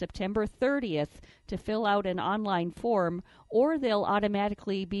until September 30th to fill out an online form, or they'll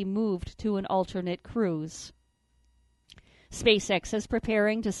automatically be moved to an alternate cruise. SpaceX is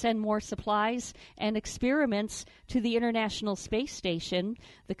preparing to send more supplies and experiments to the International Space Station.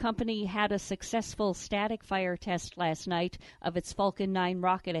 The company had a successful static fire test last night of its Falcon 9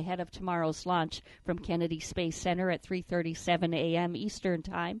 rocket ahead of tomorrow's launch from Kennedy Space Center at 3:37 a.m. Eastern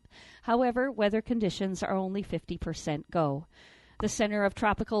Time. However, weather conditions are only 50% go. The center of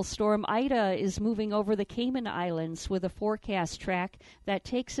Tropical Storm Ida is moving over the Cayman Islands with a forecast track that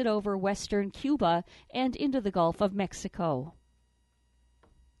takes it over western Cuba and into the Gulf of Mexico.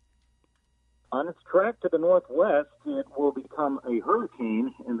 On its track to the northwest, it will become a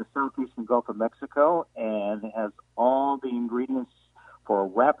hurricane in the southeastern Gulf of Mexico and has all the ingredients for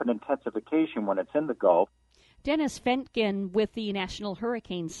rapid intensification when it's in the Gulf. Dennis Fentgen with the National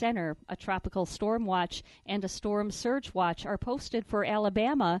Hurricane Center. A tropical storm watch and a storm surge watch are posted for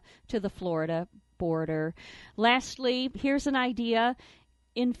Alabama to the Florida border. Lastly, here's an idea.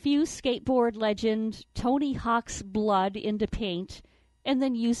 Infuse skateboard legend Tony Hawk's blood into paint and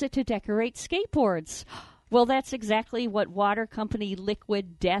then use it to decorate skateboards. Well, that's exactly what water company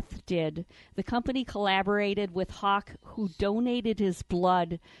Liquid Death did. The company collaborated with Hawk, who donated his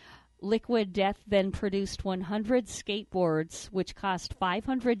blood. Liquid Death then produced 100 skateboards, which cost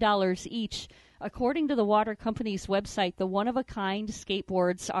 $500 each. According to the water company's website, the one-of-a-kind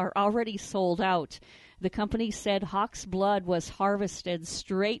skateboards are already sold out. The company said Hawk's blood was harvested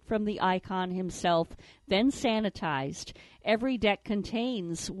straight from the icon himself, then sanitized. Every deck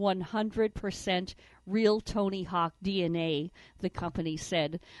contains 100% real Tony Hawk DNA, the company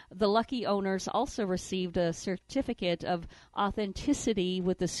said. The lucky owners also received a certificate of authenticity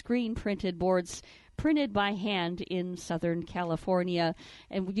with the screen-printed boards printed by hand in Southern California.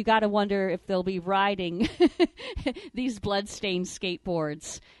 And you got to wonder if they'll be riding these blood-stained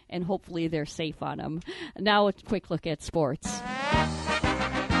skateboards, and hopefully they're safe on them. Now a quick look at sports.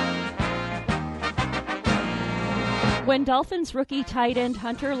 When Dolphins rookie tight end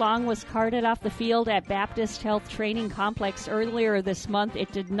Hunter Long was carted off the field at Baptist Health Training Complex earlier this month,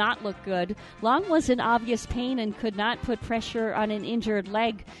 it did not look good. Long was in obvious pain and could not put pressure on an injured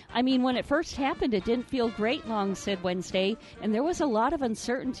leg. I mean, when it first happened, it didn't feel great, Long said Wednesday, and there was a lot of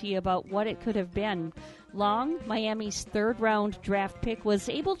uncertainty about what it could have been. Long, Miami's third-round draft pick, was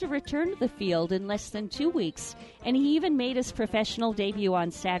able to return to the field in less than 2 weeks, and he even made his professional debut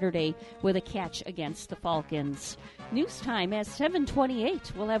on Saturday with a catch against the Falcons. News time at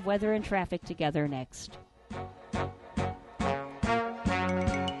 7:28. We'll have weather and traffic together next.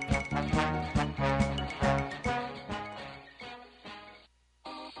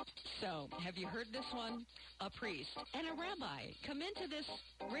 So, have you heard this one? A priest and a rabbi come into this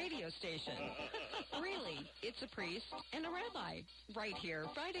radio station. Really, it's a priest and a rabbi. Right here,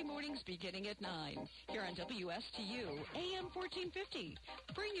 Friday mornings beginning at 9. Here on WSTU, AM 1450.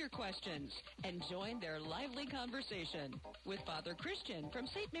 Bring your questions and join their lively conversation with Father Christian from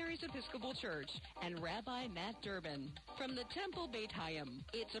St. Mary's Episcopal Church and Rabbi Matt Durbin from the Temple Beit Hayim.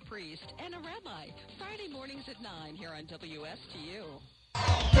 It's a priest and a rabbi. Friday mornings at 9 here on WSTU.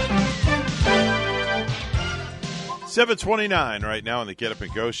 7:29 right now on the Get Up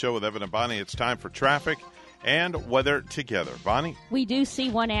and Go show with Evan and Bonnie. It's time for traffic and weather together. Bonnie? We do see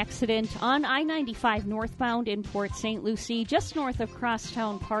one accident on I-95 northbound in Port St. Lucie, just north of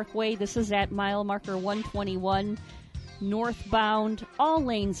Crosstown Parkway. This is at mile marker 121. Northbound, all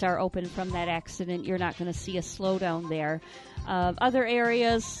lanes are open from that accident. You're not going to see a slowdown there. Other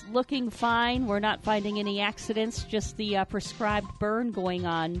areas looking fine. We're not finding any accidents, just the prescribed burn going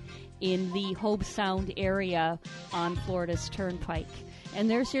on in the Hobe Sound area on Florida's Turnpike. And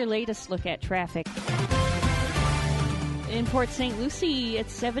there's your latest look at traffic. In Port St. Lucie,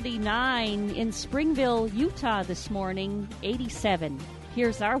 it's 79. In Springville, Utah this morning, 87.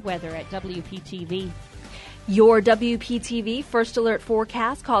 Here's our weather at WPTV. Your WPTV First Alert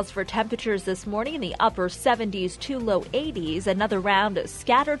forecast calls for temperatures this morning in the upper 70s to low 80s. Another round of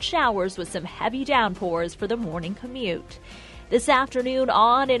scattered showers with some heavy downpours for the morning commute. This afternoon,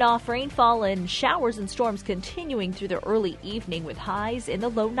 on and off rainfall and showers and storms continuing through the early evening with highs in the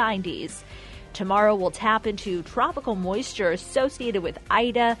low 90s. Tomorrow we'll tap into tropical moisture associated with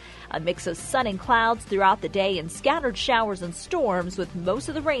Ida, a mix of sun and clouds throughout the day and scattered showers and storms with most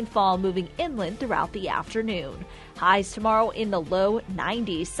of the rainfall moving inland throughout the afternoon. Highs tomorrow in the low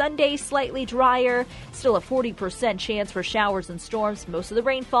 90s. Sunday slightly drier, still a 40% chance for showers and storms, most of the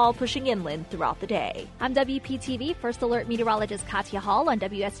rainfall pushing inland throughout the day. I'm WPTV First Alert meteorologist Katya Hall on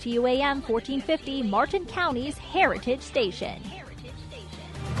WSTU AM 1450, Martin County's Heritage Station.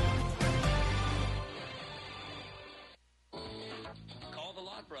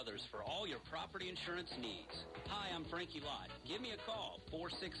 For all your property insurance needs. Hi, I'm Frankie Lott. Give me a call,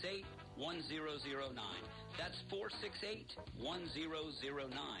 468-1009. That's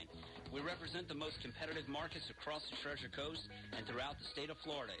 468-1009. We represent the most competitive markets across the Treasure Coast and throughout the state of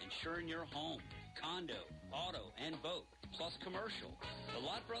Florida, insuring your home, condo, auto, and boat, plus commercial. The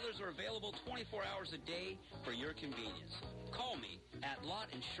Lott Brothers are available 24 hours a day for your convenience. Call me at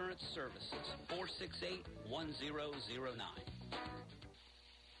Lott Insurance Services, 468-1009.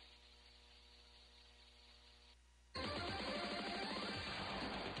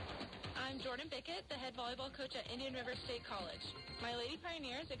 I'm Jordan Bickett, the head volleyball coach at Indian River State College. My Lady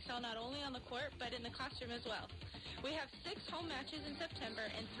Pioneers excel not only on the court, but in the classroom as well. We have 6 home matches in September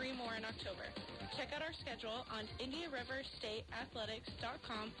and 3 more in October. Check out our schedule on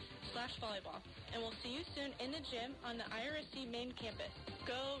IndiaRiverStateAthletics.com/volleyball. And we'll see you soon in the gym on the IRSC main campus.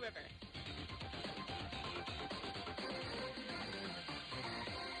 Go River!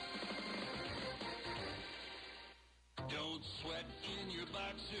 Don't sweat in your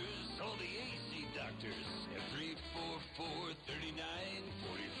boxers. Call the AC Doctors at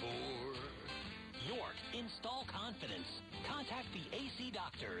 344-3944. York, install confidence. Contact the AC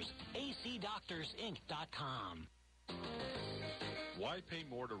Doctors. acdoctorsinc.com. Why pay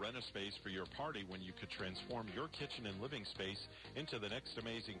more to rent a space for your party when you could transform your kitchen and living space into the next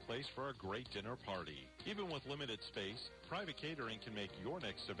amazing place for a great dinner party? Even with limited space, private catering can make your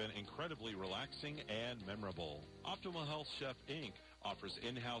next event incredibly relaxing and memorable. Optimal Health Chef, Inc. offers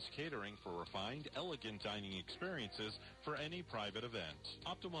in-house catering for refined, elegant dining experiences for any private event.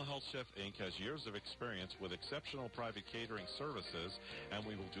 Optimal Health Chef, Inc. has years of experience with exceptional private catering services, and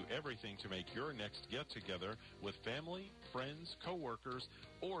we will do everything to make your next get-together with family, friends, co-workers,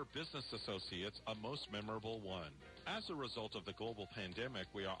 or business associates a most memorable one. As a result of the global pandemic,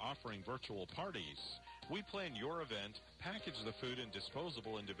 we are offering virtual parties. We plan your event, package the food in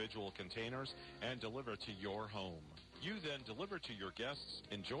disposable individual containers, and deliver to your home. You then deliver to your guests,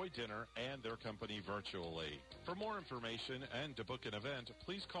 enjoy dinner, and their company virtually. For more information and to book an event,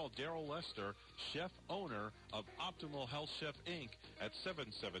 please call Daryl Lester, chef owner of Optimal Health Chef, Inc. at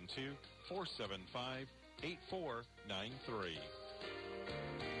 772-475-8493.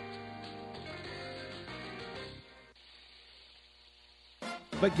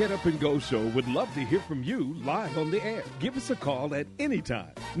 The Get Up and Go Show would love to hear from you live on the air. Give us a call at any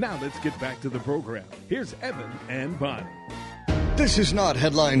time. Now let's get back to the program. Here's Evan and Bonnie. This is not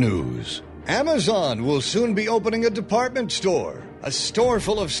headline news. Amazon will soon be opening a department store. A store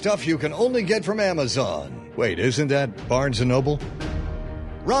full of stuff you can only get from Amazon. Wait, isn't that Barnes & Noble?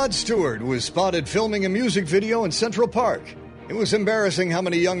 Rod Stewart was spotted filming a music video in Central Park. It was embarrassing how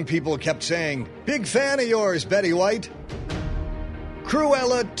many young people kept saying, "Big fan of yours, Betty White."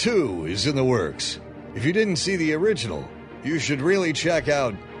 Cruella 2 is in the works. If you didn't see the original, you should really check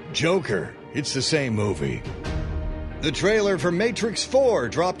out Joker. It's the same movie. The trailer for Matrix 4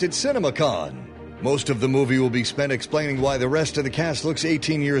 dropped at CinemaCon. Most of the movie will be spent explaining why the rest of the cast looks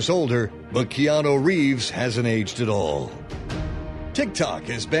 18 years older, but Keanu Reeves hasn't aged at all. TikTok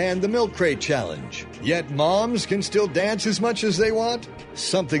has banned the Milk Crate Challenge, yet moms can still dance as much as they want?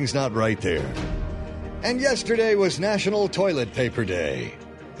 Something's not right there. And yesterday was National Toilet Paper Day.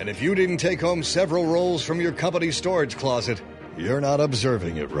 And if you didn't take home several rolls from your company's storage closet, you're not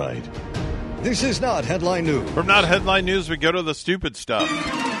observing it right. This is not Headline News. From Not Headline News, we go to the stupid stuff.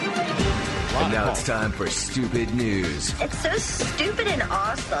 And now it's time for Stupid News. It's so stupid and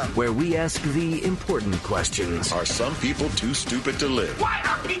awesome. Where we ask the important questions. Are some people too stupid to live? Why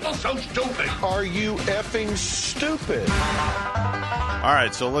are people so stupid? Are you effing stupid? All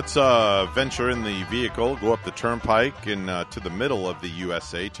right, so let's venture in the vehicle, go up the turnpike and to the middle of the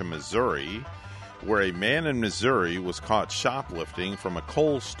USA to Missouri, where a man in Missouri was caught shoplifting from a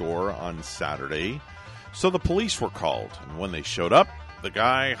Kohl's store on Saturday. So the police were called, and when they showed up, the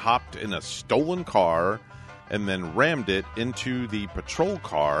guy hopped in a stolen car and then rammed it into the patrol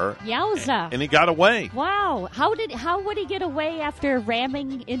car. Yowza. And he got away. Wow. How would he get away after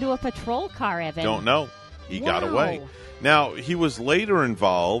ramming into a patrol car, Evan? Don't know. He got away. Now, he was later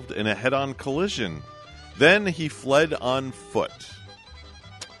involved in a head-on collision. Then he fled on foot.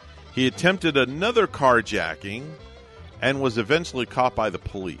 He attempted another carjacking and was eventually caught by the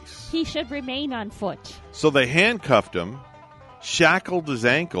police. He should remain on foot. So they handcuffed him, shackled his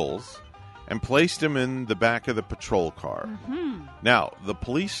ankles, and placed him in the back of the patrol car. Mm-hmm. Now, the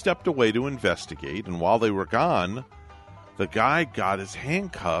police stepped away to investigate, and while they were gone, the guy got his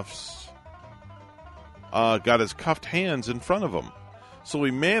handcuffs, got his cuffed hands in front of him. So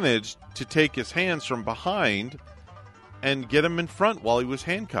he managed to take his hands from behind and get him in front while he was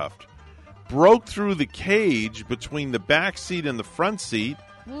handcuffed. Broke through the cage between the back seat and the front seat.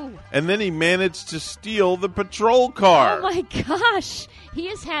 Ooh. And then he managed to steal the patrol car. Oh, my gosh. He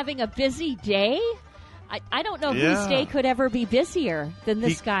is having a busy day? I don't know whose day could ever be busier than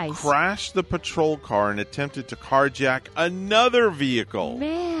this guy's. He crashed the patrol car and attempted to carjack another vehicle.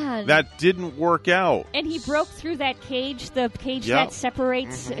 Man. That didn't work out. And he broke through that cage, the cage that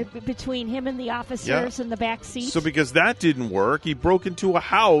separates between him and the officers in the back seat. So because that didn't work, he broke into a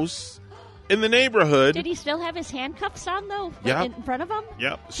house in the neighborhood. Did he still have his handcuffs on, though, in front of him?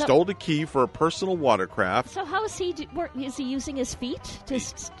 Yep. Stole the key for a personal watercraft. So how is he is he using his feet to...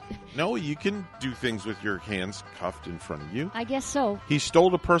 No, you can do things with your hands cuffed in front of you. I guess so. He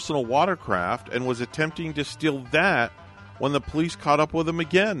stole a personal watercraft and was attempting to steal that when the police caught up with him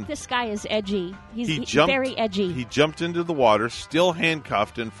again. This guy is edgy. He's jumped, very edgy. He jumped into the water, still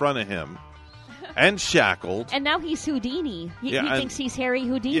handcuffed in front of him, and shackled. And now he's Houdini. He thinks he's Harry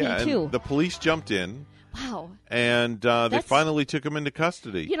Houdini, too. And the police jumped in. Wow. And they finally took him into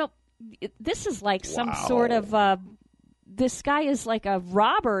custody. You know, this is like some sort of... this guy is like a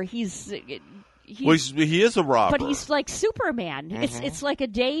robber. He is a robber. But he's like Superman. Mm-hmm. It's like a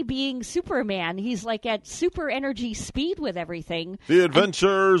day being Superman. He's like at super energy speed with everything. The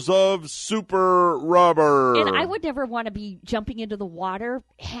Adventures of Super Robber. And I would never want to be jumping into the water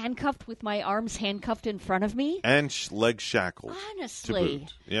handcuffed with my arms handcuffed in front of me. And legs shackled. Honestly. To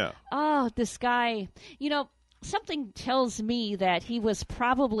boot. Yeah. Oh, this guy. You know, something tells me that he was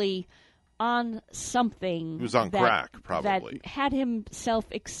probably... on something. He was on crack, probably. That had himself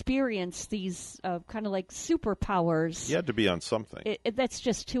experience these kind of like superpowers. He had to be on something. That's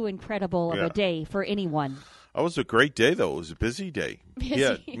just too incredible of a day for anyone. That was a great day, though. It was a busy day.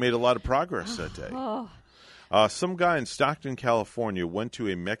 Yeah, made a lot of progress that day. Some guy in Stockton, California went to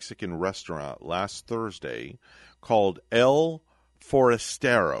a Mexican restaurant last Thursday called El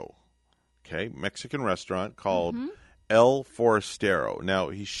Forastero. Okay, Mexican restaurant called El Forastero. Now,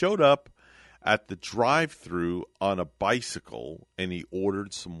 he showed up at the drive-thru on a bicycle, and he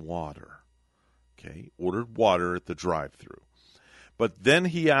ordered some water. Okay, ordered water at the drive-thru. But then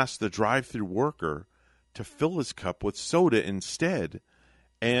he asked the drive-thru worker to fill his cup with soda instead,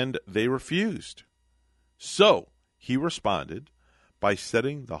 and they refused. So he responded by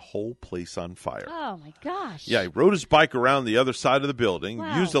setting the whole place on fire. Oh, my gosh. Yeah, he rode his bike around the other side of the building,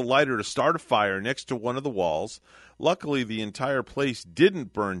 Wow. used a lighter to start a fire next to one of the walls. Luckily, the entire place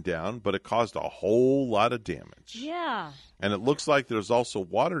didn't burn down, but it caused a whole lot of damage. Yeah. And it looks like there's also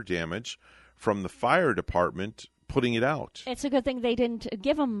water damage from the fire department putting it out. It's a good thing they didn't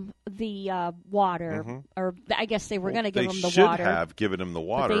give him the water, or I guess they were going to give him the They water. should have given him the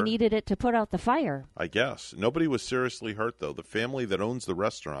water. But they needed it to put out the fire. I guess. Nobody was seriously hurt, though. The family that owns the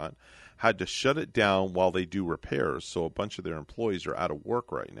restaurant had to shut it down while they do repairs, so a bunch of their employees are out of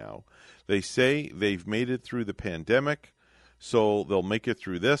work right now. They say they've made it through the pandemic, so they'll make it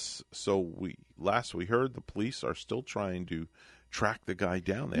through this. So last we heard, the police are still trying to track the guy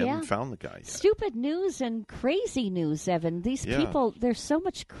down. They haven't found the guy yet. Stupid news and crazy news, Evan. These people, there's so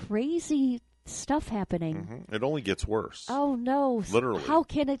much crazy stuff happening. It only gets worse. Oh, no. Literally. How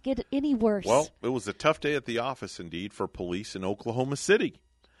can it get any worse? Well, it was a tough day at the office, indeed, for police in Oklahoma City.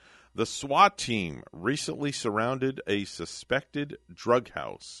 The SWAT team recently surrounded a suspected drug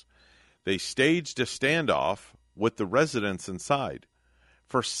house. They staged a standoff with the residents inside.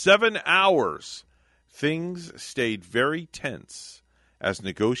 For 7 hours, things stayed very tense as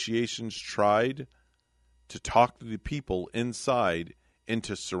negotiations tried to talk the people inside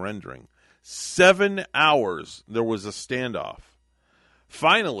into surrendering. 7 hours there was a standoff.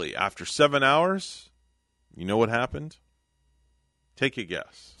 Finally, after 7 hours, you know what happened? Take a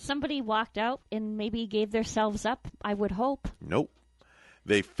guess. Somebody walked out and maybe gave themselves up, I would hope. Nope.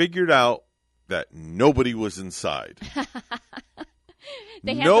 They figured out that nobody was inside.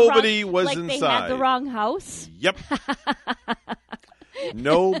 Nobody was inside. They had the wrong house? Yep.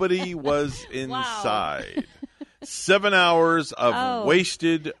 Nobody was inside. 7 hours of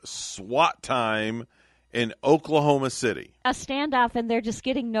wasted SWAT time in Oklahoma City. A standoff, and they're just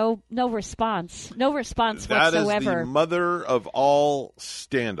getting no response. No response that whatsoever. That is the mother of all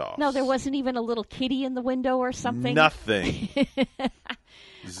standoffs. No, there wasn't even a little kitty in the window or something? Nothing.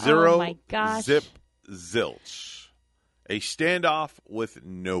 Zero, oh my gosh. Zip, zilch. A standoff with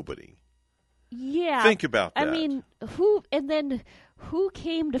nobody. Yeah. Think about that. I mean, who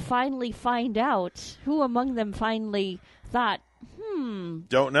came to finally find out? Who among them finally thought,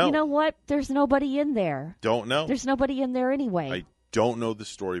 don't know. You know what? There's nobody in there. Don't know. There's nobody in there anyway. I don't know the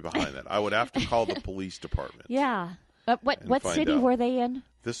story behind that. I would have to call the police department. Yeah. What city were they in?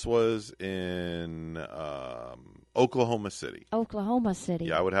 This was in Oklahoma City. Oklahoma City.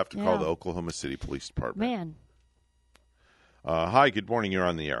 Yeah, I would have to call the Oklahoma City Police Department. Man. Hi, good morning. You're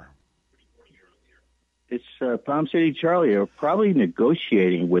on the air. It's Palm City Charlie. You're probably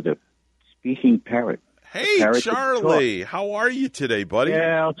negotiating with a speaking parrot. Hey, Charlie. How are you today, buddy?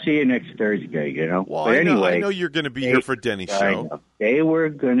 Yeah, I'll see you next Thursday, Well, but I know you're going to be here for Denny's show. They were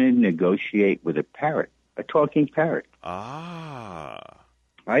going to negotiate with a parrot, a talking parrot. Ah.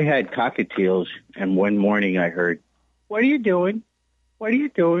 I had cockatiels, and one morning I heard, "What are you doing? What are you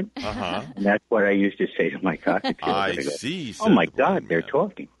doing?" Uh-huh. And that's what I used to say to my cockatiels. I see. Oh, my God, they're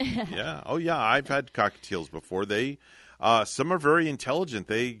talking. Yeah. Oh, yeah, I've had cockatiels before. Some are very intelligent.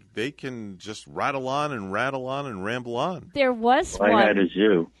 They can just rattle on and ramble on. There was one. I had a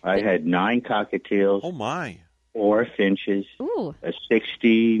zoo. I had 9 cockatiels. Oh, my. 4 finches. Ooh. A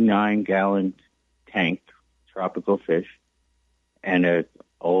 69-gallon tank, tropical fish, and an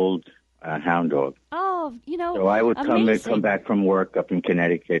old hound dog. Oh, So I would amazing. come back from work up in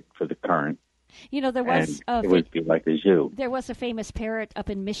Connecticut for the Current. There was it would be like a zoo. There was a famous parrot up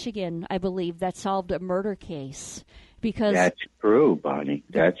in Michigan, I believe, that solved a murder case. Because that's true, Bonnie.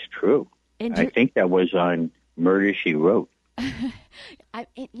 That's true. I think that was on Murder, She Wrote. I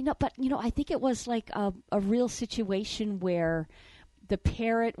think it was like a real situation where the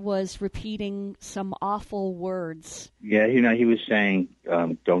parrot was repeating some awful words. Yeah, he was saying,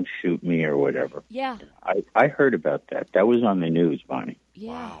 "Don't shoot me" or whatever. Yeah, I heard about that. That was on the news, Bonnie.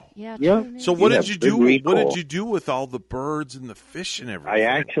 Yeah, wow. Yeah. So what did you do? What did you do with all the birds and the fish and everything? I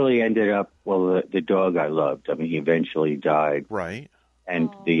actually ended up. Well, the dog I loved. I mean, he eventually died. Right. And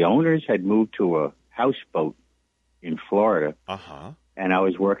the owners had moved to a houseboat in Florida. Uh-huh. And I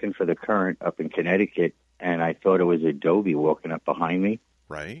was working for the Current up in Connecticut, and I thought it was Adobe walking up behind me.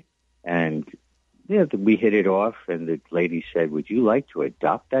 Right. And we hit it off, and the lady said, "Would you like to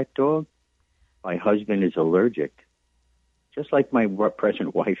adopt that dog? My husband is allergic, just like my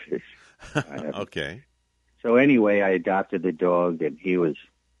present wife is." Okay. So anyway, I adopted the dog, and he was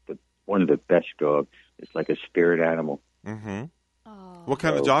one of the best dogs. It's like a spirit animal. Mm-hmm. Oh. What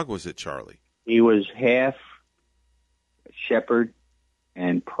kind of dog was it, Charlie? He was half shepherd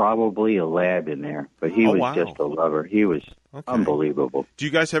and probably a lab in there, but he was just a lover. He was unbelievable. Do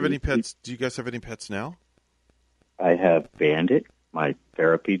you guys have any pets? Do you guys have any pets now? I have Bandit, my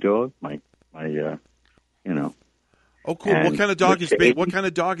therapy dog. My. Oh, cool. What kind of dog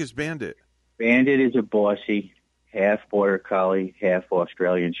is Bandit? Bandit is a bossy, half border collie, half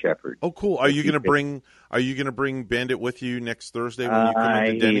Australian shepherd. Oh, cool. Are you going to bring Bandit with you next Thursday when you come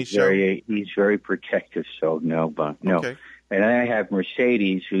to Denny's show? He's very protective, so no. Okay. And I have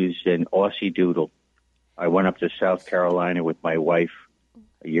Mercedes, who's an Aussie Doodle. I went up to South Carolina with my wife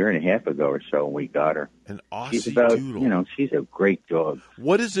a year and a half ago or so, and we got her. An Aussie Doodle. She's a great dog.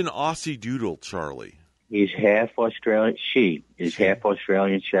 What is an Aussie Doodle, Charlie? He's half Australian. She is half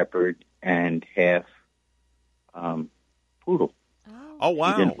Australian Shepherd and half poodle. Oh,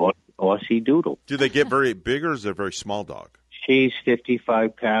 wow. She's an Aussie Doodle. Do they get very big, or is it a very small dog? She's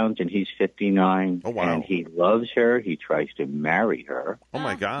 55 pounds, and he's 59. Oh, wow. And he loves her. He tries to marry her. Oh,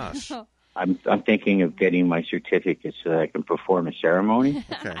 my gosh. I'm thinking of getting my certificate so that I can perform a ceremony.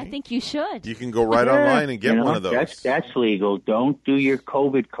 Okay. I think you should. You can go right online and get one of those. That's legal. Don't do your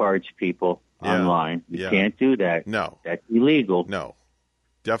COVID cards, people, online. You can't do that. No. That's illegal. No.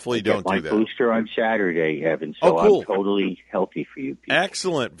 Definitely don't do that. My booster on Saturday, Evan, so cool. I'm totally healthy for you people.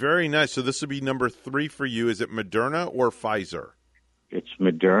 Excellent. Very nice. So this will be number 3 for you. Is it Moderna or Pfizer? It's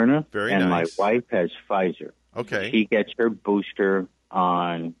Moderna. Very and nice. My wife has Pfizer. Okay. She gets her booster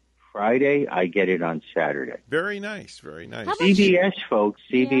on Friday. I get it on Saturday. Very nice. Very nice. CVS, folks.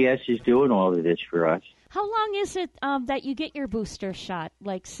 CVS is doing all of this for us. How long is it that you get your booster shot?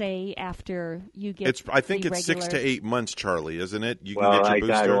 Like, say, after you get I think it's 6 to 8 months, Charlie, isn't it? You can get your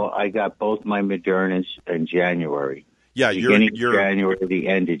booster. I got both my Modernas in January. Yeah, beginning of January to the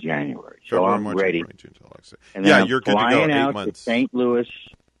end of January. So February, I'm March, ready. April, June, July, and then I'm you're good to go. flying 8 out months. to St. Louis,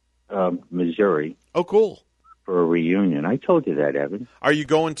 Missouri. Oh, cool. for a reunion. I told you that, Evan. Are you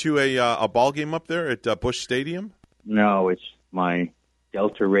going to a ball game up there at Bush Stadium? No, it's my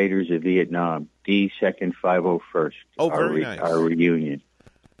Delta Raiders of Vietnam, D2nd 501st. Oh, very nice. Our reunion.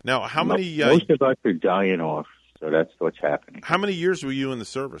 Now, how many... most of us are dying off, so that's what's happening. How many years were you in the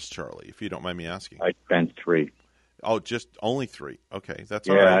service, Charlie, if you don't mind me asking? I spent 3. Oh, just only 3. Okay, that's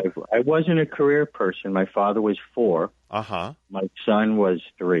all right. Yeah, I wasn't a career person. My father was 4. Uh-huh. My son was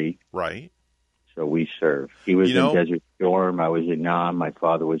 3. Right. So we served. He was in Desert Storm. I was in Nam. My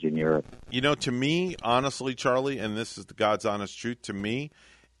father was in Europe. You know, to me, honestly, Charlie, and this is the God's honest truth, to me,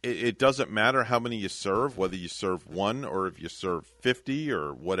 it doesn't matter how many you serve, whether you serve 1 or if you serve 50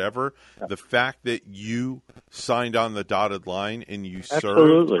 or whatever. The fact that you signed on the dotted line and you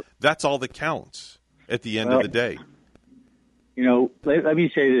served, that's all that counts at the end of the day. You know, let me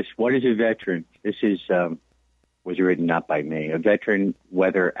say this. What is a veteran? This is was written not by me. A veteran,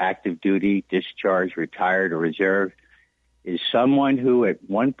 whether active duty, discharged, retired, or reserve, is someone who at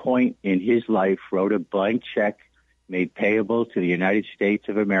one point in his life wrote a blank check made payable to the United States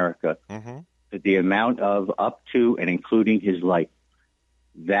of America, the amount of up to and including his life.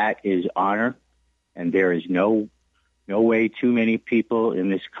 That is honor, and there is no way too many people in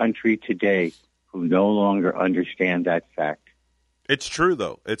this country today who no longer understand that fact. It's true,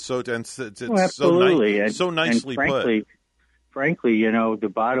 though. It's so absolutely. so nicely put. Frankly, you know, the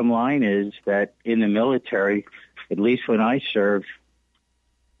bottom line is that in the military, at least when I served,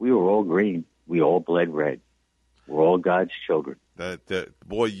 we were all green. We all bled red. We're all God's children.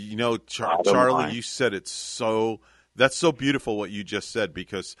 Boy, you know, Charlie, you said it so. That's so beautiful what you just said,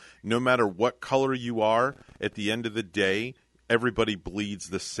 because no matter what color you are, at the end of the day, everybody bleeds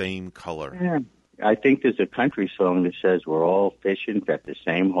the same color. Yeah. I think there's a country song that says we're all fishing at the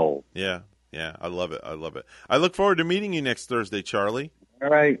same hole. Yeah, I love it. I look forward to meeting you next Thursday, Charlie. All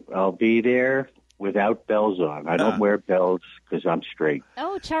right, I'll be there without bells on. I don't wear bells because I'm straight.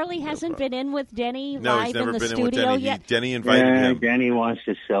 Oh, Charlie hasn't been in with Denny no, live he's never in the been studio in with Denny. yet? Denny invited him. Denny wants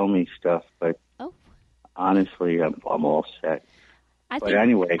to sell me stuff, but honestly, I'm all set. I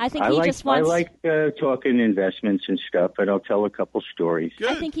like talking investments and stuff, and I'll tell a couple stories.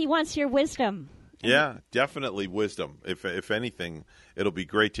 I think he wants your wisdom. Yeah, definitely wisdom. If anything, it'll be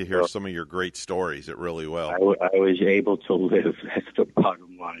great to hear some of your great stories. It really will. I was able to live. That's the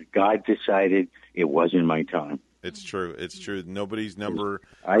bottom line. God decided it wasn't my time. It's true. Nobody's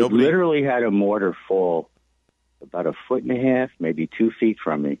literally had a mortar fall about 1.5 feet, maybe 2 feet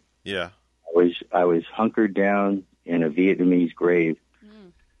from me. Yeah. I was hunkered down in a Vietnamese grave,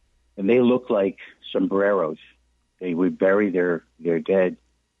 and they look like sombreros. They would bury their dead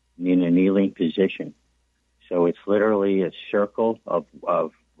in a kneeling position. So it's literally a circle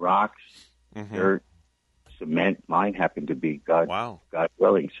of rocks, dirt, cement. Mine happened to be, God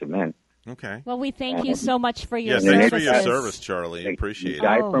willing, cement. Okay. Well, we thank you so much for your service. Thanks for your service, Charlie. I appreciate it. The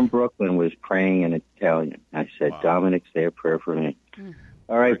guy from Brooklyn was praying in Italian. I said, Dominic, say a prayer for me.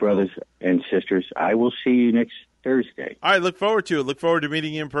 All right, brothers and sisters, I will see you next Thursday. All right, look forward to it. Look forward to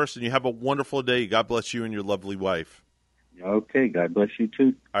meeting you in person. You have a wonderful day. God bless you and your lovely wife. Okay, God bless you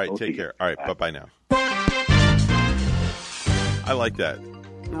too. All right, take care. All right, bye-bye now. I like that.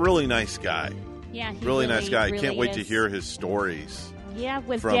 Really nice guy. Yeah, really nice guy. I can't wait is. to hear his stories. Yeah,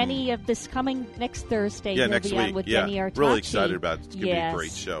 with Denny of this coming next Thursday. Yeah, he'll next be week. On with Denny Artachi. Really excited about it. It's going to be a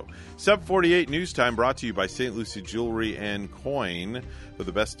great show. 7:48 News Time brought to you by St. Lucie Jewelry and Coin. For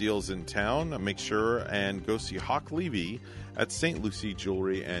the best deals in town, make sure and go see Hawk Levy at St. Lucie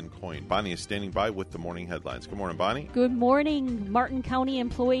Jewelry and Coin. Bonnie is standing by with the morning headlines. Good morning, Bonnie. Good morning. Martin County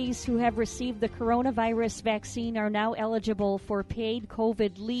employees who have received the coronavirus vaccine are now eligible for paid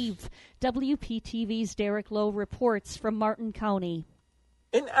COVID leave. WPTV's Derek Lowe reports from Martin County.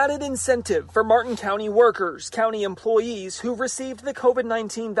 An added incentive for Martin County workers, county employees who received the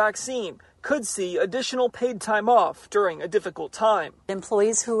COVID-19 vaccine could see additional paid time off during a difficult time.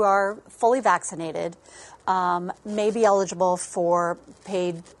 Employees who are fully vaccinated may be eligible for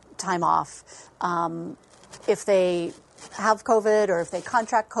paid time off if they have COVID or if they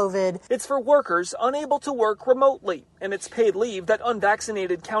contract COVID. It's for workers unable to work remotely, and it's paid leave that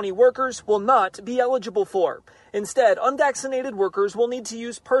unvaccinated county workers will not be eligible for. Instead, unvaccinated workers will need to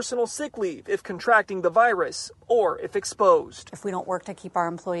use personal sick leave if contracting the virus or if exposed. If we don't work to keep our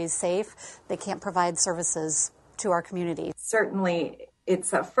employees safe, they can't provide services to our community. Certainly,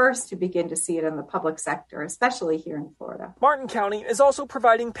 it's a first to begin to see it in the public sector, especially here in Florida. Martin County is also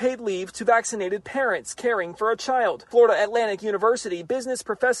providing paid leave to vaccinated parents caring for a child. Florida Atlantic University business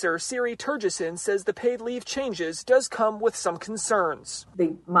professor Siri Turgeson says the paid leave changes does come with some concerns.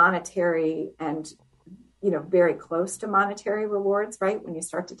 The monetary and very close to monetary rewards, right? When you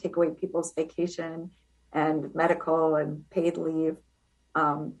start to take away people's vacation and medical and paid leave,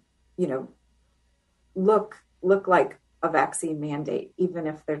 look like a vaccine mandate, even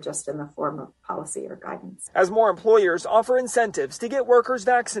if they're just in the form of policy or guidance. As more employers offer incentives to get workers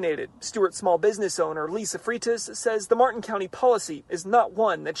vaccinated, Stewart small business owner Lisa Freitas says the Martin County policy is not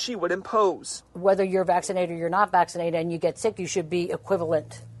one that she would impose. Whether you're vaccinated or you're not vaccinated and you get sick, you should be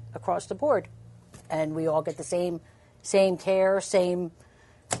equivalent across the board. And we all get the same care, same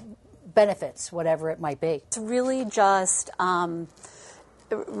benefits, whatever it might be. It's really just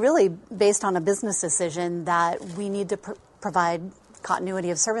really based on a business decision that we need to provide continuity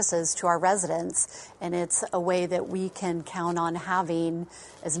of services to our residents, and it's a way that we can count on having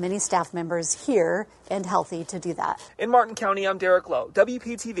as many staff members here and healthy to do that. In Martin County, I'm Derek Lowe,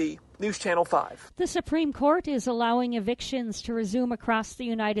 WPTV, News Channel 5. The Supreme Court is allowing evictions to resume across the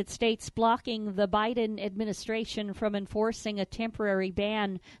United States, blocking the Biden administration from enforcing a temporary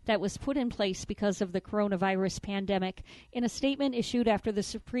ban that was put in place because of the coronavirus pandemic. In a statement issued after the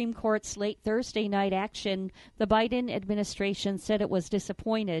Supreme Court's late Thursday night action, the Biden administration said it was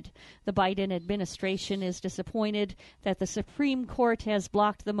disappointed. The Biden administration is disappointed that the Supreme Court has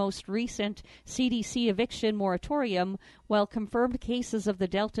blocked the most recent CDC eviction moratorium, while confirmed cases of the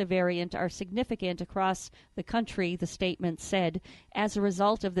Delta variant are significant across the country, the statement said. As a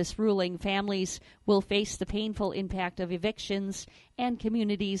result of this ruling, families will face the painful impact of evictions, and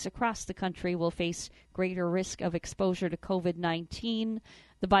communities across the country will face greater risk of exposure to COVID-19.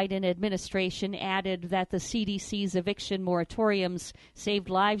 The Biden administration added that the CDC's eviction moratoriums saved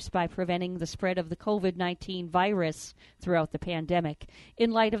lives by preventing the spread of the COVID-19 virus throughout the pandemic.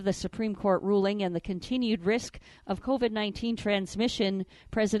 In light of the Supreme Court ruling and the continued risk of COVID-19 transmission,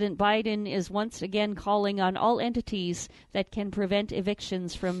 President Biden is once again calling on all entities that can prevent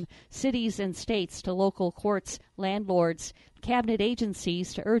evictions, from cities and states to local courts, landlords, cabinet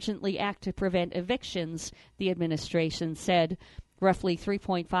agencies, to urgently act to prevent evictions, the administration said. Roughly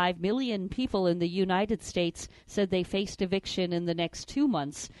 3.5 million people in the United States said they faced eviction in the next 2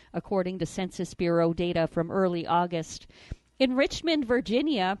 months, according to Census Bureau data from early August. In Richmond,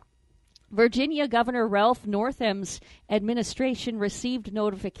 Virginia Governor Ralph Northam's administration received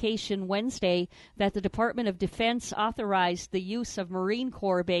notification Wednesday that the Department of Defense authorized the use of Marine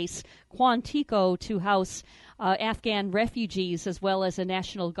Corps base Quantico to house Afghan refugees, as well as a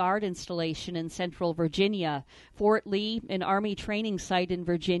National Guard installation in central Virginia. Fort Lee, an Army training site in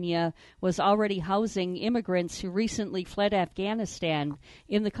Virginia, was already housing immigrants who recently fled Afghanistan.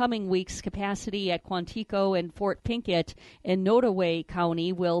 In the coming weeks, capacity at Quantico and Fort Pinkett in Nottoway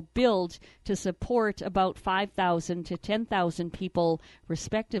County will build to support about 5,000 to 10,000 people,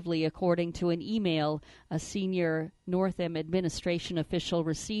 respectively, according to an email a senior Northam administration official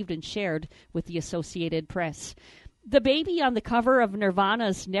received and shared with the Associated Press. The baby on the cover of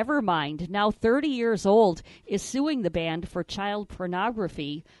Nirvana's Nevermind, now 30 years old, is suing the band for child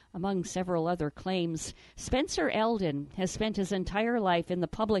pornography, among several other claims. Spencer Eldon has spent his entire life in the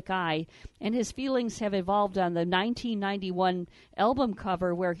public eye, and his feelings have evolved on the 1991 album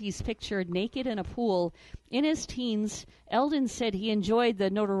cover where he's pictured naked in a pool. In his teens, Eldon said he enjoyed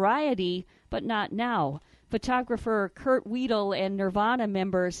the notoriety, but not now. Photographer Kurt Weedle and Nirvana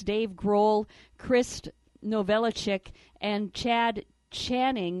members Dave Grohl, Chris Novelichik, and Chad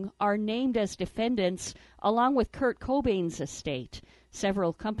Channing are named as defendants, along with Kurt Cobain's estate.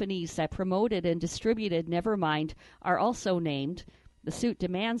 Several companies that promoted and distributed Nevermind are also named. The suit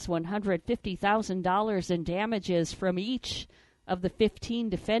demands $150,000 in damages from each of the 15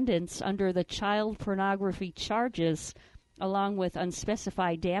 defendants under the child pornography charges, along with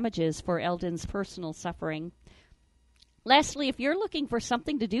unspecified damages for Eldon's personal suffering. Lastly, if you're looking for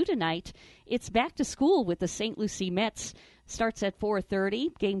something to do tonight, it's back to school with the St. Lucie Mets. Starts at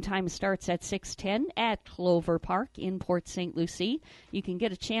 4:30. Game time starts at 6:10 at Clover Park in Port St. Lucie. You can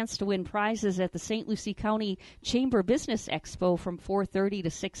get a chance to win prizes at the St. Lucie County Chamber Business Expo from 4:30 to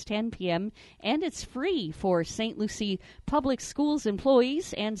 6:10 p.m., and it's free for St. Lucie Public Schools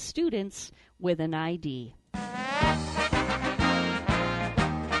employees and students with an ID.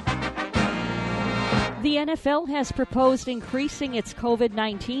 The NFL has proposed increasing its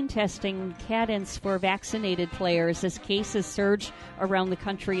COVID-19 testing cadence for vaccinated players as cases surge around the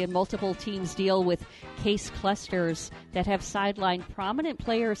country and multiple teams deal with case clusters that have sidelined prominent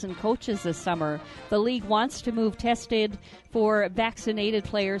players and coaches this summer. The league wants to move tested for vaccinated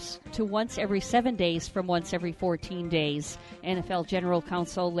players to once every 7 days from once every 14 days. NFL General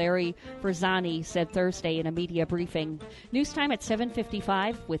Counsel Larry Berzani said Thursday in a media briefing. News time at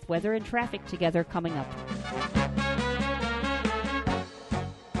 7:55 with weather and traffic together coming up.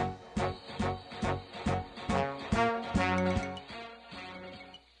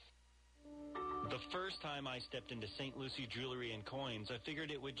 stepped into St. Lucie Jewelry and Coins, I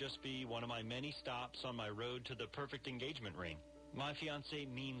figured it would just be one of my many stops on my road to the perfect engagement ring. My fiancée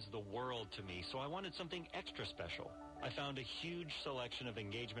means the world to me, so I wanted something extra special. I found a huge selection of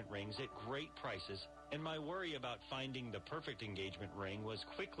engagement rings at great prices, and my worry about finding the perfect engagement ring was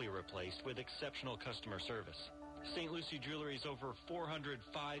quickly replaced with exceptional customer service. St. Lucie Jewelry's over 400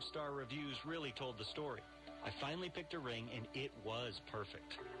 5-star reviews really told the story. I finally picked a ring, and it was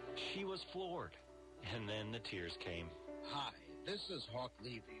perfect. She was floored. And then the tears came. Hi, this is Hawk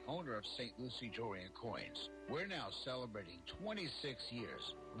Levy, owner of St. Lucie Jewelry and Coins. We're now celebrating 26 years.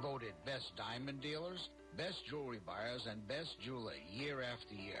 Voted best diamond dealers, best jewelry buyers, and best jeweler year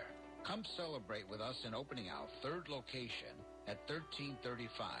after year. Come celebrate with us in opening our third location at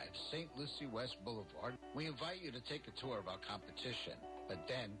 1335 St. Lucie West Boulevard. We invite you to take a tour of our competition, but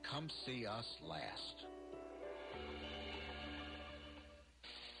then come see us last.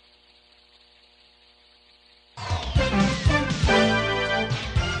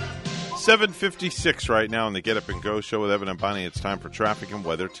 7:56 right now on the Get Up and Go show with Evan and Bonnie. It's time for traffic and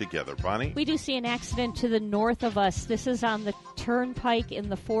weather together. Bonnie? We do see an accident to the north of us. This is on the Turnpike in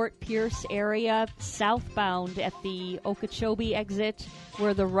the Fort Pierce area, southbound at the Okeechobee exit,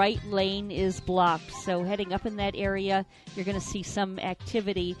 where the right lane is blocked. So heading up in that area, you're going to see some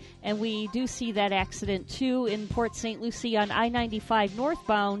activity. And we do see that accident, too, in Port St. Lucie on I-95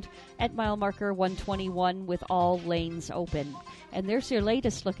 northbound at mile marker 121 with all lanes open. And there's your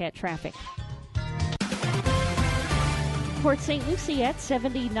latest look at traffic. Port St. Lucie at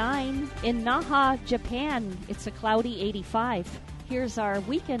 79. In Naha, Japan, it's a cloudy 85. Here's our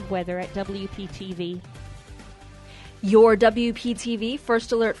weekend weather at WPTV. Your WPTV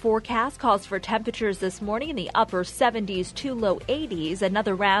First Alert forecast calls for temperatures this morning in the upper 70s to low 80s.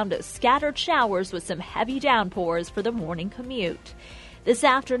 Another round of scattered showers with some heavy downpours for the morning commute. This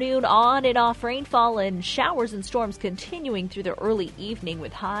afternoon, on and off rainfall and showers and storms continuing through the early evening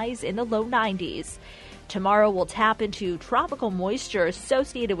with highs in the low 90s. Tomorrow we'll tap into tropical moisture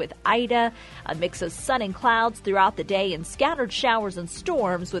associated with Ida, a mix of sun and clouds throughout the day and scattered showers and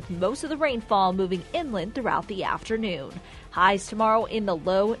storms with most of the rainfall moving inland throughout the afternoon. Highs tomorrow in the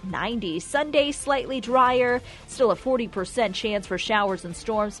low 90s. Sunday slightly drier, still a 40% chance for showers and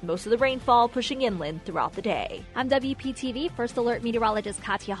storms, most of the rainfall pushing inland throughout the day. I'm WPTV First Alert meteorologist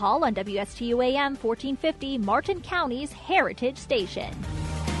Katya Hall on WSTU AM 1450, Martin County's Heritage Station.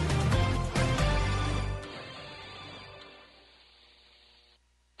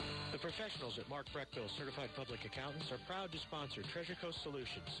 The professionals at Mark Breckville Certified Public Accountants are proud to sponsor Treasure Coast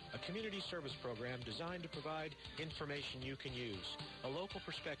Solutions, a community service program designed to provide information you can use, a local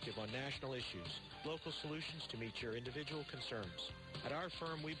perspective on national issues, local solutions to meet your individual concerns. At our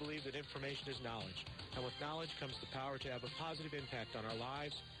firm, we believe that information is knowledge, and with knowledge comes the power to have a positive impact on our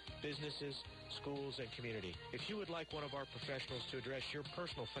lives, businesses, schools, and community. If you would like one of our professionals to address your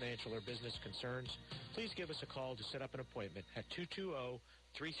personal financial or business concerns, please give us a call to set up an appointment at 220-3380.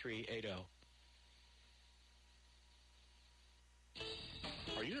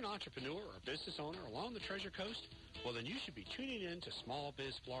 Are you an entrepreneur or business owner along the Treasure Coast? Well, then you should be tuning in to Small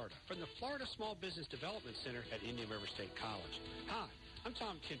Biz Florida from the Florida Small Business Development Center at Indian River State College. Hi, I'm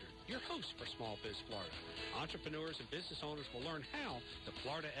Tom Kindred, your host for Small Biz Florida. Entrepreneurs and business owners will learn how the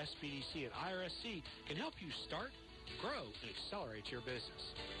Florida SBDC and IRSC can help you start, grow, and accelerate your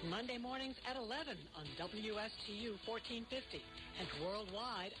business. Monday mornings at 11 on WSTU 1450 and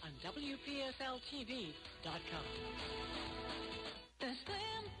worldwide on WPSLTV.com. The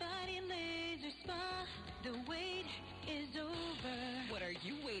Slim Body Laser Spa, the wait is over. What are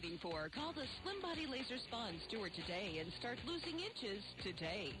you waiting for? Call the Slim Body Laser Spa in Stewart today and start losing inches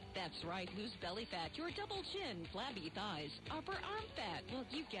today. That's right, lose belly fat, your double chin, flabby thighs, upper arm fat. Well,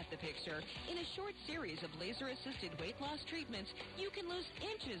 you get the picture. In a short series of laser-assisted weight loss treatments, you can lose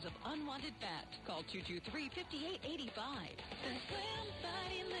inches of unwanted fat. Call 223-5885. The Slim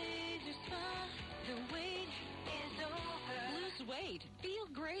Body Laser Spa, the wait is over. Lose weight, feel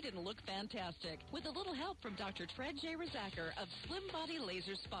great, and look fantastic with a little help from Dr. Fred J. Rizacker of Slim Body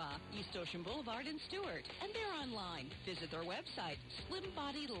Laser Spa, East Ocean Boulevard in Stewart. And they're online. Visit their website,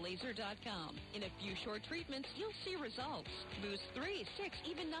 slimbodylaser.com. In a few short treatments, you'll see results. Lose 3, 6,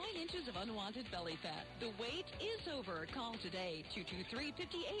 even 9 inches of unwanted belly fat. The wait is over. Call today,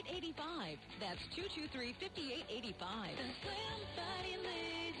 223-5885. That's 223-5885. The Slim Body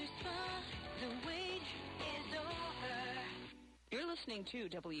Laser Spa, the wait is over. You're listening to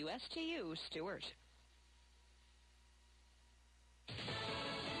WSTU Stewart.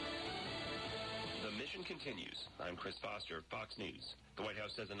 The mission continues. I'm Chris Foster, Fox News. The White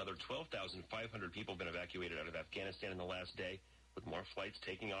House says another 12,500 people have been evacuated out of Afghanistan in the last day. with more flights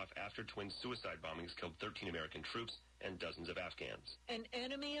taking off after twin suicide bombings killed 13 American troops and dozens of Afghans. An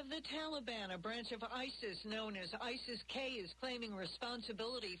enemy of the Taliban, a branch of ISIS known as ISIS-K, is claiming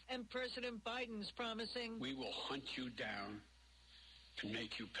responsibility, and President Biden's promising, "We will hunt you down and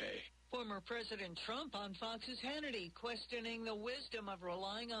make you pay." Former President Trump on Fox's Hannity questioning the wisdom of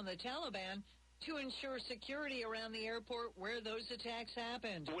relying on the Taliban to ensure security around the airport where those attacks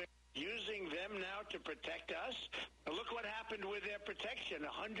happened. We're using them now to protect us. Look what happened with their protection.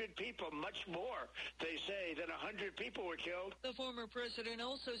 100 people, much more, they say, than 100 people were killed. The former president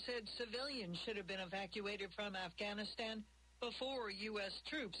also said civilians should have been evacuated from Afghanistan before U.S.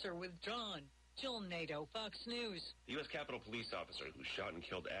 troops are withdrawn. Jill Nato, Fox News. The U.S. Capitol Police officer who shot and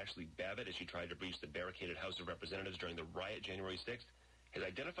killed Ashley Babbitt as she tried to breach the barricaded House of Representatives during the riot January 6th has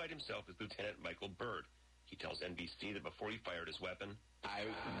identified himself as Lieutenant Michael Byrd. He tells NBC that before he fired his weapon, "I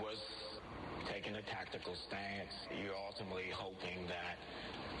was taking a tactical stance. You're ultimately hoping that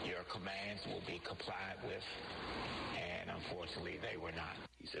your commands will be complied with, and unfortunately they were not."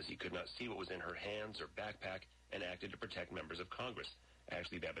 He says he could not see what was in her hands or backpack and acted to protect members of Congress.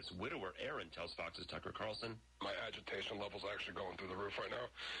 Ashley Babbitt's widower, Aaron, tells Fox's Tucker Carlson, "My agitation level's actually going through the roof right now,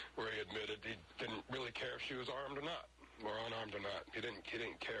 where he admitted he didn't really care if she was armed or not, or unarmed or not. He didn't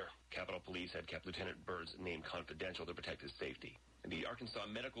care." Capitol Police had kept Lieutenant Byrd's name confidential to protect his safety. And the Arkansas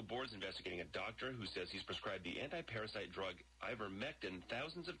Medical Board's investigating a doctor who says he's prescribed the anti-parasite drug ivermectin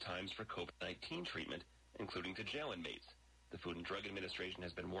thousands of times for COVID-19 treatment, including to jail inmates. The Food and Drug Administration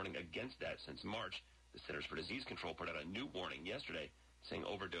has been warning against that since March. The Centers for Disease Control put out a new warning yesterday, saying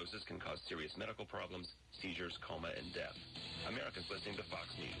overdoses can cause serious medical problems, seizures, coma, and death. Americans listening to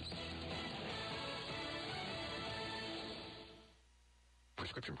Fox News.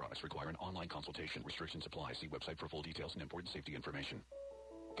 Prescription products require an online consultation. Restrictions apply. See website for full details and important safety information.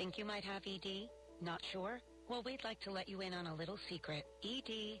 Think you might have ED? Not sure? Well, we'd like to let you in on a little secret.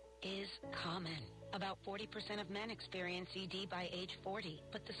 ED is common. About 40% of men experience ED by age 40,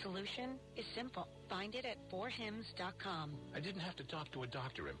 but the solution is simple. Find it at 4hims.com. I didn't have to talk to a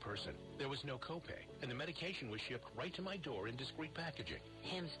doctor in person. There was no copay, and the medication was shipped right to my door in discreet packaging.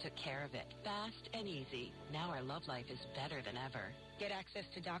 Hims took care of it. Fast and easy. Now our love life is better than ever. Get access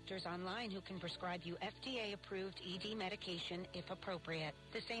to doctors online who can prescribe you FDA-approved ED medication if appropriate.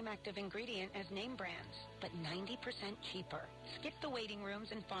 The same active ingredient as name brands, but 90% cheaper. Skip the waiting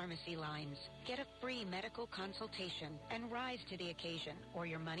rooms and pharmacy lines. Get a free medical consultation and rise to the occasion or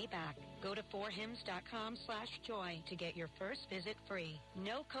your money back. Go to 4hims.com/joy to get your first visit free.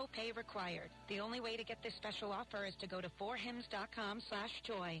 No copay required. The only way to get this special offer is to go to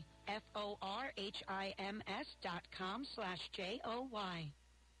 4hims.com/joy. FORHIMS.com/JOY.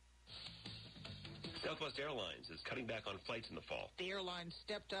 Southwest Airlines is cutting back on flights in the fall. The airline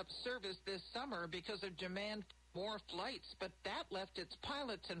stepped up service this summer because of demand for more flights, but that left its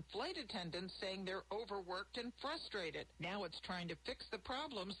pilots and flight attendants saying they're overworked and frustrated. Now it's trying to fix the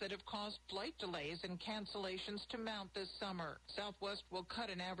problems that have caused flight delays and cancellations to mount this summer. Southwest will cut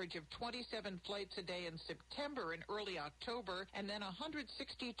an average of 27 flights a day in September and early October, and then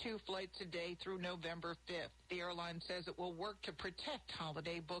 162 flights a day through November 5th. The airline says it will work to protect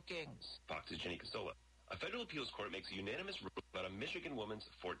holiday bookings. Fox's Jenny Casola. A federal appeals court makes a unanimous ruling about a Michigan woman's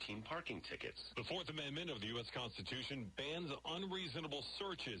 14 parking tickets. The Fourth Amendment of the U.S. Constitution bans unreasonable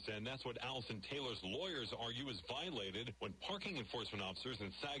searches, and that's what Allison Taylor's lawyers argue is violated when parking enforcement officers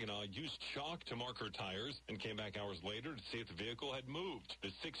in Saginaw used chalk to mark her tires and came back hours later to see if the vehicle had moved.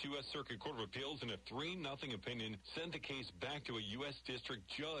 The 6th U.S. Circuit Court of Appeals, in a 3-0 opinion, sent the case back to a U.S. District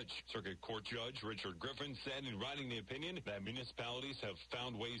Judge. Circuit Court Judge Richard Griffin said in writing the opinion that municipalities have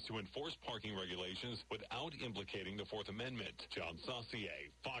found ways to enforce parking regulations without implicating the Fourth Amendment. John Saucier,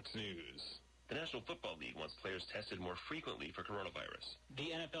 Fox News. The National Football League wants players tested more frequently for coronavirus.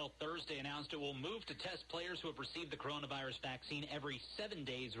 The NFL Thursday announced it will move to test players who have received the coronavirus vaccine every 7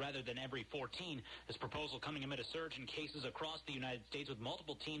 days rather than every 14. This proposal coming amid a surge in cases across the United States, with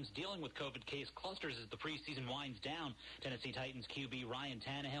multiple teams dealing with COVID case clusters as the preseason winds down. Tennessee Titans QB Ryan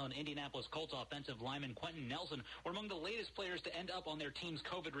Tannehill and Indianapolis Colts offensive lineman Quentin Nelson were among the latest players to end up on their team's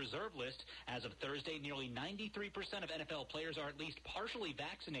COVID reserve list. As of Thursday, nearly 93% of NFL players are at least partially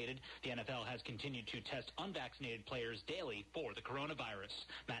vaccinated. The NFL has continued to test unvaccinated players daily for the coronavirus.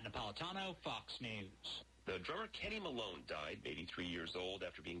 Matt Napolitano, Fox News. The drummer Kenny Malone died, 83 years old,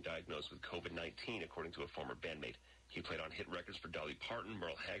 after being diagnosed with COVID-19, according to a former bandmate. He played on hit records for Dolly Parton,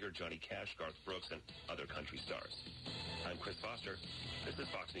 Merle Haggard, Johnny Cash, Garth Brooks, and other country stars. I'm Chris Foster. This is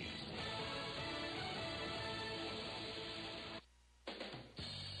Fox News.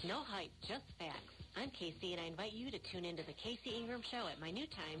 No hype, just facts. I'm Casey, and I invite you to tune into the Casey Ingram Show at my new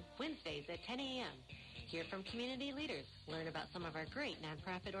time, Wednesdays at 10 a.m. hear from community leaders, learn about some of our great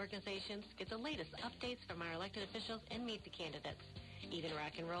nonprofit organizations, get the latest updates from our elected officials, and meet the candidates. Even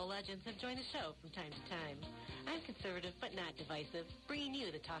rock and roll legends have joined the show from time to time. I'm conservative but not divisive, bringing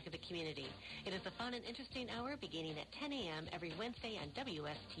you the talk of the community. It is a fun and interesting hour beginning at 10 a.m. every Wednesday on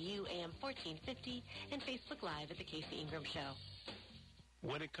WSTU AM 1450 and Facebook Live at The Casey Ingram Show.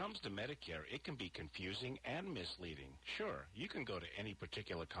 When it comes to Medicare, it can be confusing and misleading. Sure, you can go to any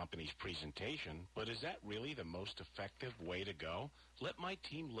particular company's presentation, but is that really the most effective way to go? Let my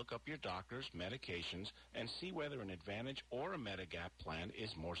team look up your doctors, medications, and see whether an Advantage or a Medigap plan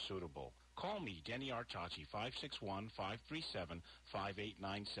is more suitable. Call me, Denny Artachi,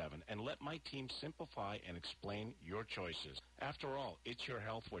 561-537-5897, and let my team simplify and explain your choices. After all, it's your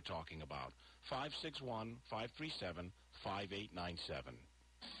health we're talking about. 561-537-5897.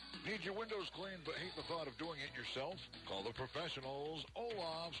 Need your windows cleaned but hate the thought of doing it yourself? Call the professionals,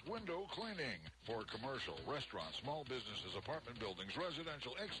 Olaf's Window Cleaning. For commercial, restaurants, small businesses, apartment buildings,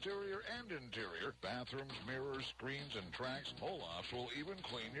 residential, exterior and interior, bathrooms, mirrors, screens, and tracks, Olaf's will even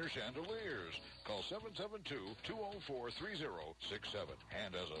clean your chandeliers. Call 772-204-3067.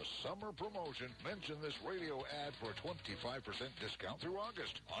 And as a summer promotion, mention this radio ad for a 25% discount through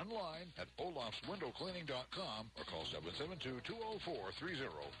August. Online at olafswindowcleaning.com or call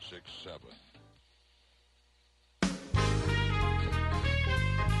 772-204-3067.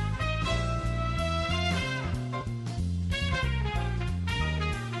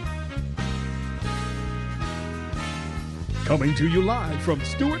 Coming to you live from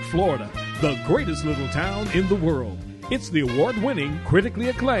Stuart, Florida, the greatest little town in the world. It's the award-winning, critically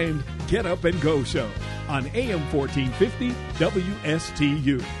acclaimed Get Up and Go show on AM 1450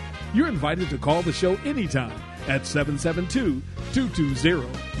 WSTU. You're invited to call the show anytime at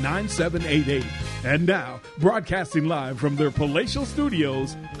 772-220-9788. And now, broadcasting live from their palatial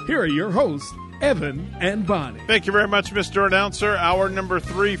studios, here are your hosts, Evan and Bonnie. Thank you very much, Mr. Announcer. Hour number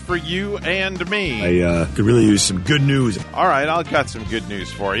 3 for you and me. I could really use some good news. All right, I've got some good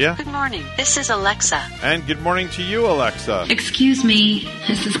news for you. Good morning. This is Alexa. And good morning to you, Alexa. Excuse me.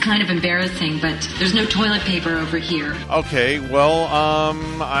 This is kind of embarrassing, but there's no toilet paper over here. Okay, well,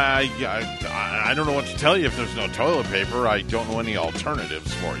 I don't know what to tell you if there's no toilet paper. I don't know any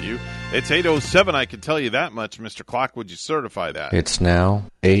alternatives for you. It's 8:07. I can tell you that much. Mr. Clock, would you certify that? It's now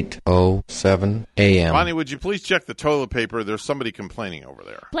 8:07 a.m. Bonnie, would you please check the toilet paper? There's somebody complaining over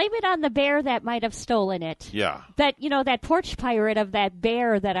there. Blame it on the bear that might have stolen it. Yeah. That porch pirate of that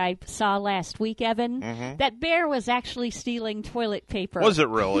bear that I saw last week, Evan, that bear was actually stealing toilet paper. Was it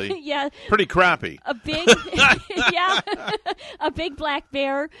really? Yeah. Pretty crappy. A big, a big black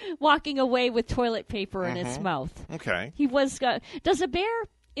bear walking away with toilet paper in his mouth. Okay. He was, does a bear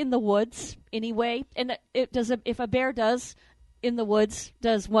in the woods anyway, and if a bear does in the woods,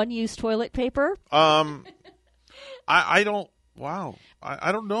 does one use toilet paper? I don't. Wow,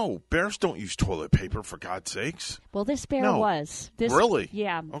 I don't know. Bears don't use toilet paper, for God's sakes. Well, this bear was. Really?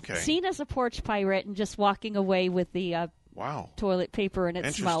 Yeah. Okay. Seen as a porch pirate and just walking away with the toilet paper in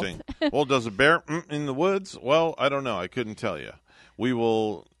its mouth. Interesting. Well, does a bear in the woods? Well, I don't know. I couldn't tell you. We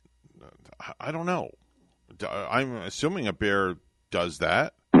will. I don't know. I'm assuming a bear does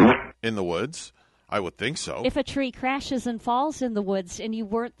that in the woods. I would think so. If a tree crashes and falls in the woods and you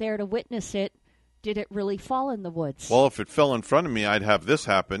weren't there to witness it, did it really fall in the woods? Well, if it fell in front of me, I'd have this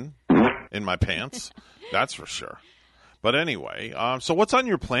happen in my pants. That's for sure. But anyway, so what's on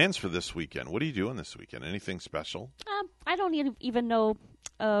your plans for this weekend? What are you doing this weekend? Anything special? I don't even know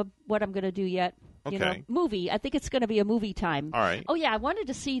what I'm going to do yet. Okay. Movie. I think it's going to be a movie time. All right. Oh, yeah. I wanted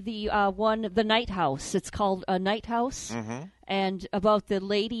to see the The Night House. It's called Night House. And about the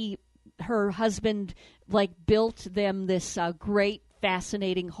lady, her husband, built them this great,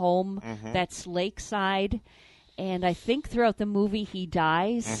 fascinating home that's lakeside. And I think throughout the movie he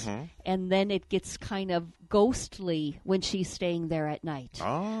dies. And then it gets kind of ghostly when she's staying there at night.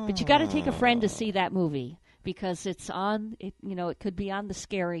 Oh. But you got to take a friend to see that movie, because it could be on the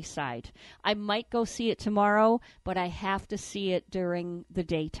scary side. I might go see it tomorrow, but I have to see it during the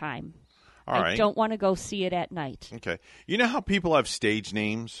daytime. I don't want to go see it at night. Okay. You know how people have stage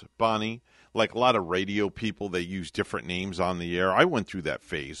names, Bonnie? Like a lot of radio people, they use different names on the air. I went through that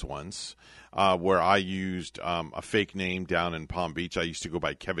phase once where I used a fake name down in Palm Beach. I used to go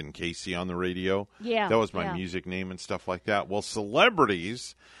by Kevin Casey on the radio. Yeah. That was my music name and stuff like that. Well,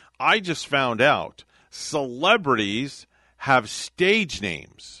 celebrities, I just found out, celebrities have stage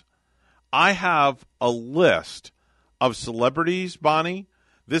names. I have a list of celebrities, Bonnie.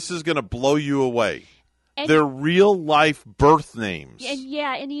 This is going to blow you away. And they're real-life birth names.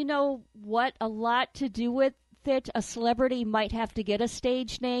 And you know what? A lot to do with that a celebrity might have to get a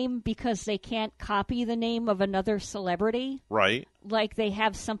stage name because they can't copy the name of another celebrity. Right. Like they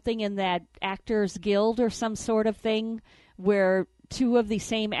have something in that Actors Guild or some sort of thing where two of the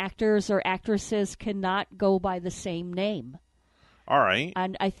same actors or actresses cannot go by the same name. All right.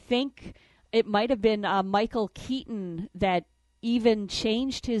 And I think it might have been Michael Keaton that even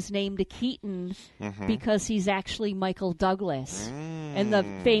changed his name to Keaton because he's actually Michael Douglas. And the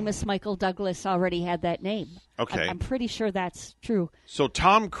famous Michael Douglas already had that name. Okay. I'm pretty sure that's true. So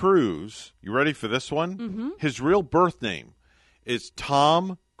Tom Cruise, you ready for this one? Mm-hmm. His real birth name is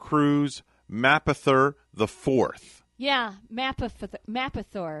Tom Cruise Mapother the Fourth. Yeah,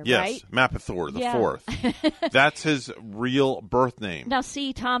 Mapother, yes, right? Mapother the Yeah. Fourth. That's his real birth name. Now,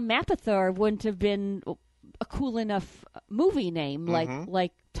 see, Tom Mapother wouldn't have been a cool enough movie name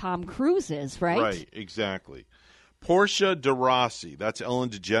like Tom Cruise is, right? Right, exactly. Portia de Rossi, that's Ellen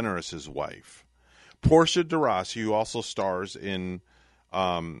DeGeneres' wife. Portia de Rossi, who also stars in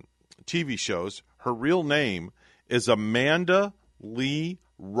TV shows, her real name is Amanda Lee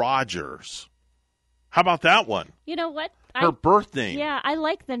Rogers. How about that one? You know what? Her birth name. Yeah, I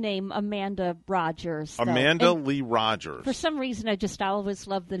like the name Amanda Rogers. Though. Amanda And Lee Rogers. for some reason, I just always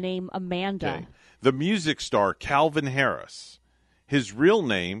loved the name Amanda. Okay. The music star Calvin Harris. His real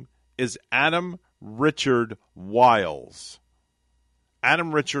name is Adam Richard Wiles.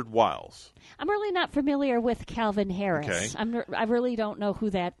 Adam Richard Wiles. I'm really not familiar with Calvin Harris. Okay. I really don't know who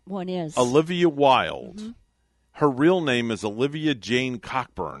that one is. Olivia Wilde. Her real name is Olivia Jane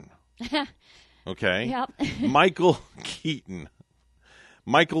Cockburn. Okay? Yep. Michael Keaton.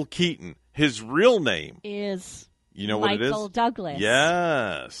 Michael Keaton. His real name is you know what it is? Michael Douglas.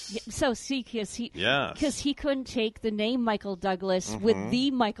 Yes. So, see, because Yes. he couldn't take the name Michael Douglas with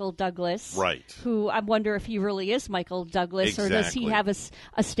the Michael Douglas. Right. Who I wonder if he really is Michael Douglas or does he Exactly. have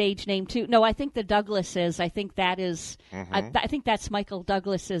a stage name too? No, I think the Douglas is. I think that is. I think that's Michael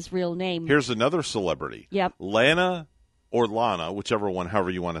Douglas's real name. Here's another celebrity. Yep. Lana or Lana, whichever one, however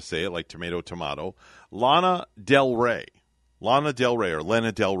you want to say it, like tomato, tomato. Lana Del Rey. Lana Del Rey or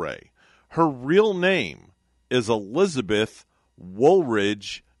Lana Del Rey. Her real name is Elizabeth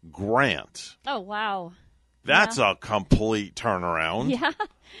Woolridge Grant. Oh, wow. That's a complete turnaround. Yeah.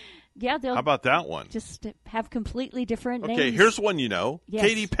 Yeah, they'll How about that one? just have completely different names. Okay, here's one you know. Yes.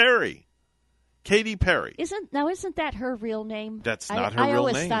 Katy Perry. Katy Perry. Isn't that her real name? That's not her I real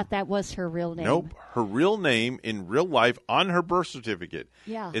always name. thought that was her real name. Nope. Her real name in real life on her birth certificate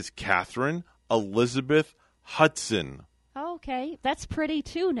is Catherine Elizabeth Hudson. Okay, that's pretty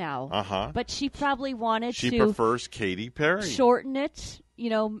too now. Uh-huh. But she probably wanted She to prefers Katy Perry. shorten it,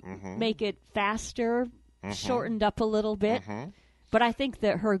 make it faster, shortened up a little bit. But I think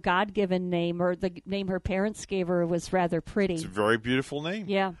that her God-given name or the name her parents gave her was rather pretty. It's a very beautiful name.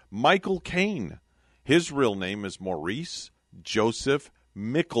 Yeah. Michael Caine. His real name is Maurice Joseph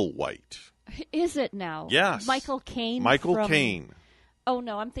Micklewhite. Is it now? Yes. Michael Caine. Michael Caine. Oh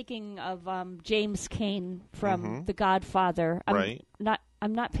no, I'm thinking of James Caine from The Godfather.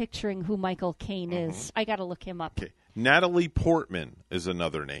 I'm not picturing who Michael Caine is. I got to look him up. Okay. Natalie Portman is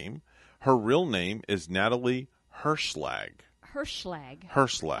another name. Her real name is Natalie Hirschlag. Hirschlag.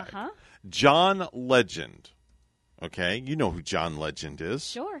 Hirschlag. John Legend. Okay, you know who John Legend is.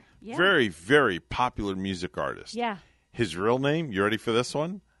 Sure. Yeah. Very, very popular music artist. Yeah. His real name, you ready for this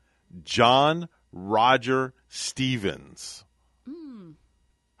one? John Roger Stevens.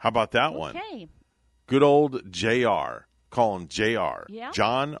 How about that one? Okay. Good old JR. Call him JR. Yeah.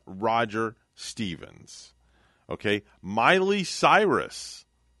 John Roger Stevens. Okay. Miley Cyrus.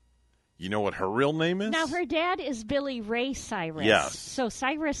 You know what her real name is? Now, her dad is Billy Ray Cyrus. Yes. So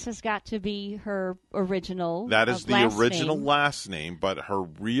Cyrus has got to be her original That is the last original name. last name, but her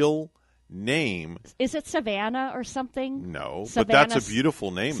real name... Is it Savannah or something? No, Savannah, but that's a beautiful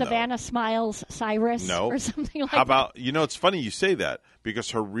name, Savannah Smiles Cyrus No. or something like How about, that. it's funny you say that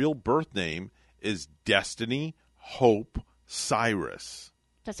because her real birth name is Destiny Hope Cyrus.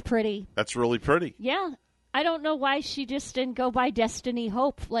 That's pretty. That's really pretty. Yeah. I don't know why she just didn't go by Destiny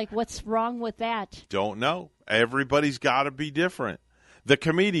Hope. Like, what's wrong with that? Don't know. Everybody's got to be different. The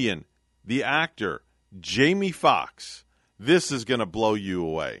comedian, the actor, Jamie Foxx. This is going to blow you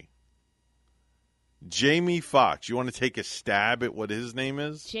away. Jamie Foxx. You want to take a stab at what his name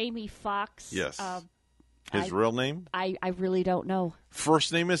is? Jamie Foxx. Yes. His real name? I really don't know.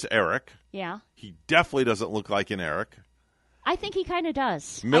 First name is Eric. Yeah. He definitely doesn't look like an Eric. I think he kind of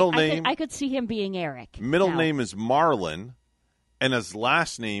does. Middle name? I could see him being Eric. Middle now. name is Marlin, and his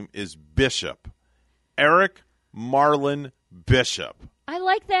last name is Bishop. Eric Marlin Bishop. I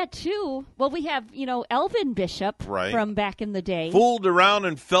like that, too. Well, we have, Elvin Bishop Right. from back in the day. Fooled around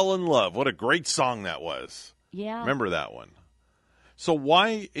and fell in love. What a great song that was. Yeah. Remember that one. So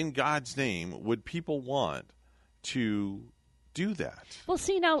why in God's name would people want to do that? Well,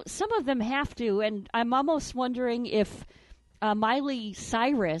 see, now, some of them have to, and I'm almost wondering if Miley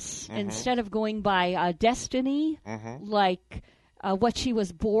Cyrus, instead of going by Destiny, like what she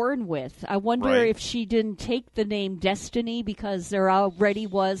was born with, I wonder if she didn't take the name Destiny because there already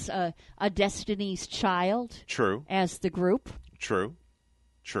was a Destiny's Child. True. As the group. True.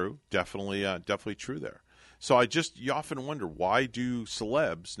 Definitely true there. So you often wonder, why do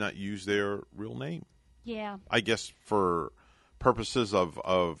celebs not use their real name? Yeah. I guess for purposes of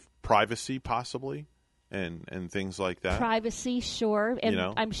privacy, possibly, and things like that. Privacy, sure. And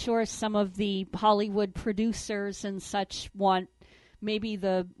I'm sure some of the Hollywood producers and such want, maybe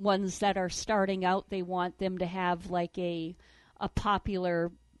the ones that are starting out, they want them to have like a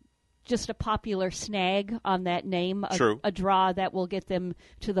popular snag on that name, a draw that will get them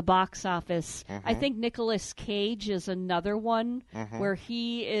to the box office. I think Nicolas Cage is another one where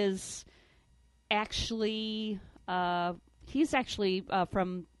he is actually he's actually a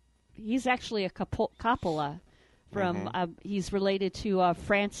Coppola from he's related to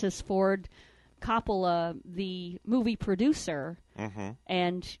Francis Ford Coppola, the movie producer,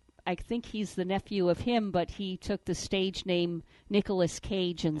 and I think he's the nephew of him, but he took the stage name Nicolas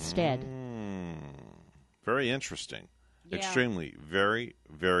Cage instead. Very interesting. Yeah. Extremely, very,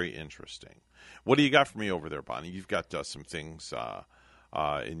 very interesting. What do you got for me over there, Bonnie? You've got some things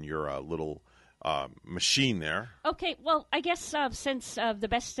in your little machine there. Okay, well, I guess since the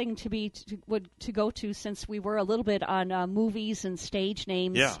best thing to go to, since we were a little bit on movies and stage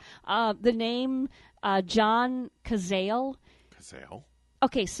names, the name John Cazale.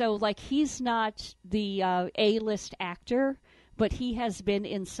 Okay, so like he's not the A-list actor, but he has been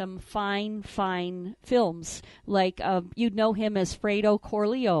in some fine films. Like you'd know him as Fredo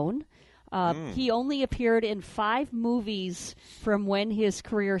Corleone. He only appeared in 5 movies from when his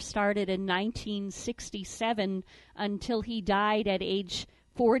career started in 1967 until he died at age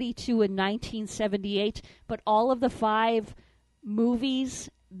 42 in 1978. But all of the 5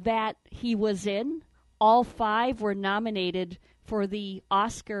 movies that he was in, all 5 were nominated for the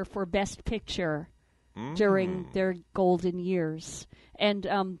Oscar for Best Picture during their golden years. And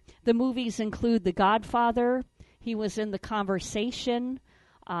the movies include The Godfather. He was in The Conversation.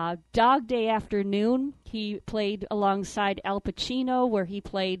 Dog Day Afternoon, he played alongside Al Pacino, where he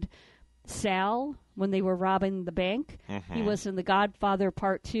played Sal when they were robbing the bank. He was in The Godfather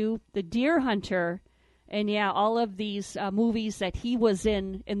Part 2. The Deer Hunter. And all of these movies that he was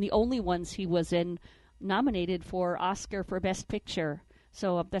in, and the only ones he was in, nominated for Oscar for Best Picture.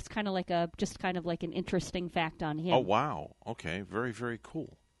 So that's kind of like an interesting fact on him. Oh, wow. Okay. Very, very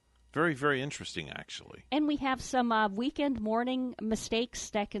cool. Very, very interesting, actually. And we have some weekend morning mistakes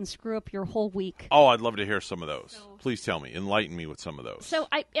that can screw up your whole week. Oh, I'd love to hear some of those. Please tell me. Enlighten me with some of those. So,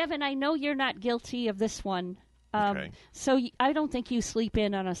 Evan, I know you're not guilty of this one. Okay. So I don't think you sleep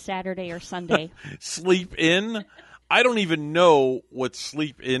in on a Saturday or Sunday. Sleep in? I don't even know what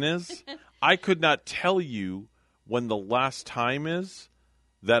sleep in is. I could not tell you when the last time is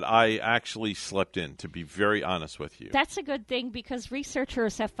that I actually slept in, to be very honest with you. That's a good thing because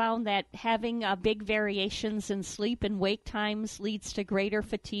researchers have found that having big variations in sleep and wake times leads to greater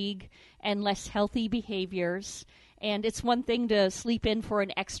fatigue and less healthy behaviors. And it's one thing to sleep in for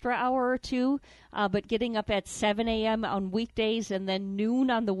an extra hour or two, but getting up at 7 a.m. on weekdays and then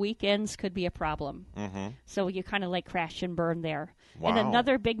noon on the weekends could be a problem. So you kind of like crash and burn there. Wow. And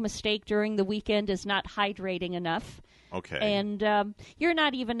another big mistake during the weekend is not hydrating enough. Okay. And you're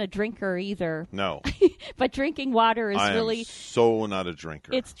not even a drinker either. No. But drinking water is I really... am so not a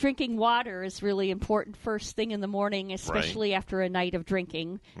drinker. Drinking water is really important first thing in the morning, especially after a night of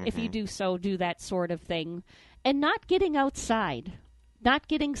drinking. If you do so, do that sort of thing. And not getting outside. Not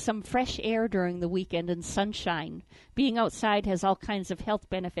getting some fresh air during the weekend and sunshine. Being outside has all kinds of health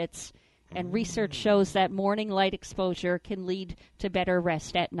benefits. And research shows that morning light exposure can lead to better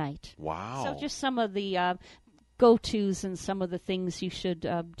rest at night. Wow. So just some of the go-tos and some of the things you should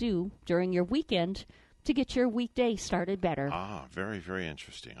do during your weekend to get your weekday started better. Ah, very, very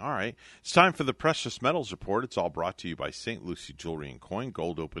interesting. All right. It's time for the Precious Metals Report. It's all brought to you by St. Lucie Jewelry and Coin.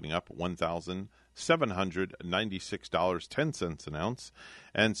 Gold opening up at $1,796.10 an ounce,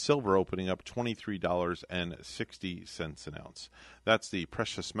 and silver opening up $23.60 an ounce. That's the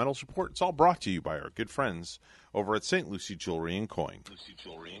Precious Metals Report. It's all brought to you by our good friends over at St. Lucie Jewelry and Coin.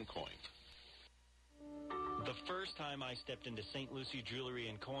 The first time I stepped into St. Lucie Jewelry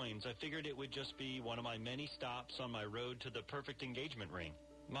and Coins, I figured it would just be one of my many stops on my road to the perfect engagement ring.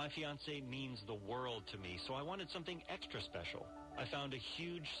 My fiancée means the world to me, so I wanted something extra special. I found a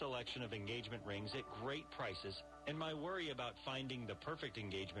huge selection of engagement rings at great prices, and my worry about finding the perfect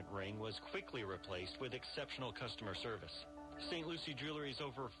engagement ring was quickly replaced with exceptional customer service. St. Lucie Jewelry's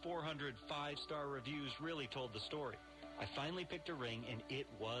over 400 five-star reviews really told the story. I finally picked a ring, and it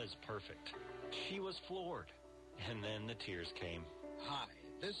was perfect. She was floored, and then the tears came. Hi,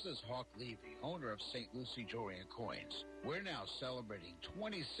 this is Hawk Levy, owner of St. Lucie Jewelry and Coins. We're now celebrating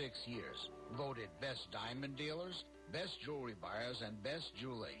 26 years, voted best diamond dealers, best jewelry buyers, and best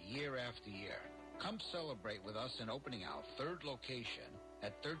jeweler year after year. Come celebrate with us in opening our third location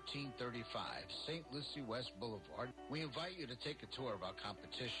at 1335 St. Lucie West Boulevard. We invite you to take a tour of our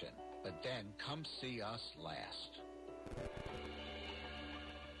competition, but then come see us last.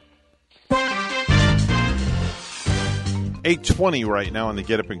 $8:20 right now on the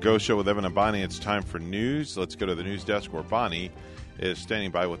Get Up and Go show with Evan and Bonnie. It's time for news. Let's go to the news desk where Bonnie is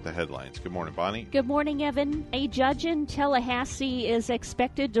standing by with the headlines. Good morning, Bonnie. Good morning, Evan. A judge in Tallahassee is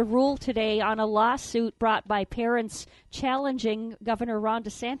expected to rule today on a lawsuit brought by parents challenging Governor Ron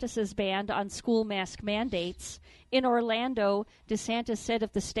DeSantis' ban on school mask mandates. In Orlando, DeSantis said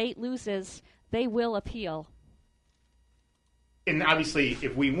if the state loses, they will appeal. And obviously,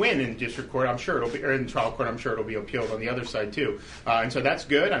 if we win in district court, I'm sure it'll be, or in trial court, I'm sure it'll be appealed on the other side too. And so that's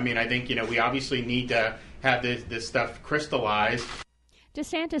good. I mean, I think, we obviously need to have this stuff crystallized.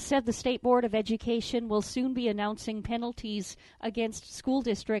 DeSantis said the State Board of Education will soon be announcing penalties against school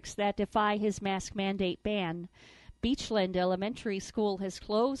districts that defy his mask mandate ban. Beachland Elementary School has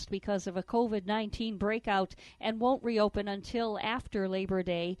closed because of a COVID-19 breakout and won't reopen until after Labor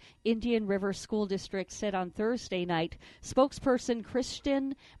Day, Indian River School District said on Thursday night. Spokesperson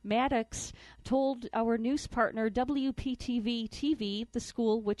Kristen Maddox told our news partner WPTV-TV the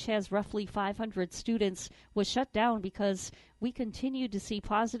school, which has roughly 500 students, was shut down because we continued to see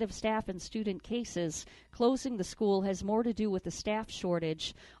positive staff and student cases. Closing the school has more to do with the staff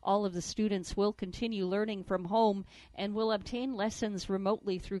shortage. All of the students will continue learning from home and will obtain lessons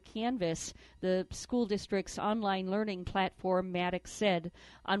remotely through Canvas, the school district's online learning platform, Maddox said.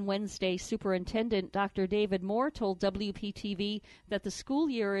 On Wednesday, Superintendent Dr. David Moore told WPTV that the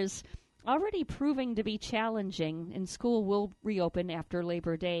school year is already proving to be challenging, and school will reopen after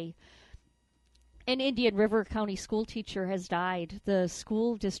Labor Day. An Indian River County school teacher has died, the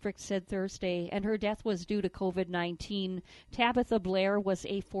school district said Thursday, and her death was due to COVID-19. Tabitha Blair was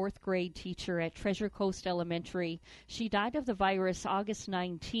a fourth-grade teacher at Treasure Coast Elementary. She died of the virus August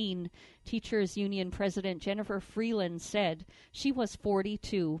 19. Teachers Union President Jennifer Freeland said she was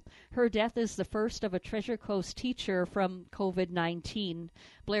 42. Her death is the first of a Treasure Coast teacher from COVID-19.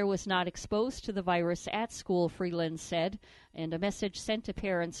 Blair was not exposed to the virus at school, Freeland said, and a message sent to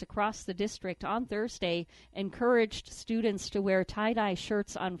parents across the district on Thursday encouraged students to wear tie-dye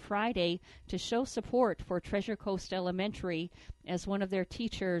shirts on Friday to show support for Treasure Coast Elementary as one of their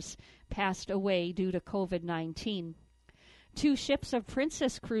teachers passed away due to COVID-19. 2 ships of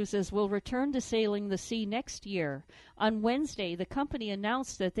Princess Cruises will return to sailing the sea next year. On Wednesday, the company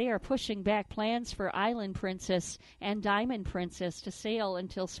announced that they are pushing back plans for Island Princess and Diamond Princess to sail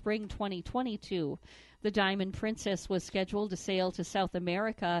until spring 2022. The Diamond Princess was scheduled to sail to South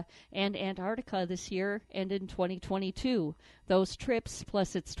America and Antarctica this year and in 2022. Those trips,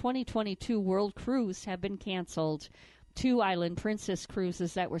 plus its 2022 World Cruise, have been canceled. 2 Island Princess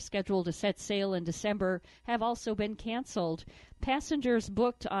cruises that were scheduled to set sail in December have also been canceled. Passengers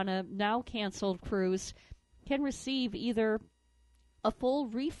booked on a now-canceled cruise can receive either a full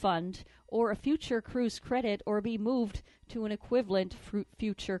refund or a future cruise credit or be moved to an equivalent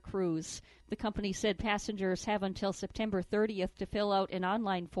future cruise. The company said passengers have until September 30th to fill out an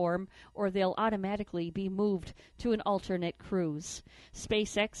online form or they'll automatically be moved to an alternate cruise.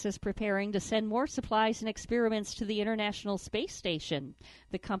 SpaceX is preparing to send more supplies and experiments to the International Space Station.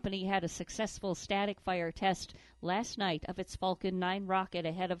 The company had a successful static fire test last night of its Falcon 9 rocket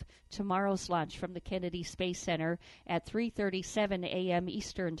ahead of tomorrow's launch from the Kennedy Space Center at 3:37 a.m.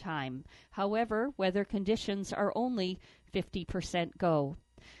 Eastern Time. However, weather conditions are only 50% go.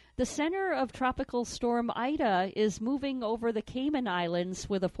 The center of Tropical Storm Ida is moving over the Cayman Islands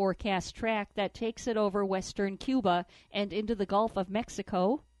with a forecast track that takes it over western Cuba and into the Gulf of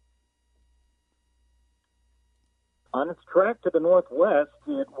Mexico. On its track to the northwest,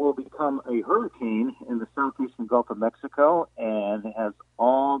 it will become a hurricane in the southeastern Gulf of Mexico and has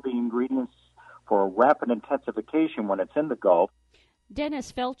all the ingredients for a rapid intensification when it's in the Gulf.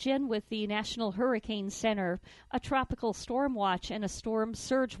 Dennis Feltgen with the National Hurricane Center. A tropical storm watch and a storm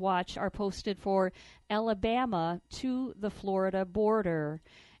surge watch are posted for Alabama to the Florida border.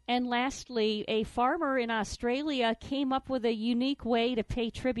 And lastly, a farmer in Australia came up with a unique way to pay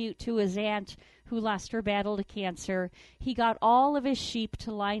tribute to his aunt who lost her battle to cancer. He got all of his sheep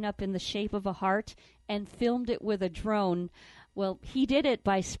to line up in the shape of a heart and filmed it with a drone. Well, he did it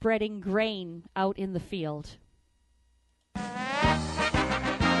by spreading grain out in the field.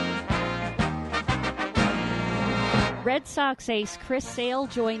 Red Sox ace Chris Sale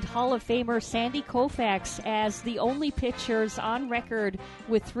joined Hall of Famer Sandy Koufax as the only pitchers on record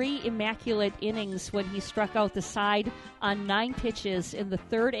with 3 immaculate innings when he struck out the side on 9 pitches in the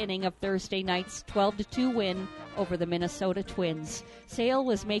 3rd inning of Thursday night's 12-2 win over the Minnesota Twins. Sale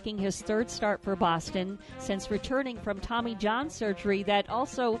was making his 3rd start for Boston since returning from Tommy John surgery that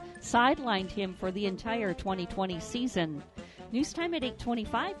also sidelined him for the entire 2020 season. News time at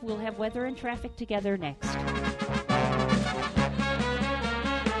 8:25. We'll have weather and traffic together next.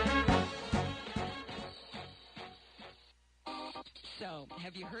 So,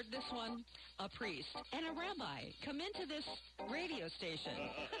 have you heard this one? A priest and a rabbi come into this radio station.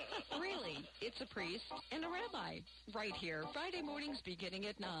 Really, it's a priest and a rabbi. Right here, Friday mornings beginning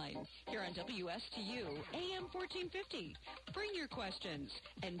at 9. Here on WSTU, AM 1450. Bring your questions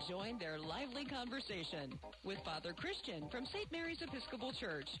and join their lively conversation with Father Christian from St. Mary's Episcopal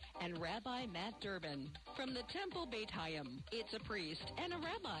Church and Rabbi Matt Durbin from the Temple Beit Hayim. It's a priest and a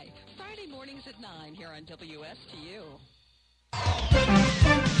rabbi. Friday mornings at 9 here on WSTU.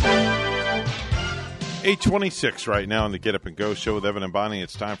 8:26 right now on the Get Up and Go show with Evan and Bonnie.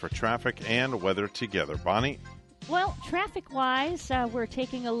 It's time for traffic and weather together. Bonnie? Well, traffic-wise, we're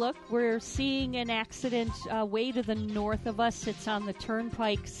taking a look. We're seeing an accident way to the north of us. It's on the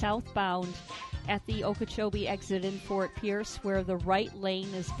Turnpike southbound at the Okeechobee exit in Fort Pierce where the right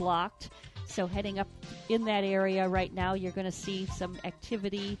lane is blocked. So heading up in that area right now, you're going to see some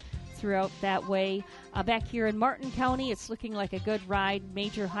activity throughout that way. Back here in Martin County, it's looking like a good ride.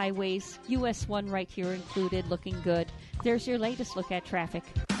 Major highways, US 1 right here included, looking good. There's your latest look at traffic.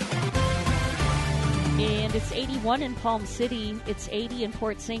 And it's 81 in Palm City. It's 80 in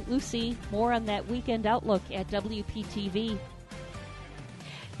Port St. Lucie. More on that weekend outlook at WPTV.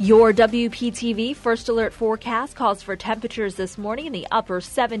 Your WPTV First Alert forecast calls for temperatures this morning in the upper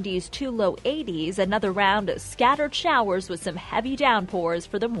 70s to low 80s. Another round of scattered showers with some heavy downpours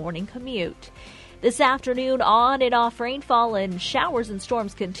for the morning commute. This afternoon, on and off rainfall and showers and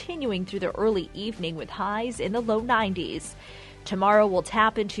storms continuing through the early evening with highs in the low 90s. Tomorrow we'll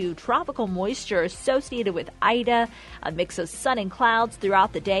tap into tropical moisture associated with Ida, a mix of sun and clouds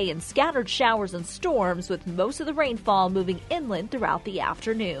throughout the day and scattered showers and storms with most of the rainfall moving inland throughout the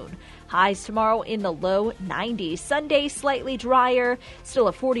afternoon. Highs tomorrow in the low 90s. Sunday slightly drier, still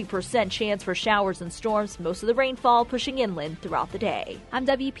a 40% chance for showers and storms, most of the rainfall pushing inland throughout the day. I'm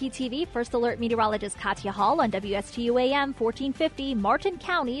WPTV First Alert meteorologist Katya Hall on WSTU AM 1450, Martin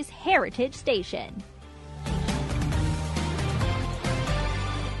County's Heritage Station.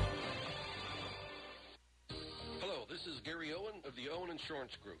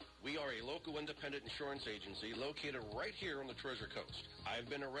 Insurance Group. We are a local independent insurance agency located right here on the Treasure Coast. I've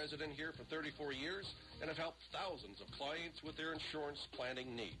been a resident here for 34 years and have helped thousands of clients with their insurance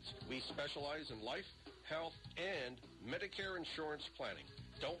planning needs. We specialize in life, health, and Medicare insurance planning.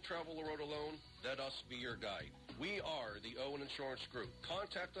 Don't travel the road alone. Let us be your guide. We are the Owen Insurance Group.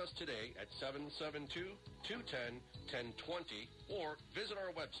 Contact us today at 772-210-1020 or visit our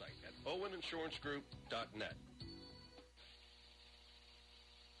website at oweninsurancegroup.net.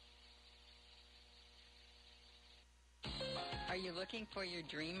 Are you looking for your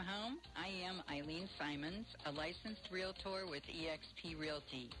dream home? I am Eileen Simons, a licensed realtor with eXp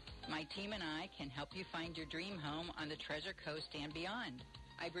Realty. My team and I can help you find your dream home on the Treasure Coast and beyond.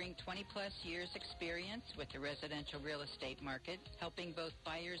 I bring 20-plus years experience with the residential real estate market, helping both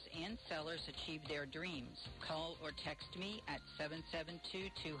buyers and sellers achieve their dreams. Call or text me at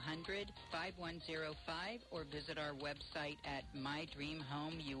 772-200-5105 or visit our website at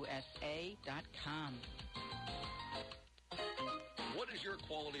mydreamhomeusa.com. What is your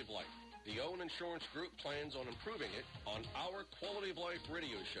quality of life? The Owen Insurance Group plans on improving it on our Quality of Life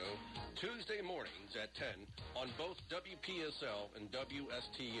radio show Tuesday mornings at 10 on both WPSL and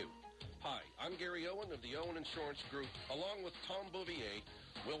WSTU. Hi, I'm Gary Owen of the Owen Insurance Group. Along with Tom Bouvier,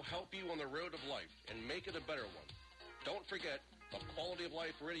 we'll help you on the road of life and make it a better one. Don't forget the Quality of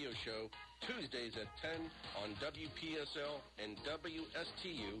Life radio show Tuesdays at 10 on WPSL and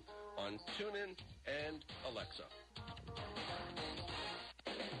WSTU on TuneIn and Alexa.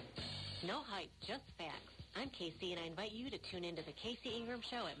 No hype, just facts. I'm Casey, and I invite you to tune into the Casey Ingram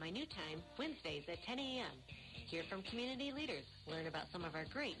Show at my new time, Wednesdays at 10 a.m. Hear from community leaders, learn about some of our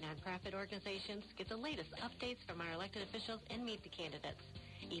great nonprofit organizations, get the latest updates from our elected officials, and meet the candidates.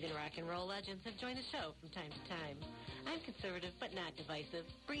 Even rock and roll legends have joined the show from time to time. I'm conservative but not divisive,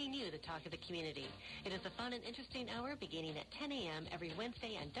 bringing you the talk of the community. It is a fun and interesting hour beginning at 10 a.m. every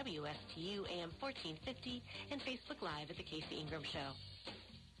Wednesday on WSTU AM 1450 and Facebook Live at The Casey Ingram Show.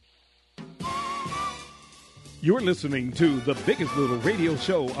 You're listening to the biggest little radio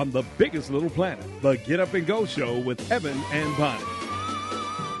show on the biggest little planet, the Get Up and Go Show with Evan and Bonnie.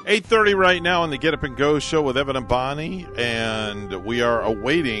 8:30 right now on the Get Up and Go Show with Evan and Bonnie, and we are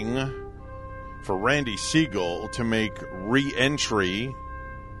awaiting for Randy Segal to make re-entry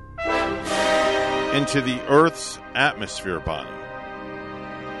into the Earth's atmosphere, Bonnie.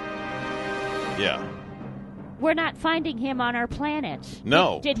 Yeah. We're not finding him on our planet.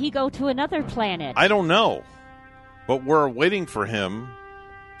 No. Did he go to another planet? I don't know. But we're waiting for him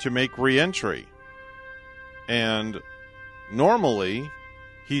to make re-entry. And normally,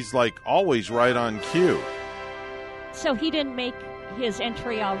 he's like always right on cue. So he didn't make his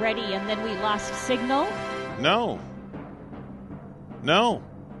entry already and then we lost signal? No.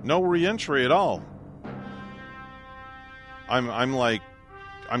 No re-entry at all. I'm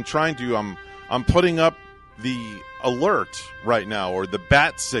putting up the alert right now, or the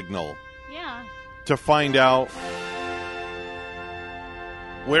bat signal. Yeah. To find out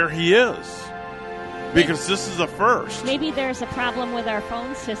where he is. Because this is a first. Maybe there's a problem with our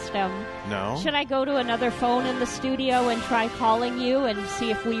phone system. No. Should I go to another phone in the studio and try calling you and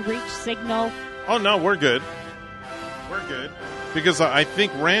see if we reach signal? Oh, no, we're good. We're good. Because I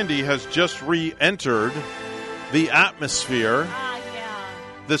think Randy has just re-entered the atmosphere. Yeah.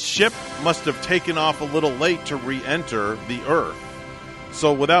 The ship must have taken off a little late to re-enter the Earth.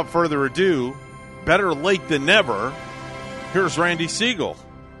 So without further ado, better late than never, here's Randy Segal.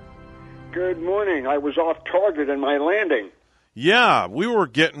 Good morning. I was off target in my landing. Yeah, we were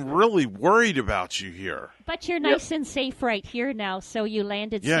getting really worried about you here. But you're nice and safe right here now, so you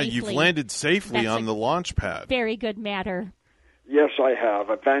landed safely. Yeah, you've landed safely on the launch pad. Very good matter. Yes, I have.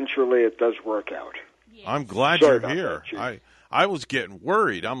 Eventually, it does work out. Yes. I'm glad you're here. I was getting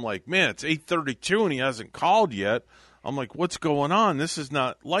worried. I'm like, man, it's 8:32 and he hasn't called yet. I'm like, what's going on? This is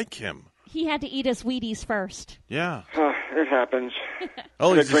not like him. He had to eat his Wheaties first. Yeah. It happens.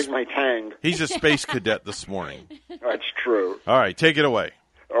 Oh, I drink my Tang. He's a space cadet this morning. That's true. All right, take it away.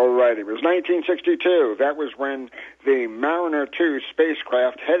 All right, it was 1962. That was when the Mariner 2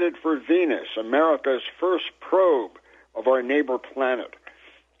 spacecraft headed for Venus, America's first probe of our neighbor planet.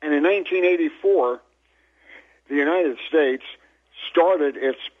 And in 1984, the United States started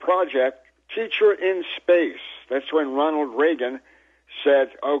its project, Teacher in Space. That's when Ronald Reagan said,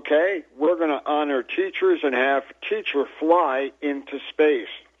 okay, we're going to honor teachers and have teacher fly into space.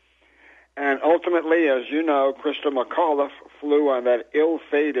 And ultimately, as you know, Krista McAuliffe flew on that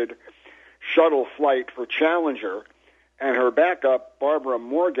ill-fated shuttle flight for Challenger, and her backup, Barbara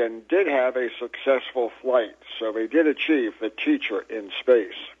Morgan, did have a successful flight. So they did achieve the Teacher in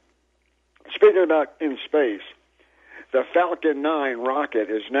Space. Speaking about in space, the Falcon 9 rocket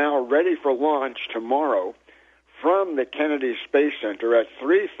is now ready for launch tomorrow from the Kennedy Space Center at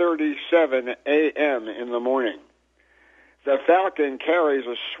 3:37 a.m. in the morning. The Falcon carries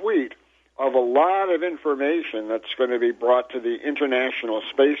a suite of a lot of information that's going to be brought to the International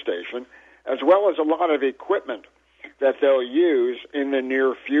Space Station, as well as a lot of equipment that they'll use in the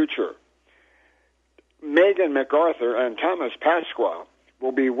near future. Megan MacArthur and Thomas Pasqua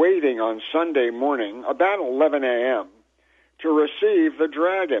will be waiting on Sunday morning, about 11 a.m., to receive the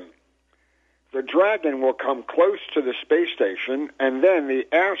Dragon. The Dragon will come close to the space station, and then the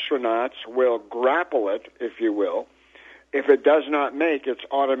astronauts will grapple it, if you will, if it does not make its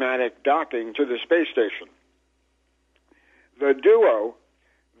automatic docking to the space station. The duo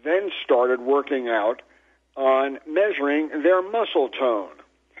then started working out on measuring their muscle tone.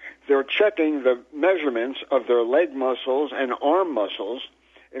 They're checking the measurements of their leg muscles and arm muscles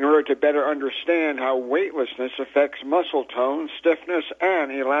in order to better understand how weightlessness affects muscle tone, stiffness,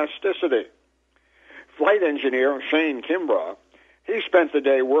 and elasticity. Flight engineer Shane Kimbrough, he spent the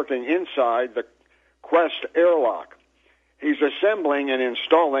day working inside the Quest airlock. He's assembling and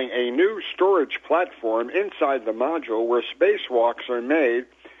installing a new storage platform inside the module where spacewalks are made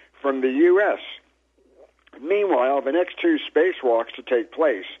from the U.S. Meanwhile, the next two spacewalks to take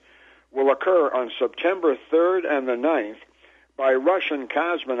place will occur on September 3rd and the 9th by Russian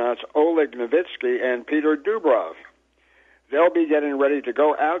cosmonauts Oleg Novitsky and Peter Dubrov. They'll be getting ready to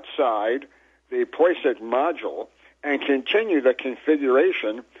go outside the Poisek module and continue the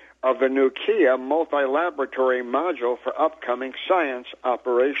configuration of the Nokia multi-laboratory module for upcoming science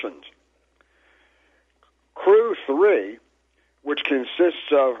operations. Crew 3, which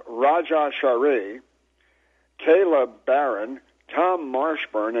consists of Raja Shari, Caleb Barron, Tom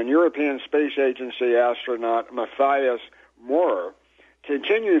Marshburn and European Space Agency astronaut Matthias Maurer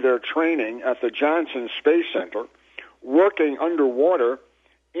continue their training at the Johnson Space Center, working underwater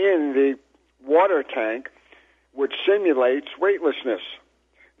in the water tank, which simulates weightlessness.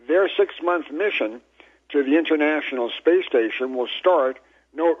 Their 6-month mission to the International Space Station will start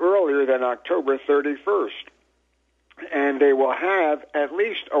no earlier than October 31st. And they will have at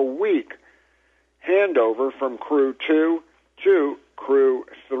least a week handover from Crew 2 to Crew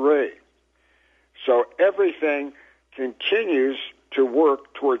 3. So everything continues to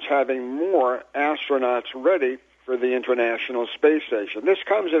work towards having more astronauts ready for the International Space Station. This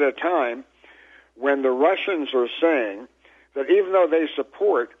comes at a time when the Russians are saying that even though they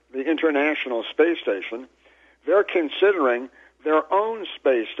support the International Space Station, they're considering their own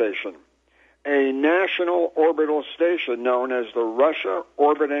space station, a national orbital station known as the Russia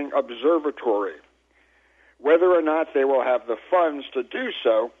Orbiting Observatory. Whether or not they will have the funds to do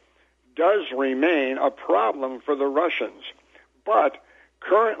so does remain a problem for the Russians. But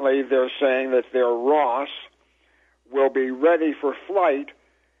currently they're saying that their Ross will be ready for flight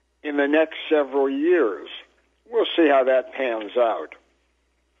in the next several years. We'll see how that pans out.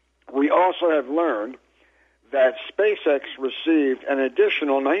 We also have learned that SpaceX received an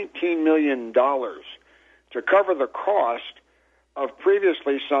additional $19 million to cover the cost of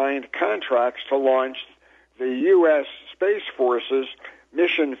previously signed contracts to launch the U.S. Space Force's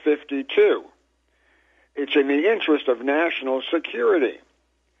Mission 52. It's in the interest of national security.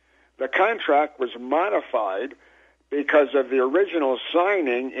 The contract was modified because of the original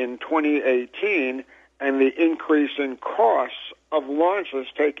signing in 2018 and the increase in costs of launches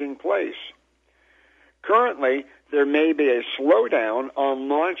taking place. Currently, there may be a slowdown on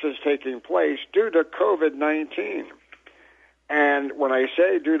launches taking place due to COVID-19. And when I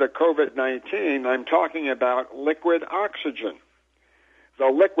say due to COVID-19, I'm talking about liquid oxygen. The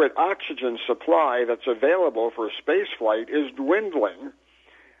liquid oxygen supply that's available for spaceflight is dwindling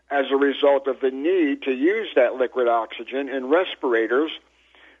as a result of the need to use that liquid oxygen in respirators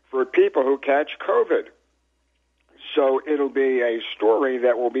for people who catch COVID. So it'll be a story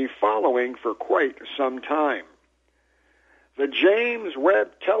that we'll be following for quite some time. The James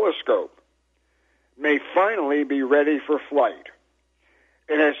Webb Telescope may finally be ready for flight.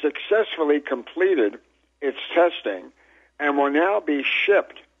 It has successfully completed its testing and will now be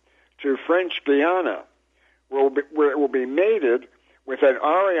shipped to French Guiana, where it will be mated with an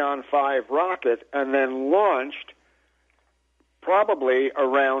Ariane 5 rocket and then launched probably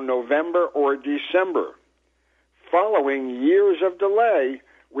around November or December. Following years of delay,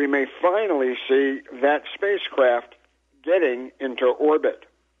 we may finally see that spacecraft getting into orbit.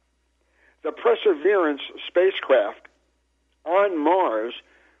 The Perseverance spacecraft on Mars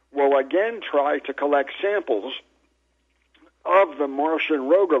will again try to collect samples of the Martian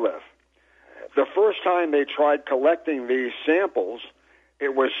regolith. The first time they tried collecting these samples,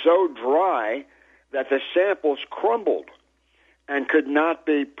 it was so dry that the samples crumbled and could not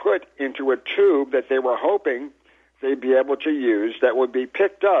be put into a tube that they were hoping they'd be able to use that would be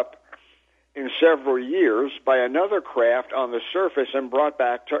picked up in several years by another craft on the surface and brought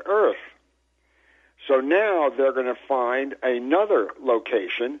back to Earth. So now they're going to find another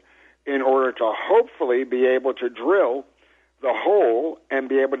location in order to hopefully be able to drill the hole and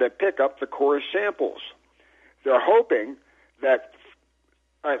be able to pick up the core samples. They're hoping that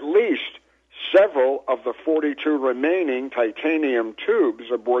at least several of the 42 remaining titanium tubes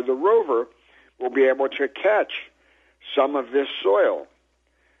aboard the rover will be able to catch some of this soil.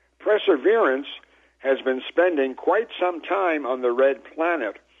 Perseverance has been spending quite some time on the red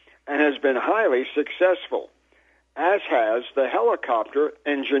planet and has been highly successful, as has the helicopter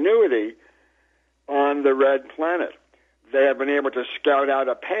Ingenuity on the red planet. They have been able to scout out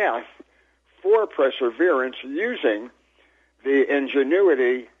a path for Perseverance using the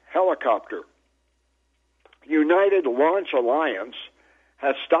Ingenuity helicopter. United Launch Alliance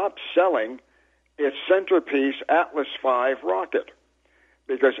has stopped selling its centerpiece Atlas V rocket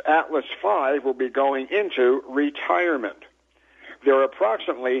because Atlas V will be going into retirement. There are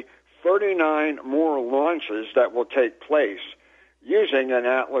approximately 39 more launches that will take place using an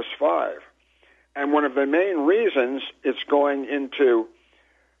Atlas V. And one of the main reasons it's going into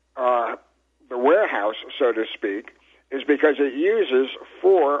the warehouse, so to speak, is because it uses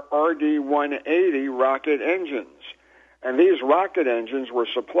 4 RD-180 rocket engines. And these rocket engines were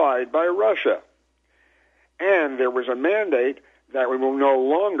supplied by Russia. And there was a mandate that we will no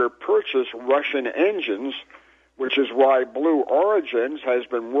longer purchase Russian engines, which is why Blue Origins has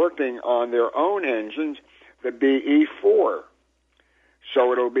been working on their own engines, the BE-4. So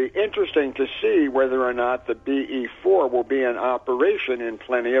So it'll be interesting to see whether or not the BE-4 will be in operation in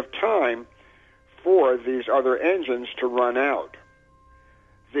plenty of time for these other engines to run out.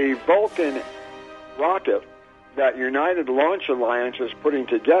 The Vulcan rocket that United Launch Alliance is putting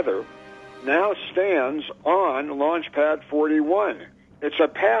together now stands on Launch Pad 41. It's a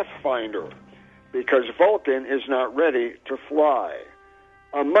pathfinder because Vulcan is not ready to fly.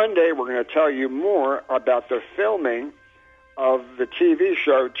 On Monday, we're going to tell you more about the filming of the TV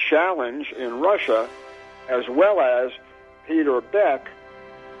show Challenge in Russia, as well as Peter Beck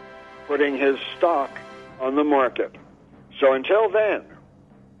putting his stock on the market. So until then,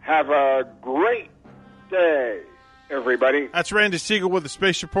 have a great day, everybody. That's Randy Segal with the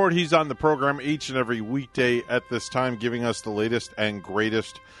Space Report. He's on the program each and every weekday at this time, giving us the latest and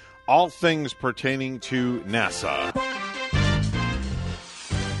greatest, all things pertaining to NASA.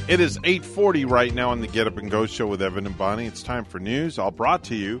 It is 8:40 right now on the Get Up and Go show with Evan and Bonnie. It's time for news, all brought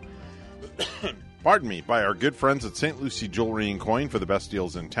to you, pardon me, by our good friends at St. Lucie Jewelry and Coin. For the best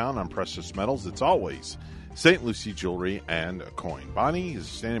deals in town on precious metals, it's always St. Lucie Jewelry and Coin. Bonnie is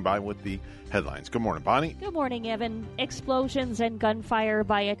standing by with the headlines. Good morning, Bonnie. Good morning, Evan. Explosions and gunfire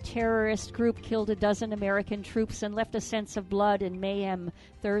by a terrorist group killed a dozen American troops and left a sense of blood and mayhem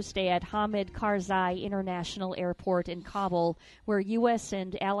Thursday at Hamid Karzai International Airport in Kabul, where U.S.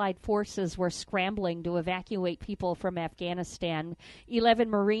 and allied forces were scrambling to evacuate people from Afghanistan. 11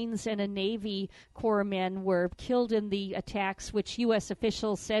 Marines and a Navy Corps men were killed in the attacks, which U.S.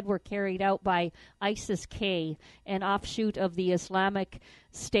 officials said were carried out by ISIS-K, an offshoot of the Islamic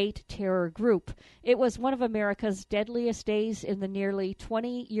State terror group. It was one of America's deadliest days in the nearly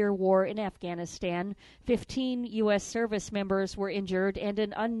 20-year war in Afghanistan. 15 U.S. service members were injured, and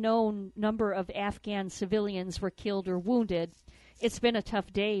an unknown number of Afghan civilians were killed or wounded. It's been a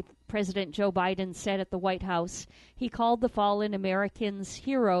tough day, President Joe Biden said at the White House. He called the fallen Americans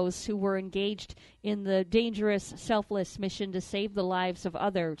heroes who were engaged in the dangerous, selfless mission to save the lives of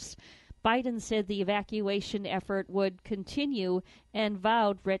others. Biden said the evacuation effort would continue and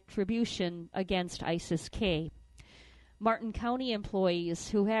vowed retribution against ISIS-K. Martin County employees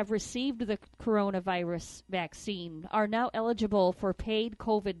who have received the coronavirus vaccine are now eligible for paid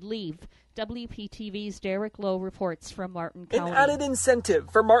COVID leave. WPTV's Derek Lowe reports from Martin County. An added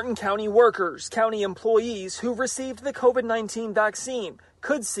incentive for Martin County workers, county employees who received the COVID-19 vaccine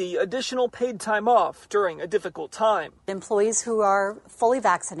could see additional paid time off during a difficult time. Employees who are fully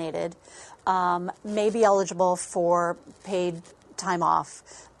vaccinated may be eligible for paid time off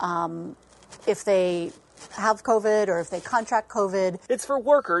if they have COVID or if they contract COVID. It's for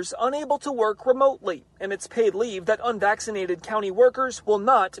workers unable to work remotely, and it's paid leave that unvaccinated county workers will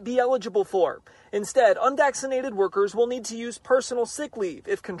not be eligible for. Instead, unvaccinated workers will need to use personal sick leave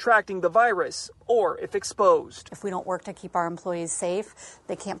if contracting the virus or if exposed. If we don't work to keep our employees safe,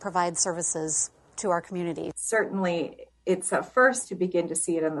 they can't provide services to our community. Certainly, it's a first to begin to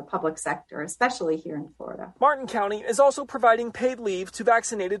see it in the public sector, especially here in Florida. Martin County is also providing paid leave to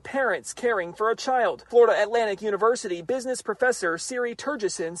vaccinated parents caring for a child. Florida Atlantic University business professor Siri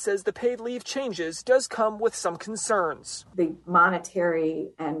Turgeson says the paid leave changes does come with some concerns. The monetary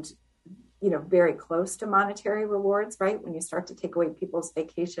and very close to monetary rewards, right? When you start to take away people's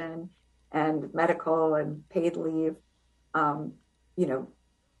vacation and medical and paid leave,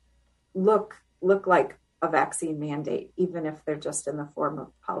 look like a vaccine mandate, even if they're just in the form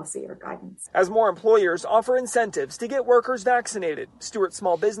of policy or guidance. As more employers offer incentives to get workers vaccinated, Stewart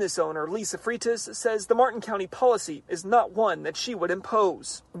small business owner Lisa Freitas says the Martin County policy is not one that she would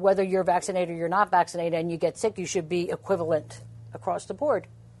impose. Whether you're vaccinated or you're not vaccinated and you get sick, you should be equivalent across the board.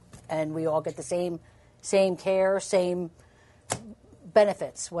 And we all get the same care, same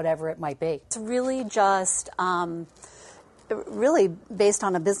benefits, whatever it might be. It's really just really based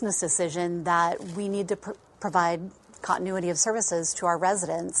on a business decision that we need to provide continuity of services to our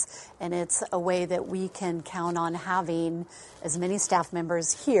residents, and it's a way that we can count on having as many staff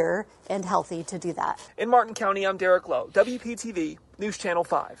members here and healthy to do that. In Martin County, I'm Derek Lowe, WPTV, News Channel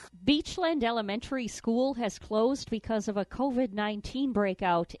 5. Beachland Elementary School has closed because of a COVID-19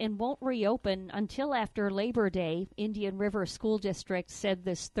 breakout and won't reopen until after Labor Day, Indian River School District said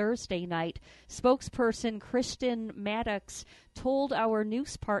this Thursday night. Spokesperson Kristen Maddox told our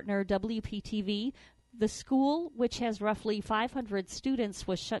news partner WPTV the school, which has roughly 500 students,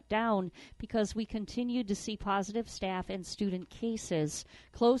 was shut down because we continued to see positive staff and student cases.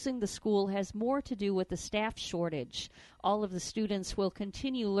 Closing the school has more to do with the staff shortage. All of the students will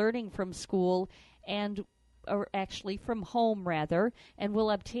continue learning from school, and or actually from home rather, and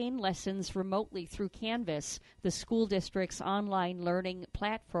will obtain lessons remotely through Canvas, the school district's online learning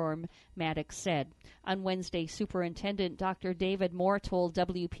platform, Maddox said. On Wednesday, Superintendent Dr. David Moore told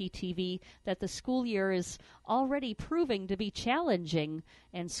WPTV that the school year is already proving to be challenging,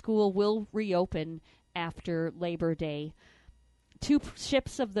 and school will reopen after Labor Day. 2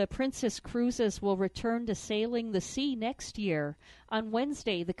 ships of the Princess Cruises will return to sailing the sea next year. On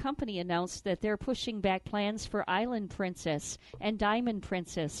Wednesday, the company announced that they're pushing back plans for Island Princess and Diamond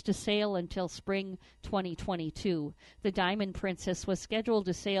Princess to sail until spring 2022. The Diamond Princess was scheduled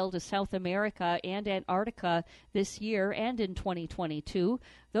to sail to South America and Antarctica this year and in 2022.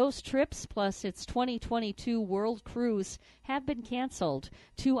 Those trips, plus its 2022 World Cruise, have been canceled.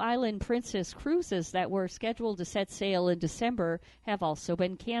 2 Island Princess cruises that were scheduled to set sail in December have also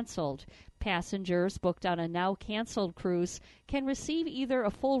been canceled. Passengers booked on a now-canceled cruise can receive either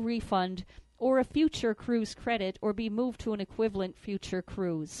a full refund or a future cruise credit or be moved to an equivalent future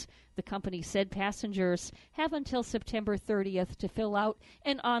cruise. The company said passengers have until September 30th to fill out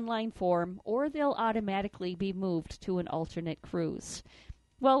an online form, or they'll automatically be moved to an alternate cruise.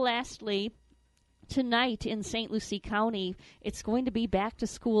 Well, lastly, tonight in St. Lucie County, it's going to be back to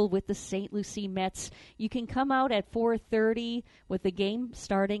school with the St. Lucie Mets. You can come out at 4:30 with the game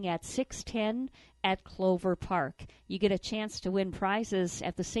starting at 6:10 at Clover Park. You get a chance to win prizes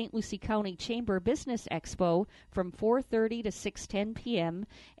at the St. Lucie County Chamber Business Expo from 4:30 to 6:10 p.m.,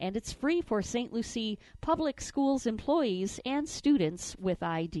 and it's free for St. Lucie Public Schools employees and students with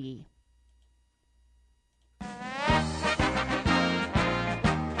ID.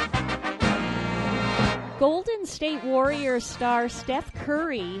 Golden State Warriors star Steph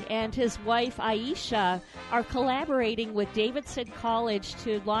Curry and his wife Aisha are collaborating with Davidson College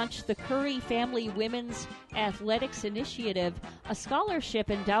to launch the Curry Family Women's Athletics Initiative, a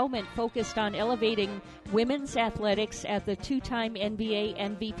scholarship endowment focused on elevating women's athletics at the 2-time NBA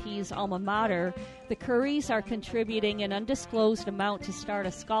MVP's alma mater. The Currys are contributing an undisclosed amount to start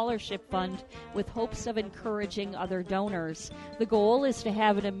a scholarship fund with hopes of encouraging other donors. The goal is to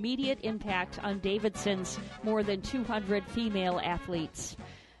have an immediate impact on Davidson's more than 200 female athletes.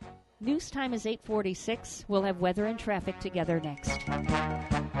 News time is 8:46. We'll have weather and traffic together next.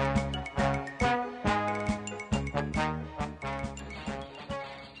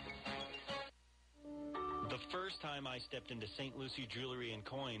 Time I stepped into St. Lucie Jewelry and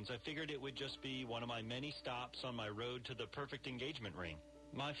Coins, I figured it would just be one of my many stops on my road to the perfect engagement ring.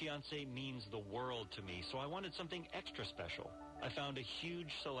 My fiancée means the world to me, so I wanted something extra special. I found a huge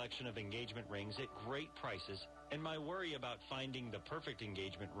selection of engagement rings at great prices, and my worry about finding the perfect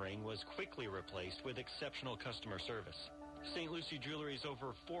engagement ring was quickly replaced with exceptional customer service. St. Lucie Jewelry's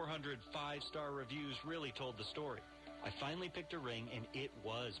over 400 5-star reviews really told the story. I finally picked a ring, and it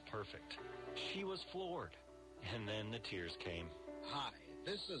was perfect. She was floored. And then the tears came. Hi,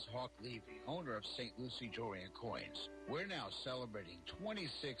 this is Hawk Levy, owner of St. Lucie Jewelry and Coins. We're now celebrating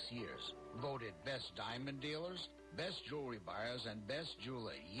 26 years. Voted best diamond dealers, best jewelry buyers, and best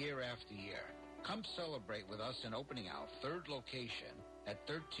jeweler year after year. Come celebrate with us in opening our 3rd location at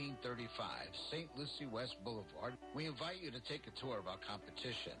 1335 St. Lucie West Boulevard. We invite you to take a tour of our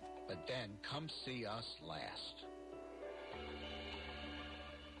competition, but then come see us last.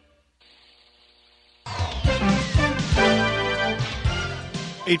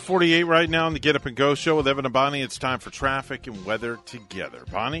 8:48 right now on the Get Up and Go show with Evan and Bonnie. It's time for traffic and weather together.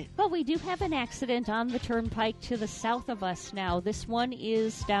 Bonnie? Well, we do have an accident on the turnpike to the south of us now. This one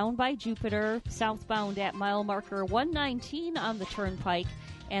is down by Jupiter, southbound at mile marker 119 on the turnpike,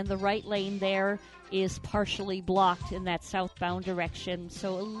 and the right lane there is partially blocked in that southbound direction,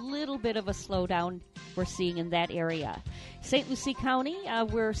 so a little bit of a slowdown we're seeing in that area. St. Lucie County,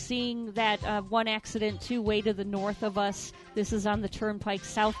 we're seeing that one accident too way to the north of us. This is on the turnpike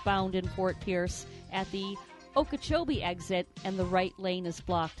southbound in Fort Pierce at the Okeechobee exit, and the right lane is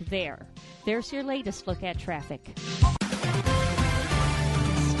blocked there. There's your latest look at traffic.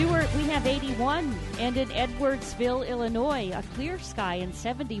 Stewart, we have 81, and in Edwardsville, Illinois, a clear sky and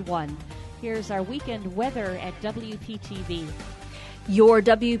 71. Here's our weekend weather at WPTV. Your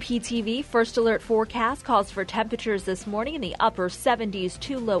WPTV First Alert forecast calls for temperatures this morning in the upper 70s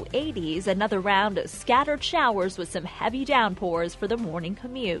to low 80s. Another round of scattered showers with some heavy downpours for the morning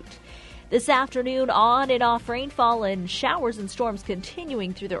commute. This afternoon, on and off rainfall and showers and storms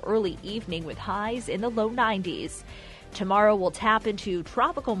continuing through the early evening with highs in the low 90s. Tomorrow we'll tap into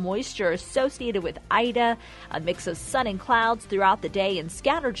tropical moisture associated with Ida, a mix of sun and clouds throughout the day, and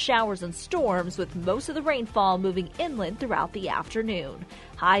scattered showers and storms, with most of the rainfall moving inland throughout the afternoon.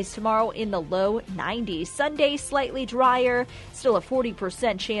 Highs tomorrow in the low 90s. Sunday, slightly drier. Still a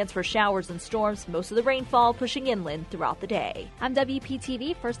 40% chance for showers and storms. Most of the rainfall pushing inland throughout the day. I'm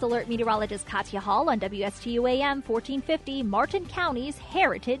WPTV First Alert meteorologist Katya Hall on WSTU AM 1450, Martin County's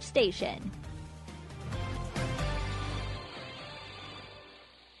Heritage Station.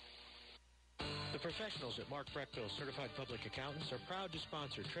 The professionals at Mark Breckville Certified Public Accountants are proud to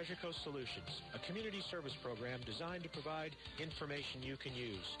sponsor Treasure Coast Solutions, a community service program designed to provide information you can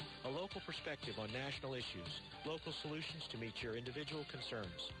use, a local perspective on national issues, local solutions to meet your individual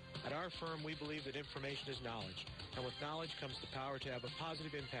concerns. At our firm, we believe that information is knowledge, and with knowledge comes the power to have a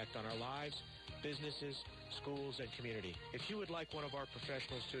positive impact on our lives, businesses, schools, and community. If you would like one of our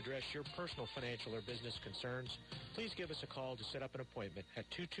professionals to address your personal financial or business concerns, please give us a call to set up an appointment at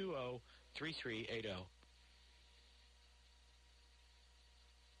 220-3380.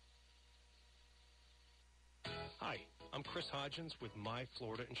 Hi, I'm Chris Hodgins with My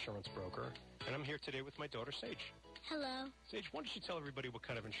Florida Insurance Broker, and I'm here today with my daughter, Sage. Hello. Sage, why don't you tell everybody what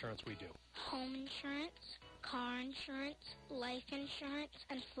kind of insurance we do? Home insurance, car insurance, life insurance,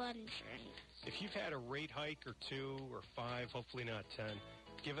 and flood insurance. If you've had a rate hike or 2 or 5, hopefully not 10,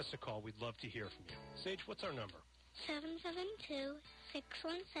 give us a call. We'd love to hear from you. Sage, what's our number?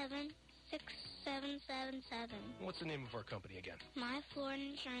 772-617-6777. What's the name of our company again? My Florida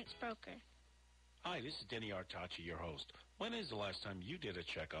Insurance Broker. Hi, this is Denny Artachi, your host. When is the last time you did a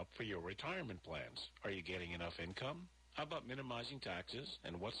checkup for your retirement plans? Are you getting enough income? How about minimizing taxes?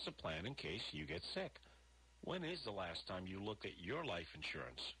 And what's the plan in case you get sick? When is the last time you looked at your life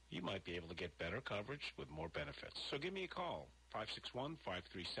insurance? You might be able to get better coverage with more benefits. So give me a call.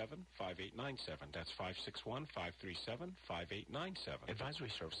 561-537-5897. That's 561-537-5897. Advisory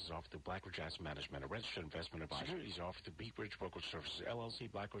services offered through Blackridge Asset Management, a registered investment advisor. Securities offered through Peak Bridge Brokerage Services, LLC.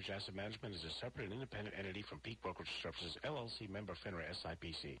 Blackridge Asset Management is a separate and independent entity from Peak Brokerage Services, LLC, member FINRA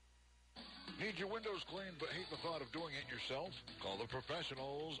SIPC. Need your windows cleaned but hate the thought of doing it yourself? Call the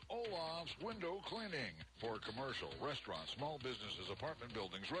professionals, Olaf's Window Cleaning. For commercial, restaurants, small businesses, apartment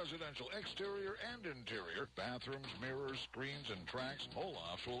buildings, residential, exterior and interior, bathrooms, mirrors, screens, and tracks,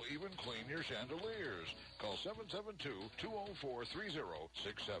 Olaf's will even clean your chandeliers. Call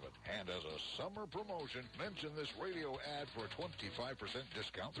 772-204-3067. And as a summer promotion, mention this radio ad for a 25%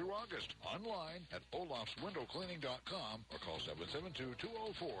 discount through August. Online at olafswindowcleaning.com or call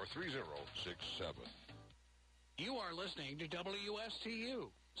 772-204-3067. You are listening to WSTU,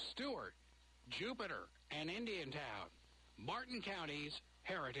 Stewart, Jupiter, and Indiantown, Martin County's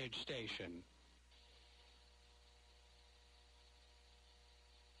Heritage Station.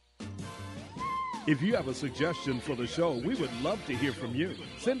 If you have a suggestion for the show, we would love to hear from you.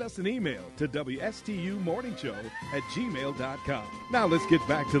 Send us an email to WSTUmorningshow@gmail.com. Now let's get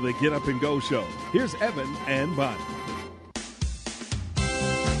back to the Get Up and Go show. Here's Evan and Bonnie.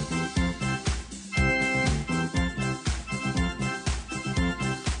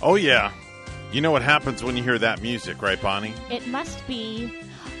 Oh, yeah. You know what happens when you hear that music, right, Bonnie? It must be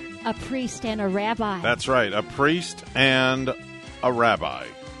a priest and a rabbi. That's right, a priest and a rabbi.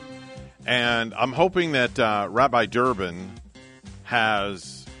 And I'm hoping that Rabbi Durbin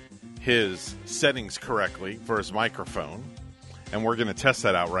has his settings correctly for his microphone, and we're going to test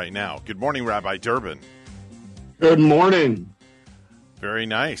that out right now. Good morning, Rabbi Durbin. Good morning. Very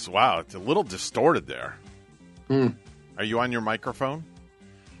nice. Wow, it's a little distorted there. Are you on your microphone?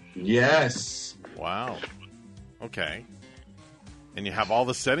 Yes. Wow. Okay. And you have all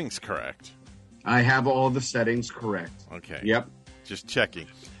the settings correct. I have all the settings correct. Okay. Yep. Just checking.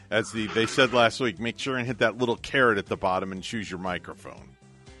 As they said last week, make sure and hit that little caret at the bottom and choose your microphone.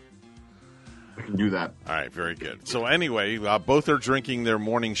 I can do that. All right, very good. So anyway, both are drinking their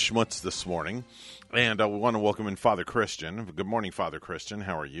morning schmutz this morning, and we want to welcome in Father Christian. Good morning, Father Christian.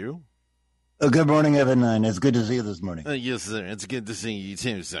 How are you? Good morning, Evan. It's good to see you this morning. Yes, sir. It's good to see you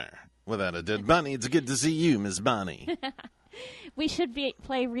too, sir. Without a dead Bonnie, it's good to see you, Miss Bonnie. We should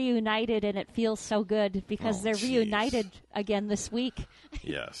play Reunited, and it feels so good because they're reunited again this week.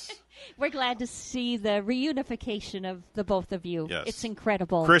 Yes. We're glad to see the reunification of the both of you. Yes. It's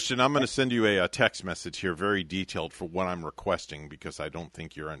incredible. Christian, I'm going to send you a text message here, very detailed for what I'm requesting, because I don't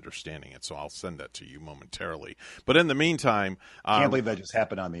think you're understanding it, so I'll send that to you momentarily. But in the meantime... Can't believe that just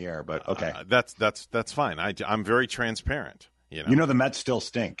happened on the air, but okay. That's fine. I'm very transparent. You know the Mets still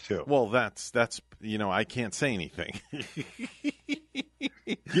stink, too. Well, that's I can't say anything.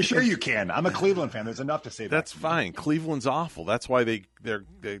 You sure you can? I'm a Cleveland fan. There's enough to say. That's fine. Cleveland's awful. That's why they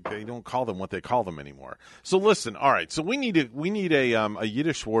don't call them what they call them anymore. So listen, all right. So we need a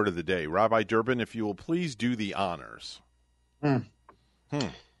Yiddish word of the day. Rabbi Durbin, if you will please do the honors. Well,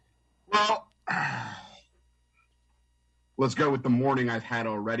 let's go with the morning I've had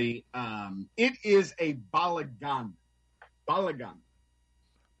already. It is a balagan. Balagan.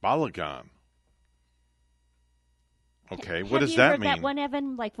 Balagan. Okay, what does Have that you heard mean? that one,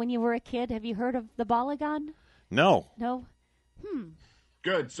 Evan? Like when you were a kid, have you heard of the balagan? No. No.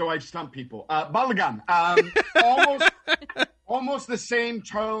 Good. So I stumped people. Balagan. Almost the same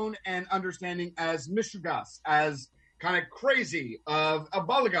tone and understanding as Mishugas, as kind of crazy of a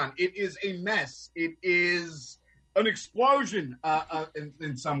balagan. It is a mess. It is an explosion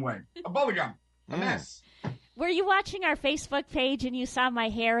in some way. A balagan. A mess. Were you watching our Facebook page and you saw my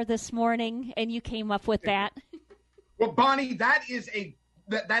hair this morning and you came up with that? Well, Bonnie, that is a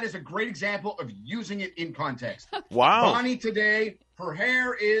great example of using it in context. Wow. Bonnie today, her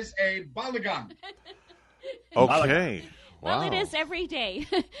hair is a balagan. Okay. Wow. Well, it is every day,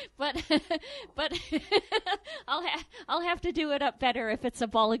 but I'll have to do it up better if it's a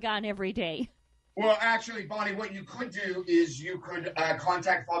balagan every day. Well, actually, Bonnie, what you could do is you could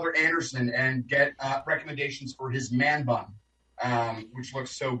contact Father Anderson and get recommendations for his man bun, which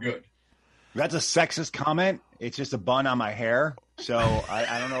looks so good. That's a sexist comment. It's just a bun on my hair. So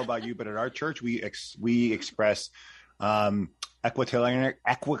I don't know about you, but at our church we express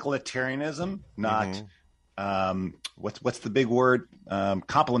equalitarianism, not what's the big word?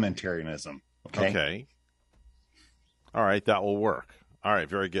 Complementarianism. Okay. All right, that will work. All right,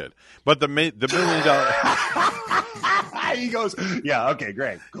 very good. But the $1 million. He goes, yeah. Okay,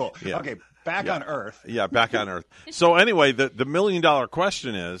 great, cool. Yeah. Okay, back on Earth. Yeah, back on Earth. So anyway, the $1 million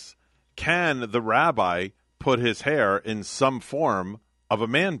question is: can the rabbi put his hair in some form of a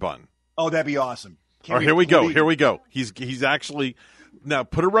man bun? Oh, that'd be awesome. Here we go. He's actually now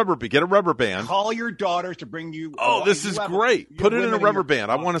get a rubber band. Call your daughters to bring you. This is great. Put it in a rubber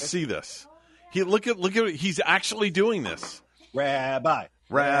band. I want to see this. Look at he's actually doing this. Rabbi.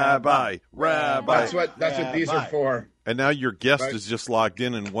 That's what these are for. And now your guest is just logged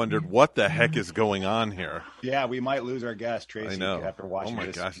in and wondered what the heck is going on here. Yeah, we might lose our guest, Tracy. I know. After watching oh my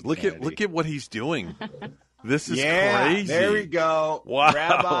this gosh! Look at what he's doing. This is crazy. There we go. Wow.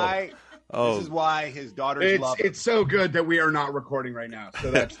 Rabbi. This is why his daughters love him. It's so good that we are not recording right now.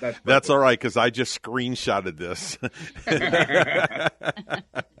 So that's all right because I just screenshotted this.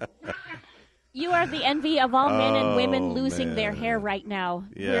 You are the envy of all men and women losing their hair right now.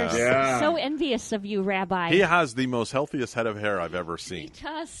 Yeah. We're so envious of you, Rabbi. He has the most healthiest head of hair I've ever seen. He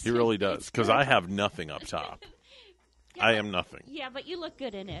does. He really does. Because I have nothing up top. Yeah, I am nothing. Yeah, but you look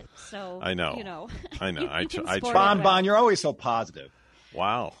good in it. So I know. You know. I know. I try. Bon, you're always so positive.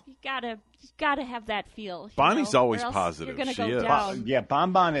 Wow. You gotta have that feel. Bonnie's always positive. You're gonna she go is. down. Yeah,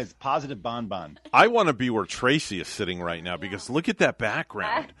 Bon is positive Bon. I want to be where Tracy is sitting right now because look at that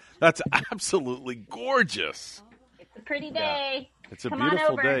background. That's absolutely gorgeous. It's a pretty day. It's a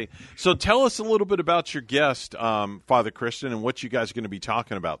beautiful day. So tell us a little bit about your guest, Father Christian, and what you guys are going to be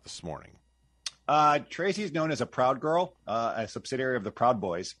talking about this morning. Tracy's known as a Proud Girl, a subsidiary of the Proud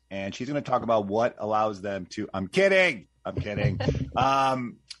Boys, and she's going to talk about what allows them to. I'm kidding. Today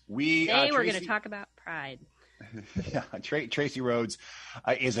we're going to talk about pride. Yeah, Tracy Rhodes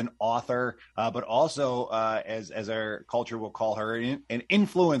is an author, but also, as our culture will call her, an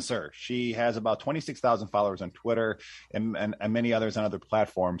influencer. She has about 26,000 followers on Twitter and many others on other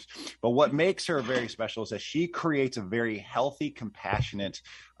platforms. But what makes her very special is that she creates a very healthy, compassionate,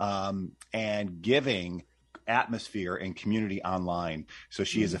 and giving atmosphere and community online. So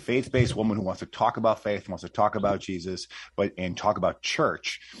she is a faith-based woman who wants to talk about faith, wants to talk about Jesus, and talk about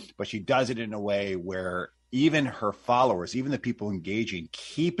church. But she does it in a way where even her followers, even the people engaging,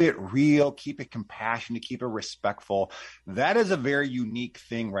 keep it real, keep it compassionate, keep it respectful. That is a very unique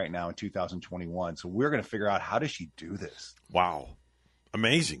thing right now in 2021. So we're going to figure out, how does she do this? Wow.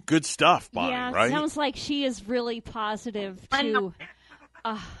 Amazing. Good stuff, Bonnie, yeah, right? Sounds like she is really positive, too.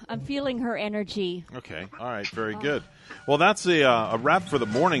 I'm feeling her energy. Okay. All right. Very good. Well, that's a wrap for the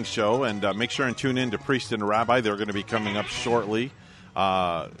morning show. And make sure and tune in to Priest and Rabbi. They're going to be coming up shortly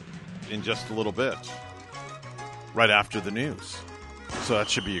in just a little bit, right after the news. So that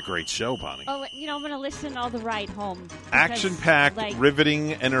should be a great show, Bonnie. Oh, I'm going to listen all the ride home. Action-packed,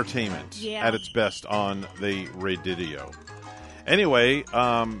 riveting entertainment Yeah. at its best on the radio. Anyway,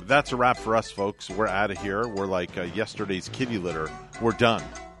 that's a wrap for us, folks. We're out of here. We're like yesterday's kitty litter. We're done.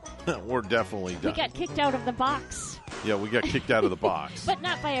 We're definitely done. We got kicked out of the box. Yeah, we got kicked out of the box. But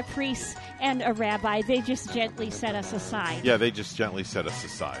not by a priest and a rabbi. They just gently set us aside. Yeah, they just gently set us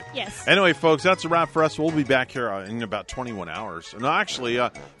aside. Yes. Anyway, folks, that's a wrap for us. We'll be back here in about 21 hours. No, actually,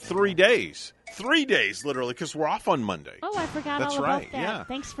 3 days. 3 days, literally, because we're off on Monday. Oh, I forgot That's all right, about that. yeah.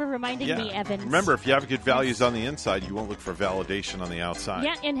 Thanks for reminding me, Evans. Remember, if you have good values on the inside, you won't look for validation on the outside.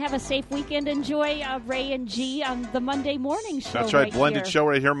 Yeah, and have a safe weekend. Enjoy Ray and G on the Monday morning show. That's right. Blended here. show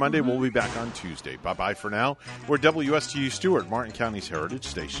right here Monday. We'll be back on Tuesday. Bye-bye for now. We're WSTU Stewart, Martin County's Heritage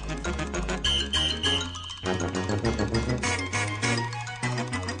Station.